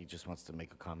 so I think he just wants to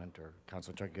make a comment, or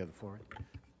Councilor Turco, you have the floor.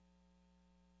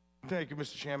 Thank you,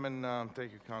 Mr. Chairman.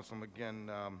 Thank you, Councilman McGinn.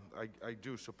 I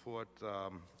do support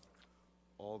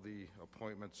all the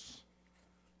appointments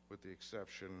with the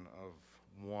exception of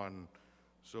one.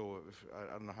 So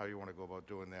I don't know how you want to go about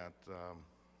doing that.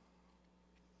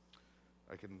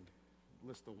 I can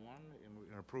list the one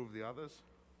and approve the others?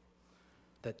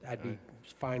 I'd be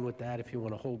fine with that if you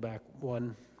want to hold back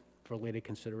one for later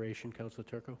consideration, Councilor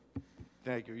Turco.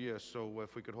 Thank you. Yes, so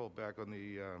if we could hold back on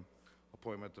the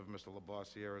appointment of Mr.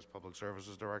 Labossiere as Public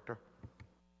Services Director,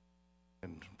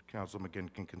 and Council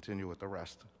McGinn can continue with the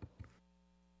rest.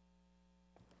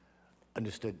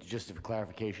 Understood. Just for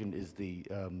clarification, is the,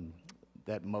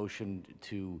 that motion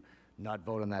to not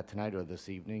vote on that tonight or this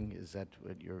evening? Is that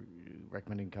what you're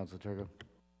recommending, Councilor Turco?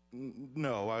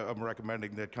 No, I'm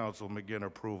recommending that Council McGinn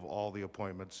approve all the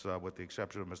appointments with the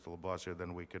exception of Mr. Labossiere,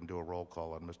 then we can do a roll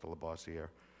call on Mr. Labossiere.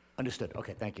 Understood.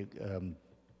 Okay, thank you.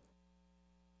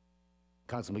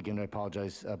 Council McGinn, I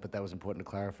apologize, but that was important to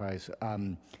clarify.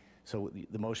 So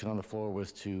the motion on the floor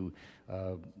was to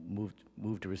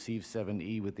move to receive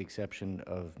 7E with the exception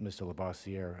of Mr.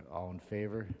 Labossiere. All in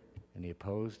favor? Any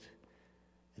opposed?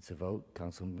 It's a vote.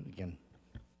 Council McGinn.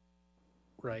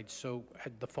 Right, so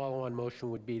the follow-on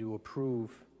motion would be to approve,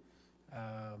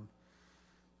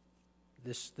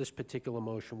 this particular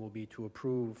motion will be to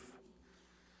approve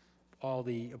all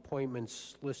the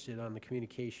appointments listed on the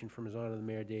communication from His Honor the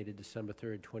Mayor dated December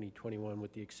 3rd, 2021,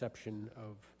 with the exception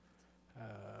of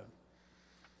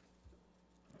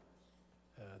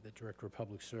the Director of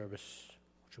Public Service,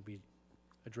 which will be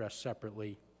addressed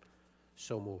separately.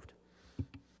 So moved.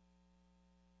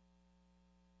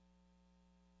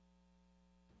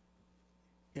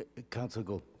 Councilor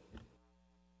Gould.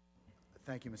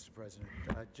 Thank you, Mr. President.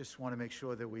 I just want to make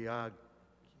sure that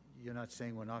you're not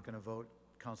saying we're not going to vote,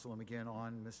 Councilor McGinn,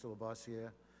 on Mr.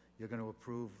 Labossiere. You're going to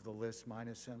approve the list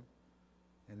minus him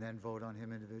and then vote on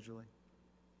him individually?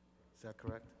 Is that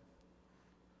correct?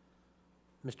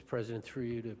 Mr. President, through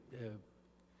you to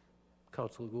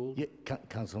Councilor Gould. Yeah,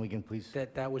 Councilor McGinn, please.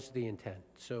 That was the intent.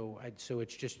 So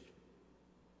it's just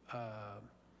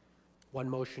one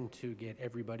motion to get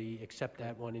everybody except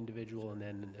that one individual, and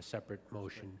then a separate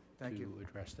motion to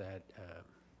address that.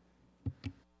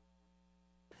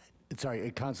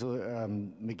 Sorry, Councilor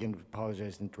McGinn,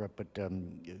 apologize to interrupt, but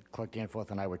Clerk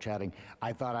Danforth and I were chatting.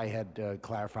 I thought I had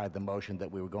clarified the motion that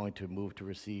we were going to move to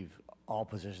receive all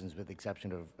positions with the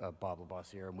exception of Bob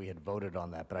Labossiere, and we had voted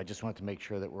on that. But I just wanted to make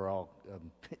sure that we're all,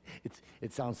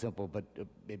 it sounds simple, but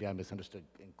maybe I misunderstood.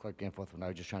 And Clerk Danforth and I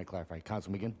were just trying to clarify.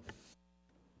 Councilor McGinn?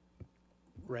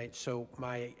 Right, so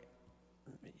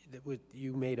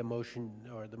you made a motion,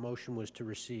 or the motion was to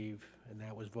receive, and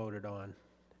that was voted on.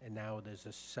 And now there's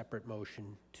a separate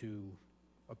motion to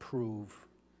approve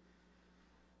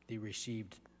the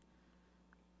received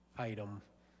item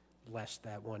less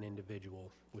that one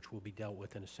individual, which will be dealt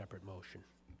with in a separate motion.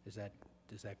 Is that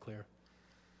clear?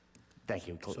 Thank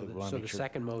you. So the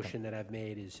second motion that I've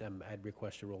made is I'd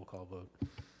request a roll call vote.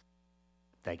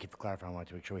 Thank you for clarifying. I wanted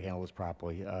to make sure we handle this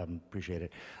properly. Appreciate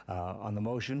it. On the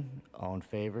motion, all in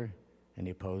favor? Any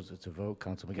opposed? It's a vote.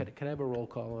 Council McGinn. Can I have a roll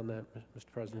call on that,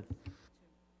 Mr. President?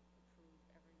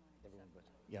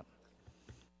 Yep.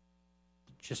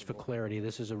 Just for clarity,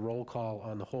 this is a roll call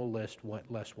on the whole list,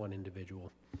 less one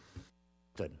individual.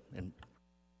 Good. And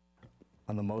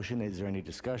on the motion, is there any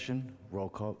discussion? Roll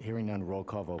call. Hearing none, roll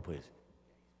call vote, please.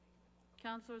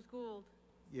 Councilors Gould,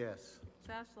 Yes.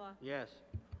 Sasslaw, Yes.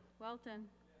 Welton,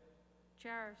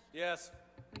 Charis, Yes.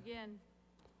 McGinn,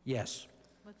 Yes.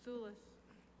 Matsoulis,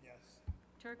 Yes.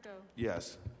 Turco,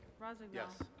 Yes. Rozignol,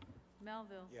 Yes.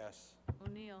 Melville, Yes.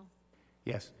 O'Neill.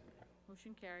 Yes.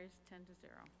 Motion carries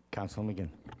 10-0. Councilor McGinn.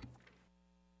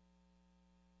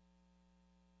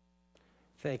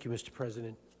 Thank you, Mr.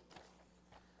 President.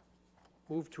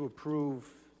 Move to approve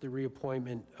the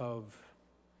reappointment of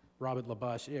Robert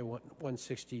Labossiere,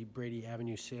 160 Brady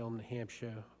Avenue, Salem, New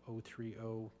Hampshire,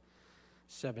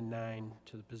 03079,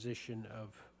 to the position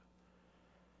of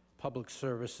Public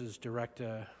Services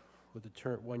Director with a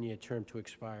one-year term to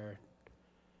expire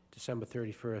December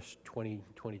 31st,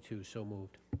 2022. So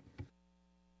moved.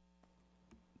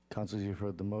 Councilors, you've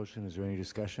heard the motion. Is there any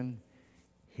discussion?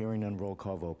 Hearing none, roll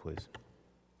call vote, please.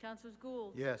 Councilors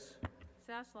Gould, Yes.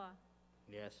 Sasslaw,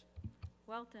 Yes.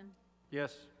 Welton,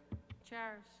 Yes.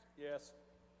 Charis, Yes.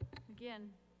 McGinn,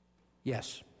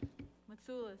 Yes.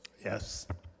 Matsoulis, Yes.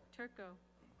 Turco,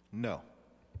 No.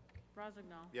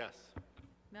 Rozignol, Yes.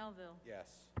 Melville,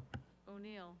 Yes.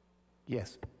 O'Neill.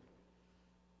 Yes.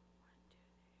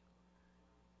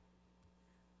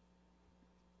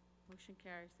 Motion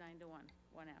carries 9-1,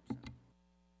 one absent.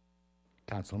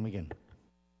 Councilor McGinn.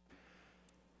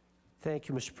 Thank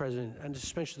you, Mr. President. Under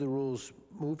suspension of the rules,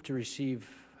 move to receive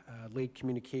late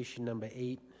communication number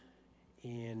 8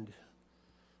 and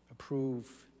approve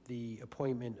the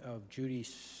appointment of Judith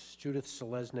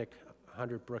Selesnick,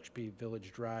 100 Brooksby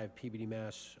Village Drive, Peabody,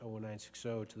 Mass.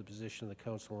 01960, to the position of the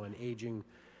Council on Aging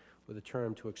with a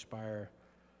term to expire,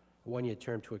 a one-year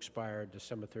term to expire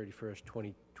December 31st,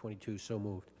 2022. So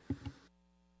moved.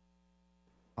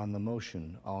 On the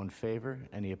motion, all in favor?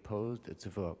 Any opposed? It's a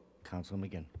vote. Councilor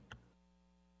McGinn.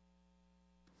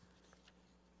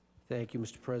 Thank you,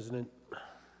 Mr. President.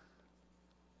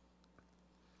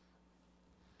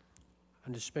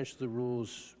 Under suspension of the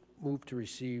rules, move to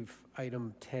receive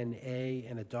item 10A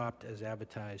and adopt as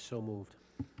advertised. So moved.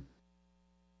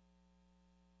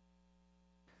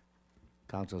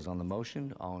 Councilors on the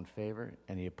motion, all in favor?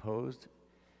 Any opposed?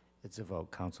 It's a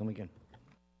vote. Councilor McGinn.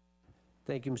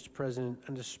 Thank you, Mr. President.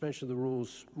 Under suspension of the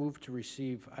rules, move to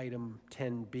receive item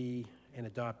 10B and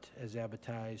adopt as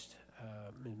advertised.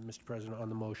 Mr. President, on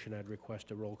the motion, I'd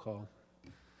request a roll call.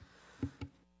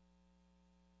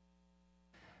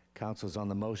 Councilors on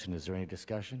the motion, is there any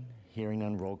discussion? Hearing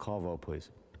none, roll call vote,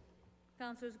 please.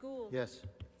 Councilors Gould. Yes.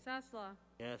 Sasslaw.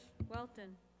 Yes.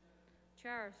 Welton.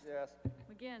 Charis. Yes.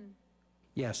 McGinn.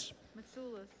 Yes.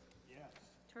 Mitsoulas. Yes.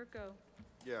 Turco.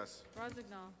 Yes.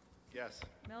 Rozignol. Yes.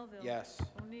 Melville. Yes.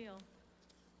 O'Neill.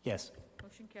 Yes.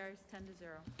 Motion carries 10-0.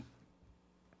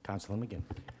 Councilor McGinn.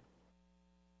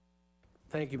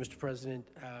 Thank you, Mr. President.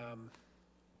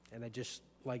 And I'd just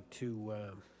like to,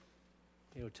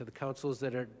 to the councils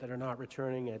that are not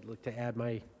returning, I'd like to add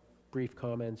my brief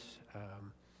comments.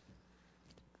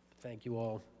 Thank you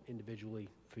all individually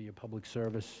for your public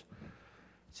service.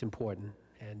 It's important,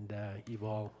 and you've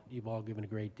all given a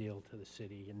great deal to the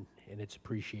city, and it's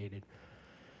appreciated.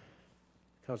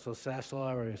 Councilor Sasslaw,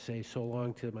 I want to say so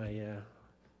long to my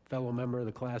fellow member of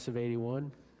the class of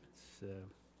 '81. It's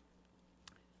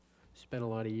spent a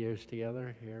lot of years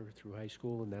together here through high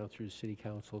school and now through the city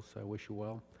council, so I wish you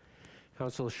well.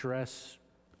 Councilor Charest,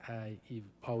 you've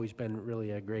always been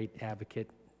really a great advocate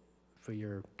for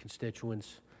your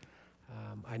constituents.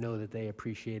 I know that they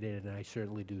appreciate it, and I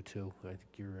certainly do too. I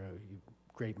think you're a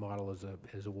great model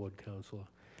as a ward councilor,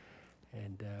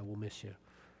 and we'll miss you.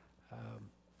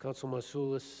 Councilor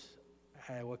Mitsoulas,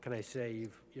 what can I say?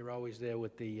 You're always there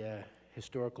with the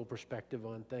historical perspective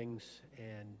on things,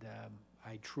 and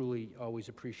I truly always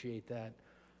appreciate that.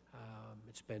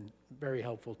 It's been very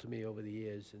helpful to me over the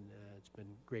years, and it's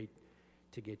been great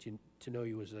to get to know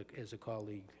you as a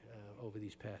colleague over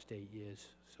these past 8 years.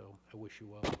 So I wish you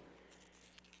well.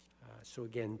 So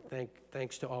again,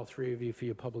 thanks to all three of you for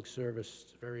your public service.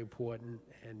 It's very important.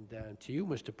 And to you,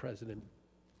 Mr. President,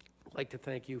 I'd like to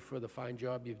thank you for the fine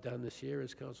job you've done this year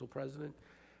as council president,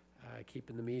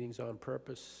 keeping the meetings on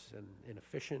purpose and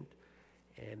efficient.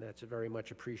 And that's very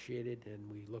much appreciated,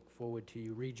 and we look forward to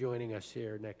you rejoining us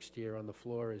here next year on the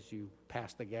floor as you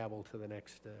pass the gavel to the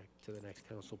next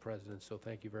council president. So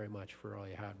thank you very much for all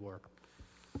your hard work.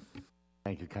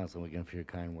 Thank you, Councilor McGinn, for your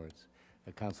kind words.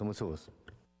 Councilor Mitsoulas.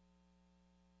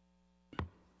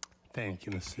 Thank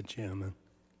you, Mr. Chairman.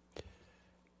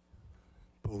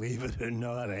 Believe it or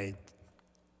not,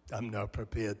 I'm not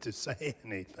prepared to say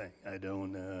anything. I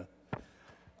don't,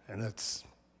 and that's,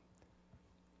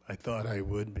 I thought I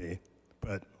would be,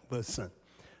 but listen,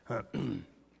 I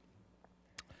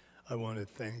want to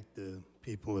thank the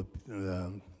people of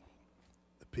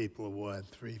Ward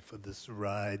 3 for this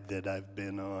ride that I've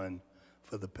been on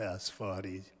for the past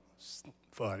 40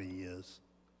 years.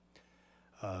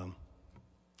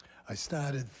 I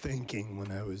started thinking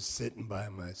when I was sitting by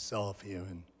myself here,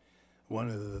 and one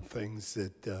of the things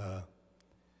that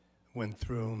went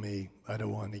through me, I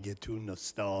don't want to get too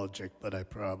nostalgic, but I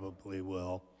probably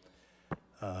will.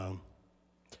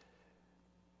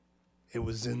 It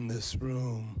was in this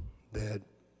room that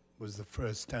was the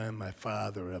first time my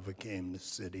father ever came to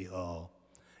City Hall.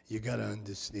 You got to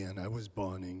understand, I was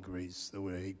born in Greece. There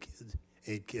were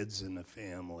eight kids in the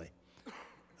family.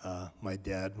 My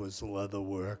dad was a leather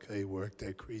worker. He worked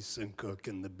at Crease and Cook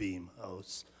in the Beam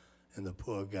House. And the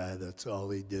poor guy, that's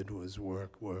all he did was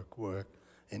work.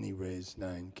 And he raised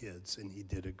 9 kids, and he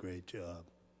did a great job.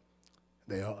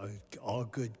 They are all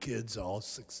good kids, all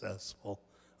successful.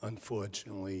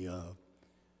 Unfortunately,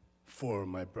 4 of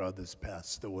my brothers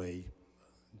passed away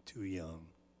too young.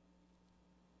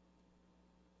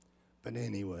 But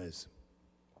anyways,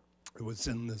 it was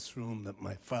in this room that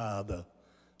my father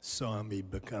saw me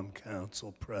become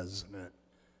council president,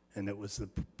 and it was the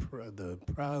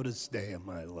proudest day of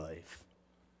my life.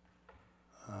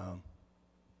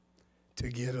 To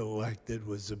get elected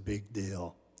was a big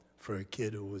deal for a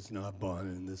kid who was not born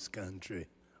in this country.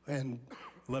 And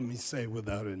let me say,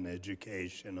 without an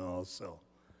education also.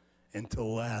 And to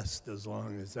last as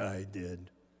long as I did,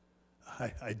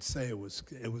 I'd say it was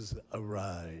a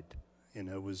ride. You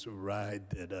know, it was a ride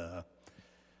that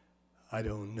I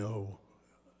don't know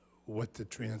what the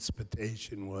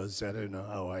transportation was. I don't know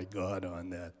how I got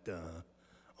on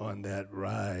that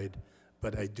ride,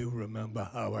 but I do remember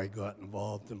how I got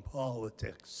involved in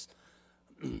politics.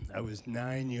 I was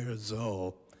 9 years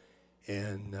old,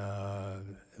 and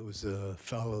it was a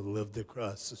fellow that lived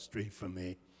across the street from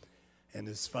me, and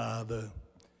his father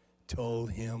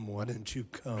told him, why don't you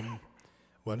come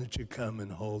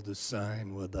and hold a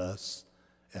sign with us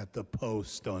at the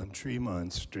post on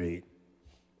Tremont Street?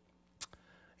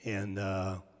 And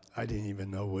I didn't even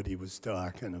know what he was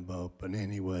talking about, but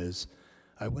anyways,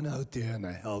 I went out there and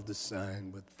I held the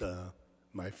sign with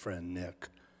my friend Nick.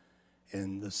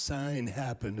 And the sign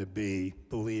happened to be,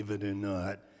 believe it or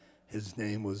not, his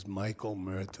name was Michael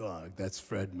Murtaugh. That's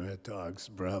Fred Murtaugh's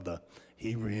brother.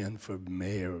 He ran for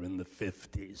mayor in the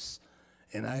 50s.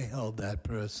 And I held that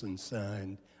person's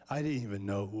sign. I didn't even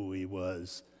know who he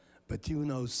was. But you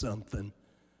know something?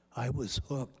 I was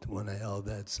hooked when I held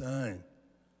that sign.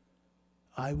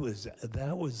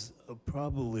 That was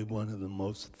probably one of the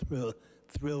most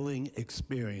thrilling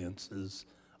experiences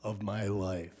of my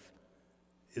life.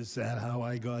 Is that how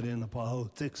I got into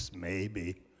politics?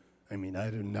 Maybe. I mean,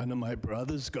 none of my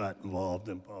brothers got involved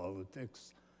in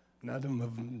politics. None of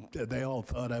them, they all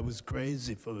thought I was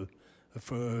crazy for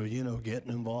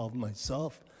getting involved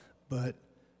myself. But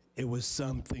it was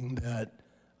something that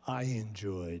I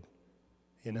enjoyed,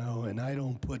 and I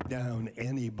don't put down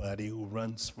anybody who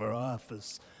runs for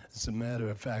office. As a matter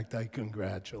of fact, I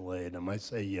congratulate them. I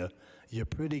say, you're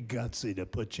pretty gutsy to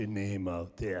put your name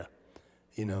out there,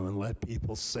 and let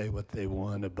people say what they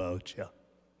want about you,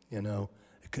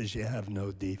 because you have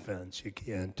no defense. You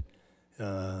can't,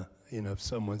 if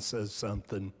someone says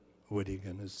something, what are you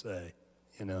going to say,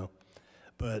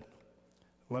 But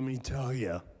let me tell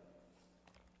you,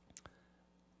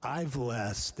 I've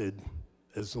lasted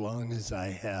as long as I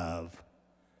have,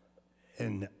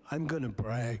 and I'm going to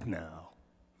brag now,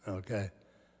 okay?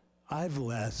 I've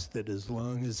lasted as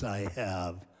long as I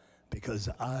have because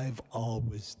I've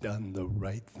always done the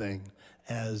right thing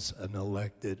as an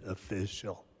elected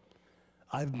official.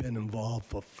 I've been involved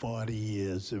for 40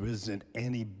 years. There isn't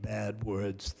any bad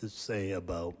words to say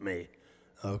about me,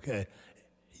 okay?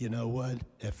 You know what?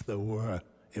 If there were,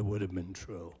 it would have been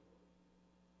true,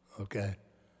 okay?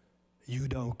 You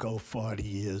don't go 40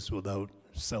 years without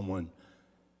someone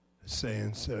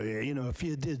saying so. If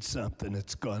you did something,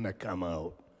 it's going to come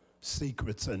out.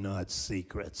 Secrets are not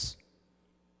secrets,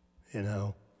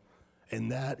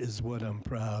 And that is what I'm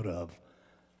proud of,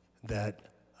 that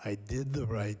I did the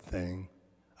right thing.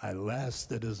 I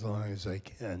lasted as long as I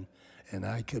can, and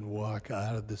I can walk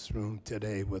out of this room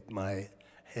today with my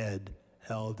head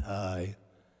held high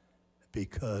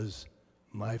because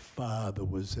my father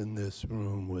was in this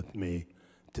room with me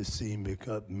to see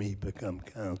me become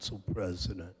council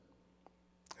president.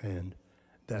 And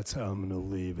that's how I'm going to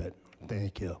leave it.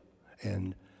 Thank you.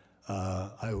 And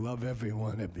I love every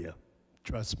one of you.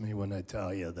 Trust me when I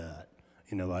tell you that.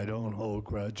 I don't hold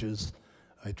grudges.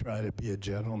 I try to be a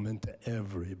gentleman to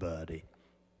everybody.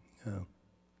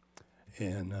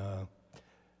 And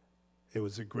it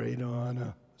was a great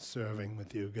honor serving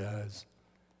with you guys.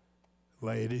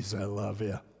 Ladies, I love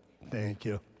you. Thank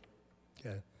you.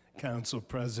 Okay. Council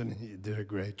President, you did a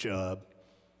great job.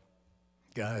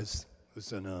 Guys, it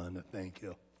was an honor. Thank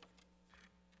you.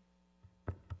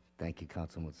 Thank you,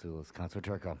 Councilman Matsoulis. Councilor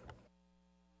Turco.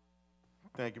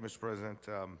 Thank you, Mr. President.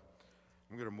 I'm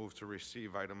going to move to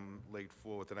receive item late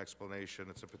 4 with an explanation.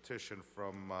 It's a petition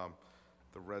from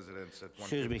the residents at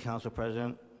Excuse me, Council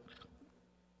President.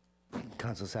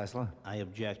 Councilor Sassler. I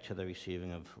object to the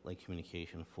receiving of late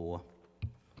communication 4.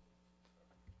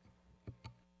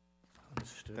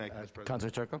 Thank you, Mr. President. Councilor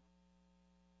Turco.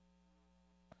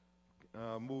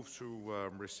 Move to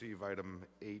receive item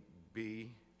 8B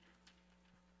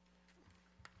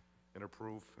and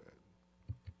approve.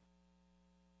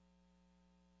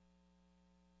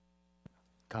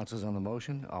 Councilors on the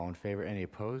motion, all in favor, any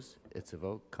opposed? It's a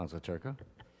vote. Councilor Turco.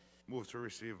 Move to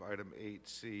receive item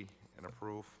 8C and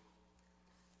approve.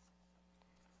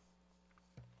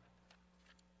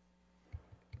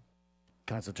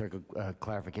 Councilor Turco,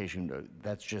 clarification,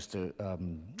 that's just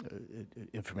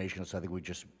informational, so I think we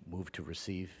just move to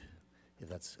receive, if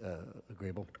that's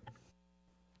agreeable.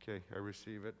 Okay, I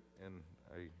receive it, and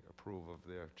I approve of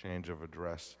their change of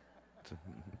address.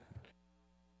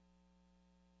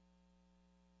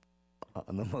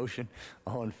 On the motion,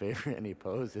 all in favor, any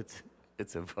opposed?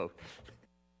 It's a vote.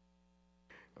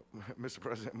 Mr.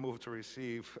 President, move to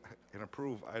receive and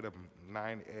approve item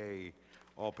 9A,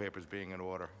 all papers being in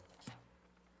order.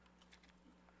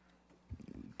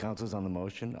 Councilors on the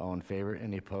motion, all in favor,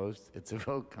 any opposed? It's a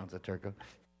vote. Councilor Turco.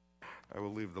 I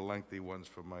will leave the lengthy ones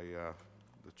for my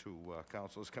the two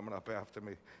councilors coming up after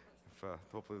me. If,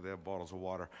 hopefully they have bottles of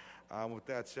water. With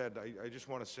that said, I just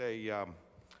want to say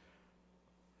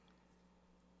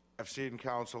I've seen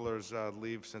councilors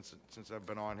leave since I've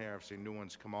been on here. I've seen new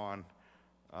ones come on.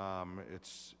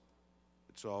 It's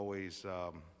always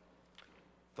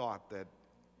thought that,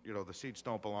 you know, the seats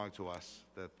don't belong to us,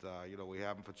 that, you know, we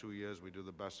have them for 2 years, we do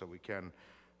the best that we can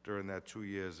during that 2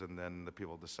 years, and then the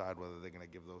people decide whether they're going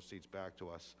to give those seats back to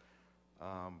us.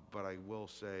 But I will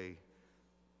say,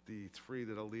 the 3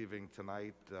 that are leaving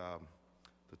tonight,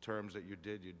 the terms that you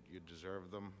did, you deserve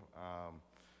them.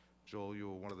 Joel, you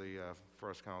were one of the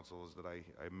first councilors that I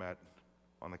met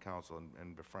on the council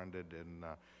and befriended, and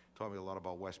taught me a lot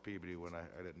about West Peabody when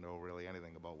I didn't know really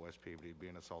anything about West Peabody,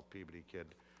 being a South Peabody kid.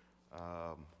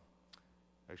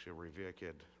 Actually a Revere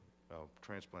kid,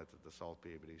 transplanted to South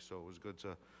Peabody. So it was good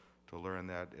to learn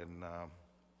that, and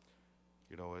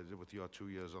you know, with your 2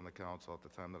 years on the council at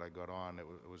the time that I got on,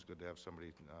 it was good to have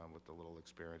somebody with a little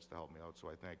experience to help me out, so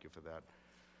I thank you for that.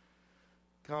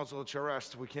 Councilor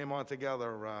Charest, we came on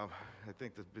together. I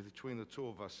think that between the two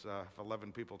of us, if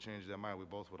 11 people changed their mind, we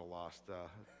both would have lost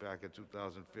back in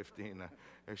 2015.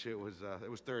 Actually, it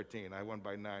was 13. I won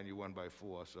by 9, you won by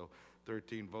 4, so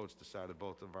 13 votes decided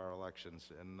both of our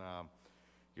elections. And,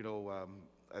 you know,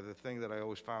 the thing that I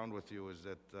always found with you is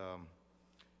that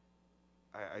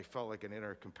I felt like an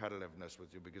inner competitiveness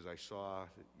with you, because I saw,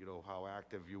 you know, how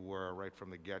active you were right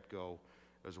from the get-go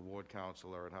as a ward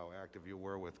councilor, and how active you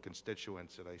were with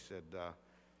constituents. And I said,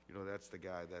 you know, that's the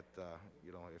guy that,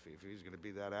 you know, if he's going to be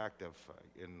that active,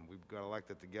 and we've got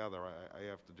elected together, I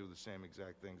have to do the same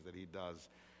exact things that he does.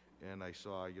 And I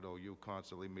saw, you know, you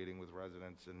constantly meeting with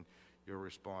residents, and your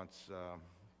response,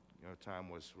 you know, time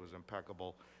was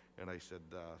impeccable. And I said,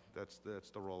 that's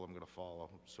the role I'm going to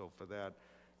follow. So for that,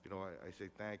 you know, I say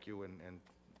thank you, and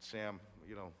Sam,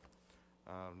 you know,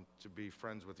 to be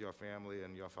friends with your family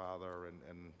and your father,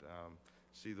 and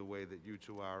see the way that you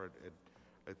two are,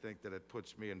 I think that it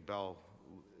puts me and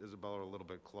Isabella a little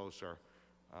bit closer,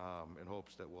 in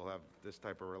hopes that we'll have this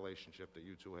type of relationship that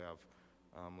you two have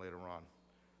later on.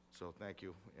 So thank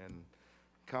you. And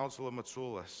Councilor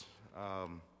Matsoulis,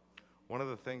 one of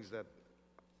the things that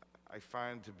I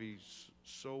find to be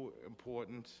so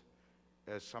important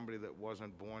as somebody that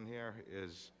wasn't born here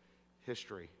is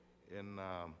history. And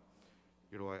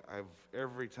you know,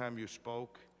 every time you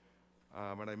spoke,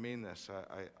 and I mean this,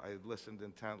 I listened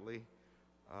intently.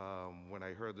 When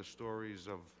I heard the stories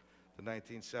of the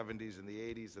 1970s and the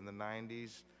 80s and the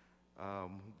 90s,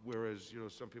 whereas, you know,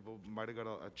 some people might have got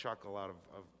a chuckle out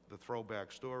of the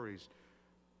throwback stories,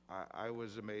 I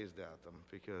was amazed at them,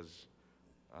 because,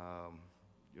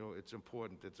 you know, it's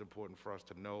important for us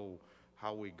to know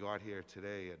how we got here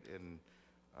today, and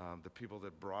the people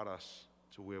that brought us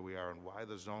to where we are, and why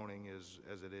the zoning is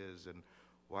as it is, and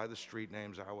why the street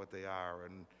names are what they are,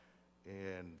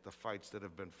 and the fights that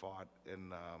have been fought,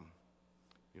 and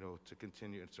you know, to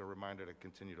continue. It's a reminder to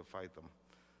continue to fight them.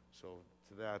 So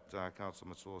to that,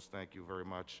 Councilor Matsoulis, thank you very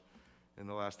much. And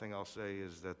the last thing I'll say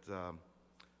is that the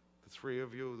 3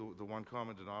 of you, the one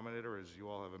common denominator is you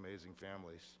all have amazing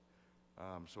families.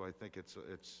 So I think it's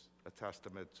a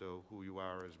testament to who you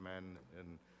are as men,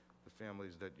 and the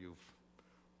families that you've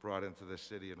brought into this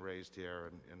city and raised here,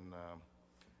 and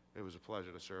it was a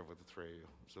pleasure to serve with the 3 of you,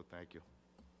 so thank you.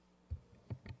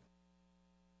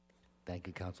 Thank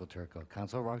you, Councilor Turco.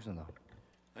 Councilor Roxano.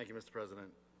 Thank you, Mr. President.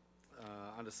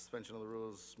 Under suspension of the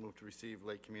rules, move to receive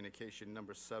late communication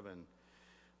number 7.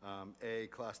 A,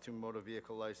 Class 2 motor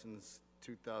vehicle license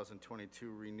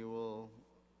 2022 renewal,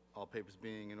 all papers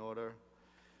being in order.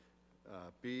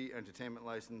 B, entertainment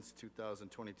license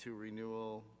 2022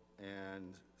 renewal,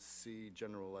 and C,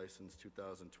 general license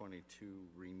 2022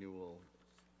 renewal,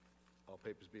 all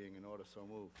papers being in order. So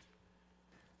moved.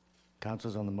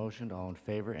 Councilors on the motion, all in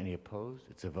favor, any opposed?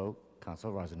 It's a vote.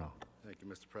 Councilor Rosenau. Thank you,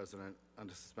 Mr. President.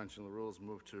 Under suspension of the rules,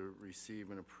 move to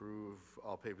receive and approve,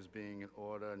 all papers being in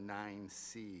order.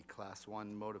 9C, Class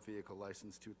 1 motor vehicle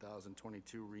license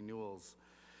 2022 renewals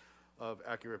of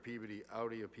Acura Peabody,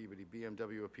 Audi of Peabody,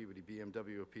 BMW of Peabody,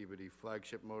 BMW of Peabody,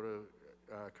 flagship motor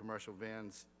commercial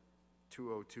vans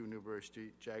 202 Newbury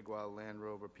Street, Jaguar Land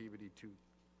Rover Peabody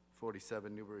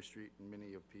 247 Newbury Street, and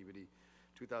Mini of Peabody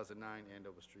 2009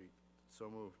 Andover Street. So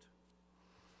moved.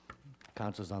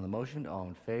 Councilors on the motion, all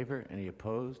in favor, any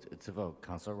opposed? It's a vote.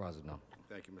 Councilor Rosenau.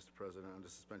 Thank you, Mr. President. Under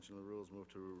suspension of the rules, move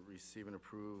to receive and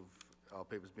approve, all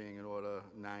papers being in order.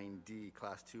 9D,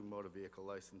 Class 2 motor vehicle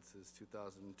licenses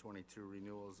 2022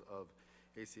 renewals of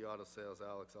AC Auto Sales,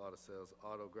 Alex Auto Sales,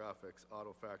 Auto Graphics,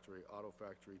 Auto Factory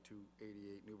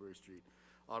 288 Newbury Street,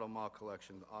 Auto Mall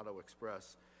Collection, Auto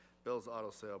Express, Bill's Auto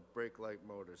Sale, Brake Light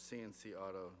Motors, CNC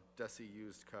Auto, Desi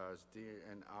Used Cars,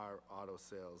 DNR Auto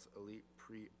Sales, Elite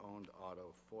Pre-Owned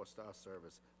Auto, 4-Star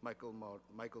Service, Michael's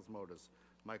Motors,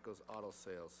 Michael's Auto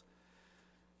Sales,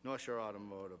 North Shore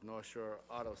Automotive, North Shore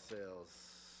Auto Sales,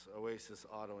 Oasis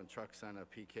Auto and Truck Center,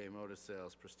 PK Motor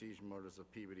Sales, Prestige Motors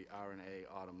of Peabody,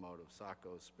 R&A Automotive,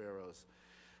 Sacco's, Sparrows,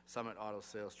 Summit Auto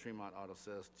Sales, Tremont Auto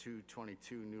Sales,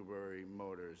 222 Newbury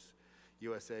Motors,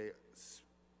 USA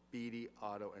Speedy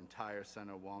Auto and Tire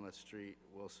Center, Walnut Street,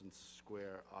 Wilson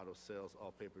Square Auto Sales,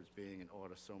 all papers being in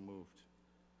order, so moved.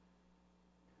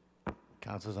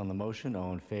 Councilors on the motion,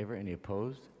 all in favor, any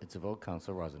opposed? It's a vote.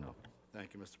 Council Rosano.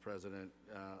 Thank you, Mr. President.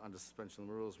 Under suspension of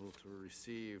the rules, move to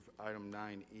receive item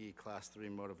 9E, Class 3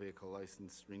 motor vehicle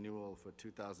license renewal for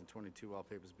 2022, all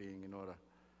papers being in order.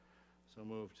 So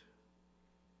moved.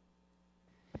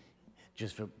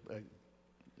 Just for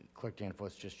Clerk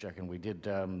Danforth, just checking, we did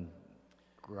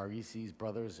Garisi's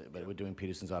Brothers, but we're doing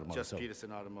Peterson's Automotive. Just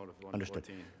Peterson Automotive, 114. Understood.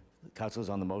 Councilors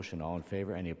on the motion, all in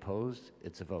favor, any opposed?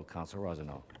 It's a vote. Council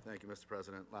Rosano. Thank you, Mr.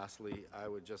 President. Lastly, I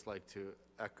would just like to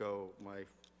echo my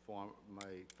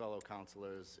fellow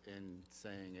councilors in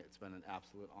saying it's been an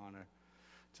absolute honor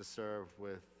to serve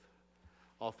with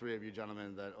all three of you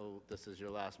gentlemen that, this is your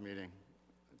last meeting.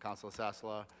 Councilor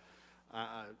Sasslaw,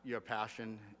 your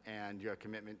passion and your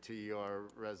commitment to your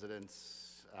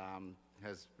residents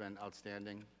has been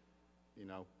outstanding. You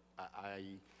know,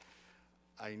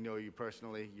 I know you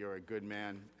personally, you're a good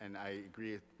man, and I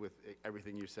agree with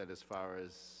everything you said as far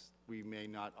as we may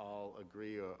not all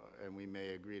agree, and we may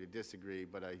agree to disagree,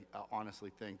 but I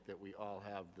honestly think that we all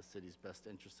have the city's best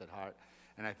interests at heart,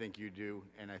 and I think you do,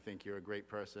 and I think you're a great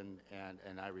person,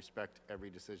 and I respect every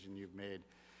decision you've made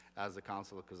as a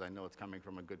councilor, because I know it's coming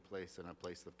from a good place and a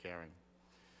place of caring.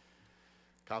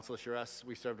 Councilor Charest,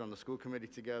 we served on the school committee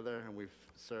together, and we've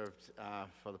served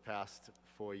for the past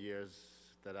 4 years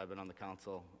that I've been on the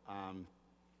council.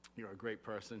 You're a great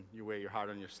person. You wear your heart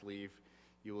on your sleeve.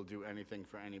 You will do anything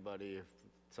for anybody if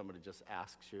somebody just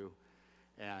asks you,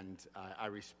 and I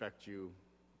respect you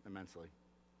immensely.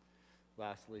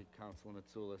 Lastly, Councilor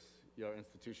Mitsoulas, your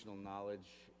institutional knowledge,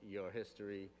 your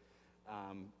history,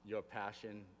 your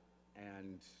passion,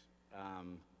 and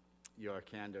your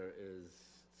candor is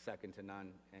second to none,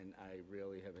 and I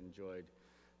really have enjoyed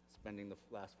spending the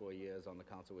last 4 years on the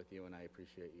council with you, and I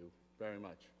appreciate you very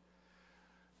much.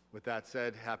 With that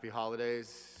said, happy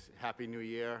holidays, happy new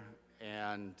year,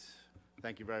 and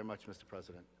thank you very much, Mr.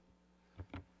 President.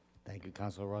 Thank you,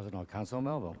 Councilor Rosano. Councilor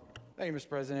Melville. Thank you, Mr.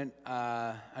 President.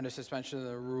 Under suspension of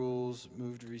the rules,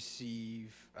 move to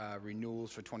receive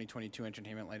renewals for 2022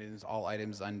 entertainment licenses, all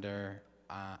items under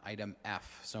item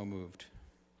F. So moved.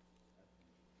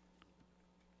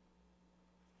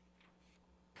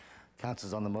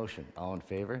 Councilors on the motion, all in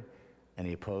favor?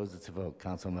 Any opposed? It's a vote.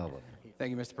 Councilor Melville.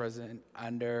 Thank you, Mr. President.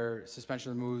 Under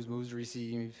suspension of the rules, moves to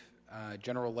receive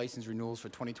general license renewals for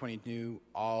 2022,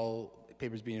 all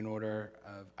papers being in order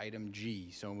of item G.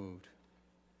 So moved.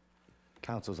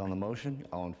 Councilors on the motion,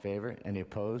 all in favor? Any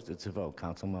opposed? It's a vote.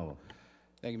 Councilor Melville.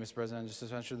 Thank you, Mr. President. Under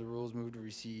suspension of the rules, move to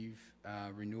receive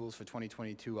renewals for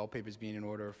 2022, all papers being in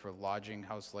order for lodging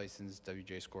house license,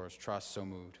 W.J. Scores Trust. So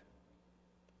moved.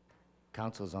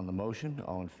 Councilors on the motion,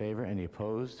 all in favor? Any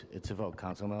opposed? It's a vote.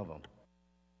 Councilor Melville.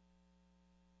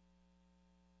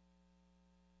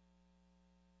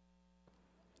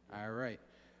 All right.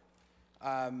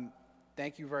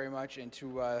 Thank you very much, and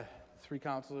to three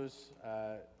councilors,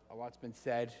 a lot's been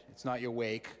said. It's not your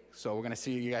wake, so we're going to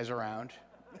see you guys around.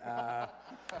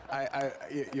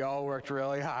 You all worked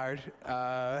really hard.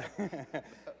 On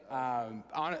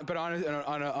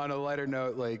a lighter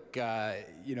note, like,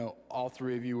 you know, all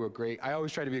three of you were great. I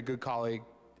always try to be a good colleague,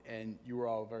 and you were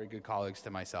all very good colleagues to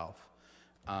myself.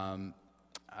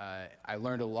 I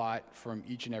learned a lot from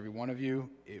each and every one of you.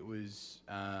 It was,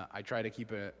 I try to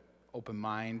keep an open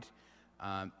mind,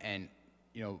 and,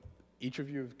 you know, each of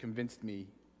you have convinced me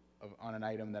on an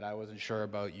item that I wasn't sure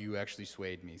about. You actually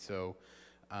swayed me. So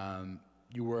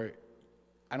you were,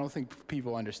 I don't think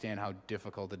people understand how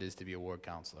difficult it is to be a ward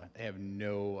counselor. They have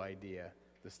no idea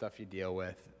the stuff you deal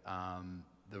with,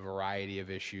 the variety of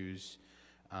issues.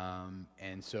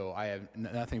 And so I have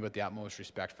nothing but the utmost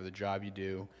respect for the job you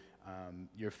do.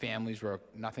 Your families were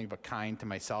nothing but kind to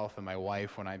myself and my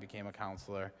wife when I became a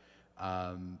counselor.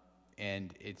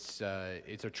 And it's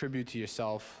a tribute to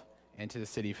yourself and to the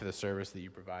city for the service that you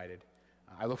provided.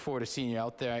 I look forward to seeing you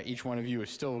out there. Each one of you is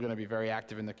still going to be very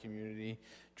active in the community.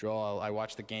 Joel, I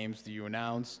watch the games that you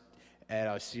announce, and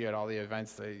I'll see you at all the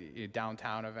events, the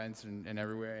downtown events and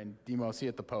everywhere. And Demo, I'll see you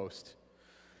at the Post.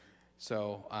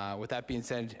 So with that being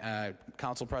said,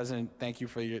 Council President, thank you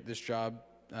for this job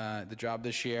the job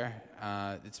this year.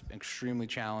 It's extremely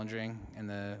challenging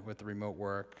with the remote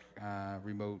work,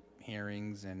 remote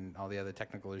hearings, and all the other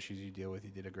technical issues you deal with.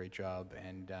 You did a great job,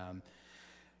 and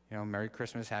Merry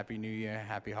Christmas, Happy New Year,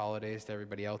 Happy Holidays to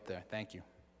everybody out there. Thank you.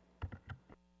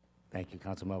 Thank you,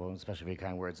 Councilor Mello, especially for your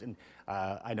kind words. And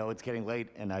I know it's getting late,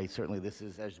 and this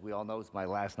is, as we all know, it's my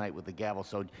last night with the gavel,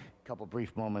 so a couple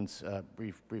brief moments,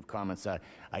 brief comments.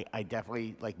 I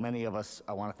definitely, like many of us,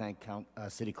 I want to thank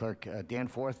City Clerk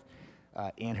Danforth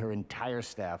and her entire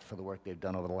staff for the work they've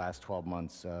done over the last 12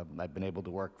 months. I've been able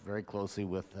to work very closely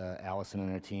with Allison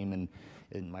and her team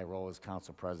in my role as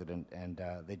council president, and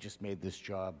they just made this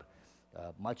job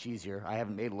much easier. I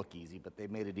haven't made it look easy, but they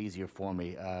made it easier for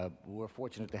me. We're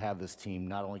fortunate to have this team,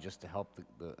 not only just to help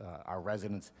our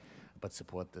residents, but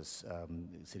support this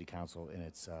city council in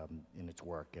its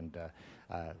work. And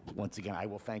once again, I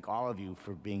will thank all of you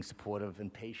for being supportive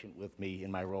and patient with me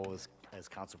in my role as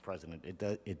council president.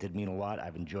 It did mean a lot.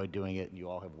 I've enjoyed doing it, and you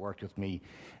all have worked with me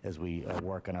as we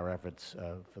work on our efforts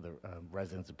for the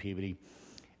residents of Peabody.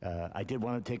 I did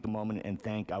want to take a moment and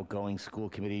thank outgoing school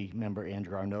committee member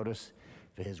Andrew Arnottis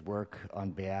for his work on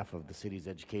behalf of the city's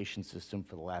education system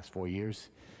for the last 4 years.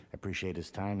 I appreciate his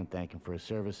time and thank him for his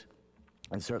service.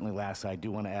 And certainly last, I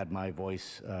do want to add my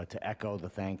voice to echo the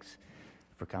thanks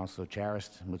for Councilor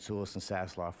Charist, Mitsoulas, and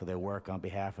Sasslaw for their work on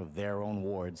behalf of their own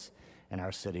wards and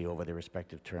our city over their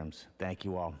respective terms. Thank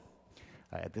you all.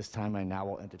 At this time, I now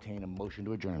will entertain a motion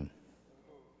to adjourn.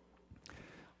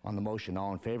 On the motion,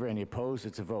 all in favor? Any opposed?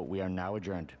 It's a vote. We are now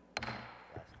adjourned.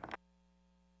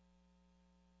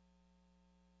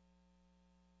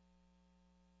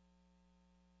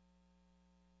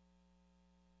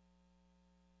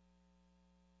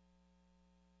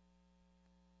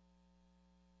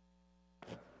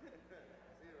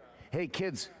 Hey,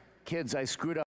 kids, I screwed up.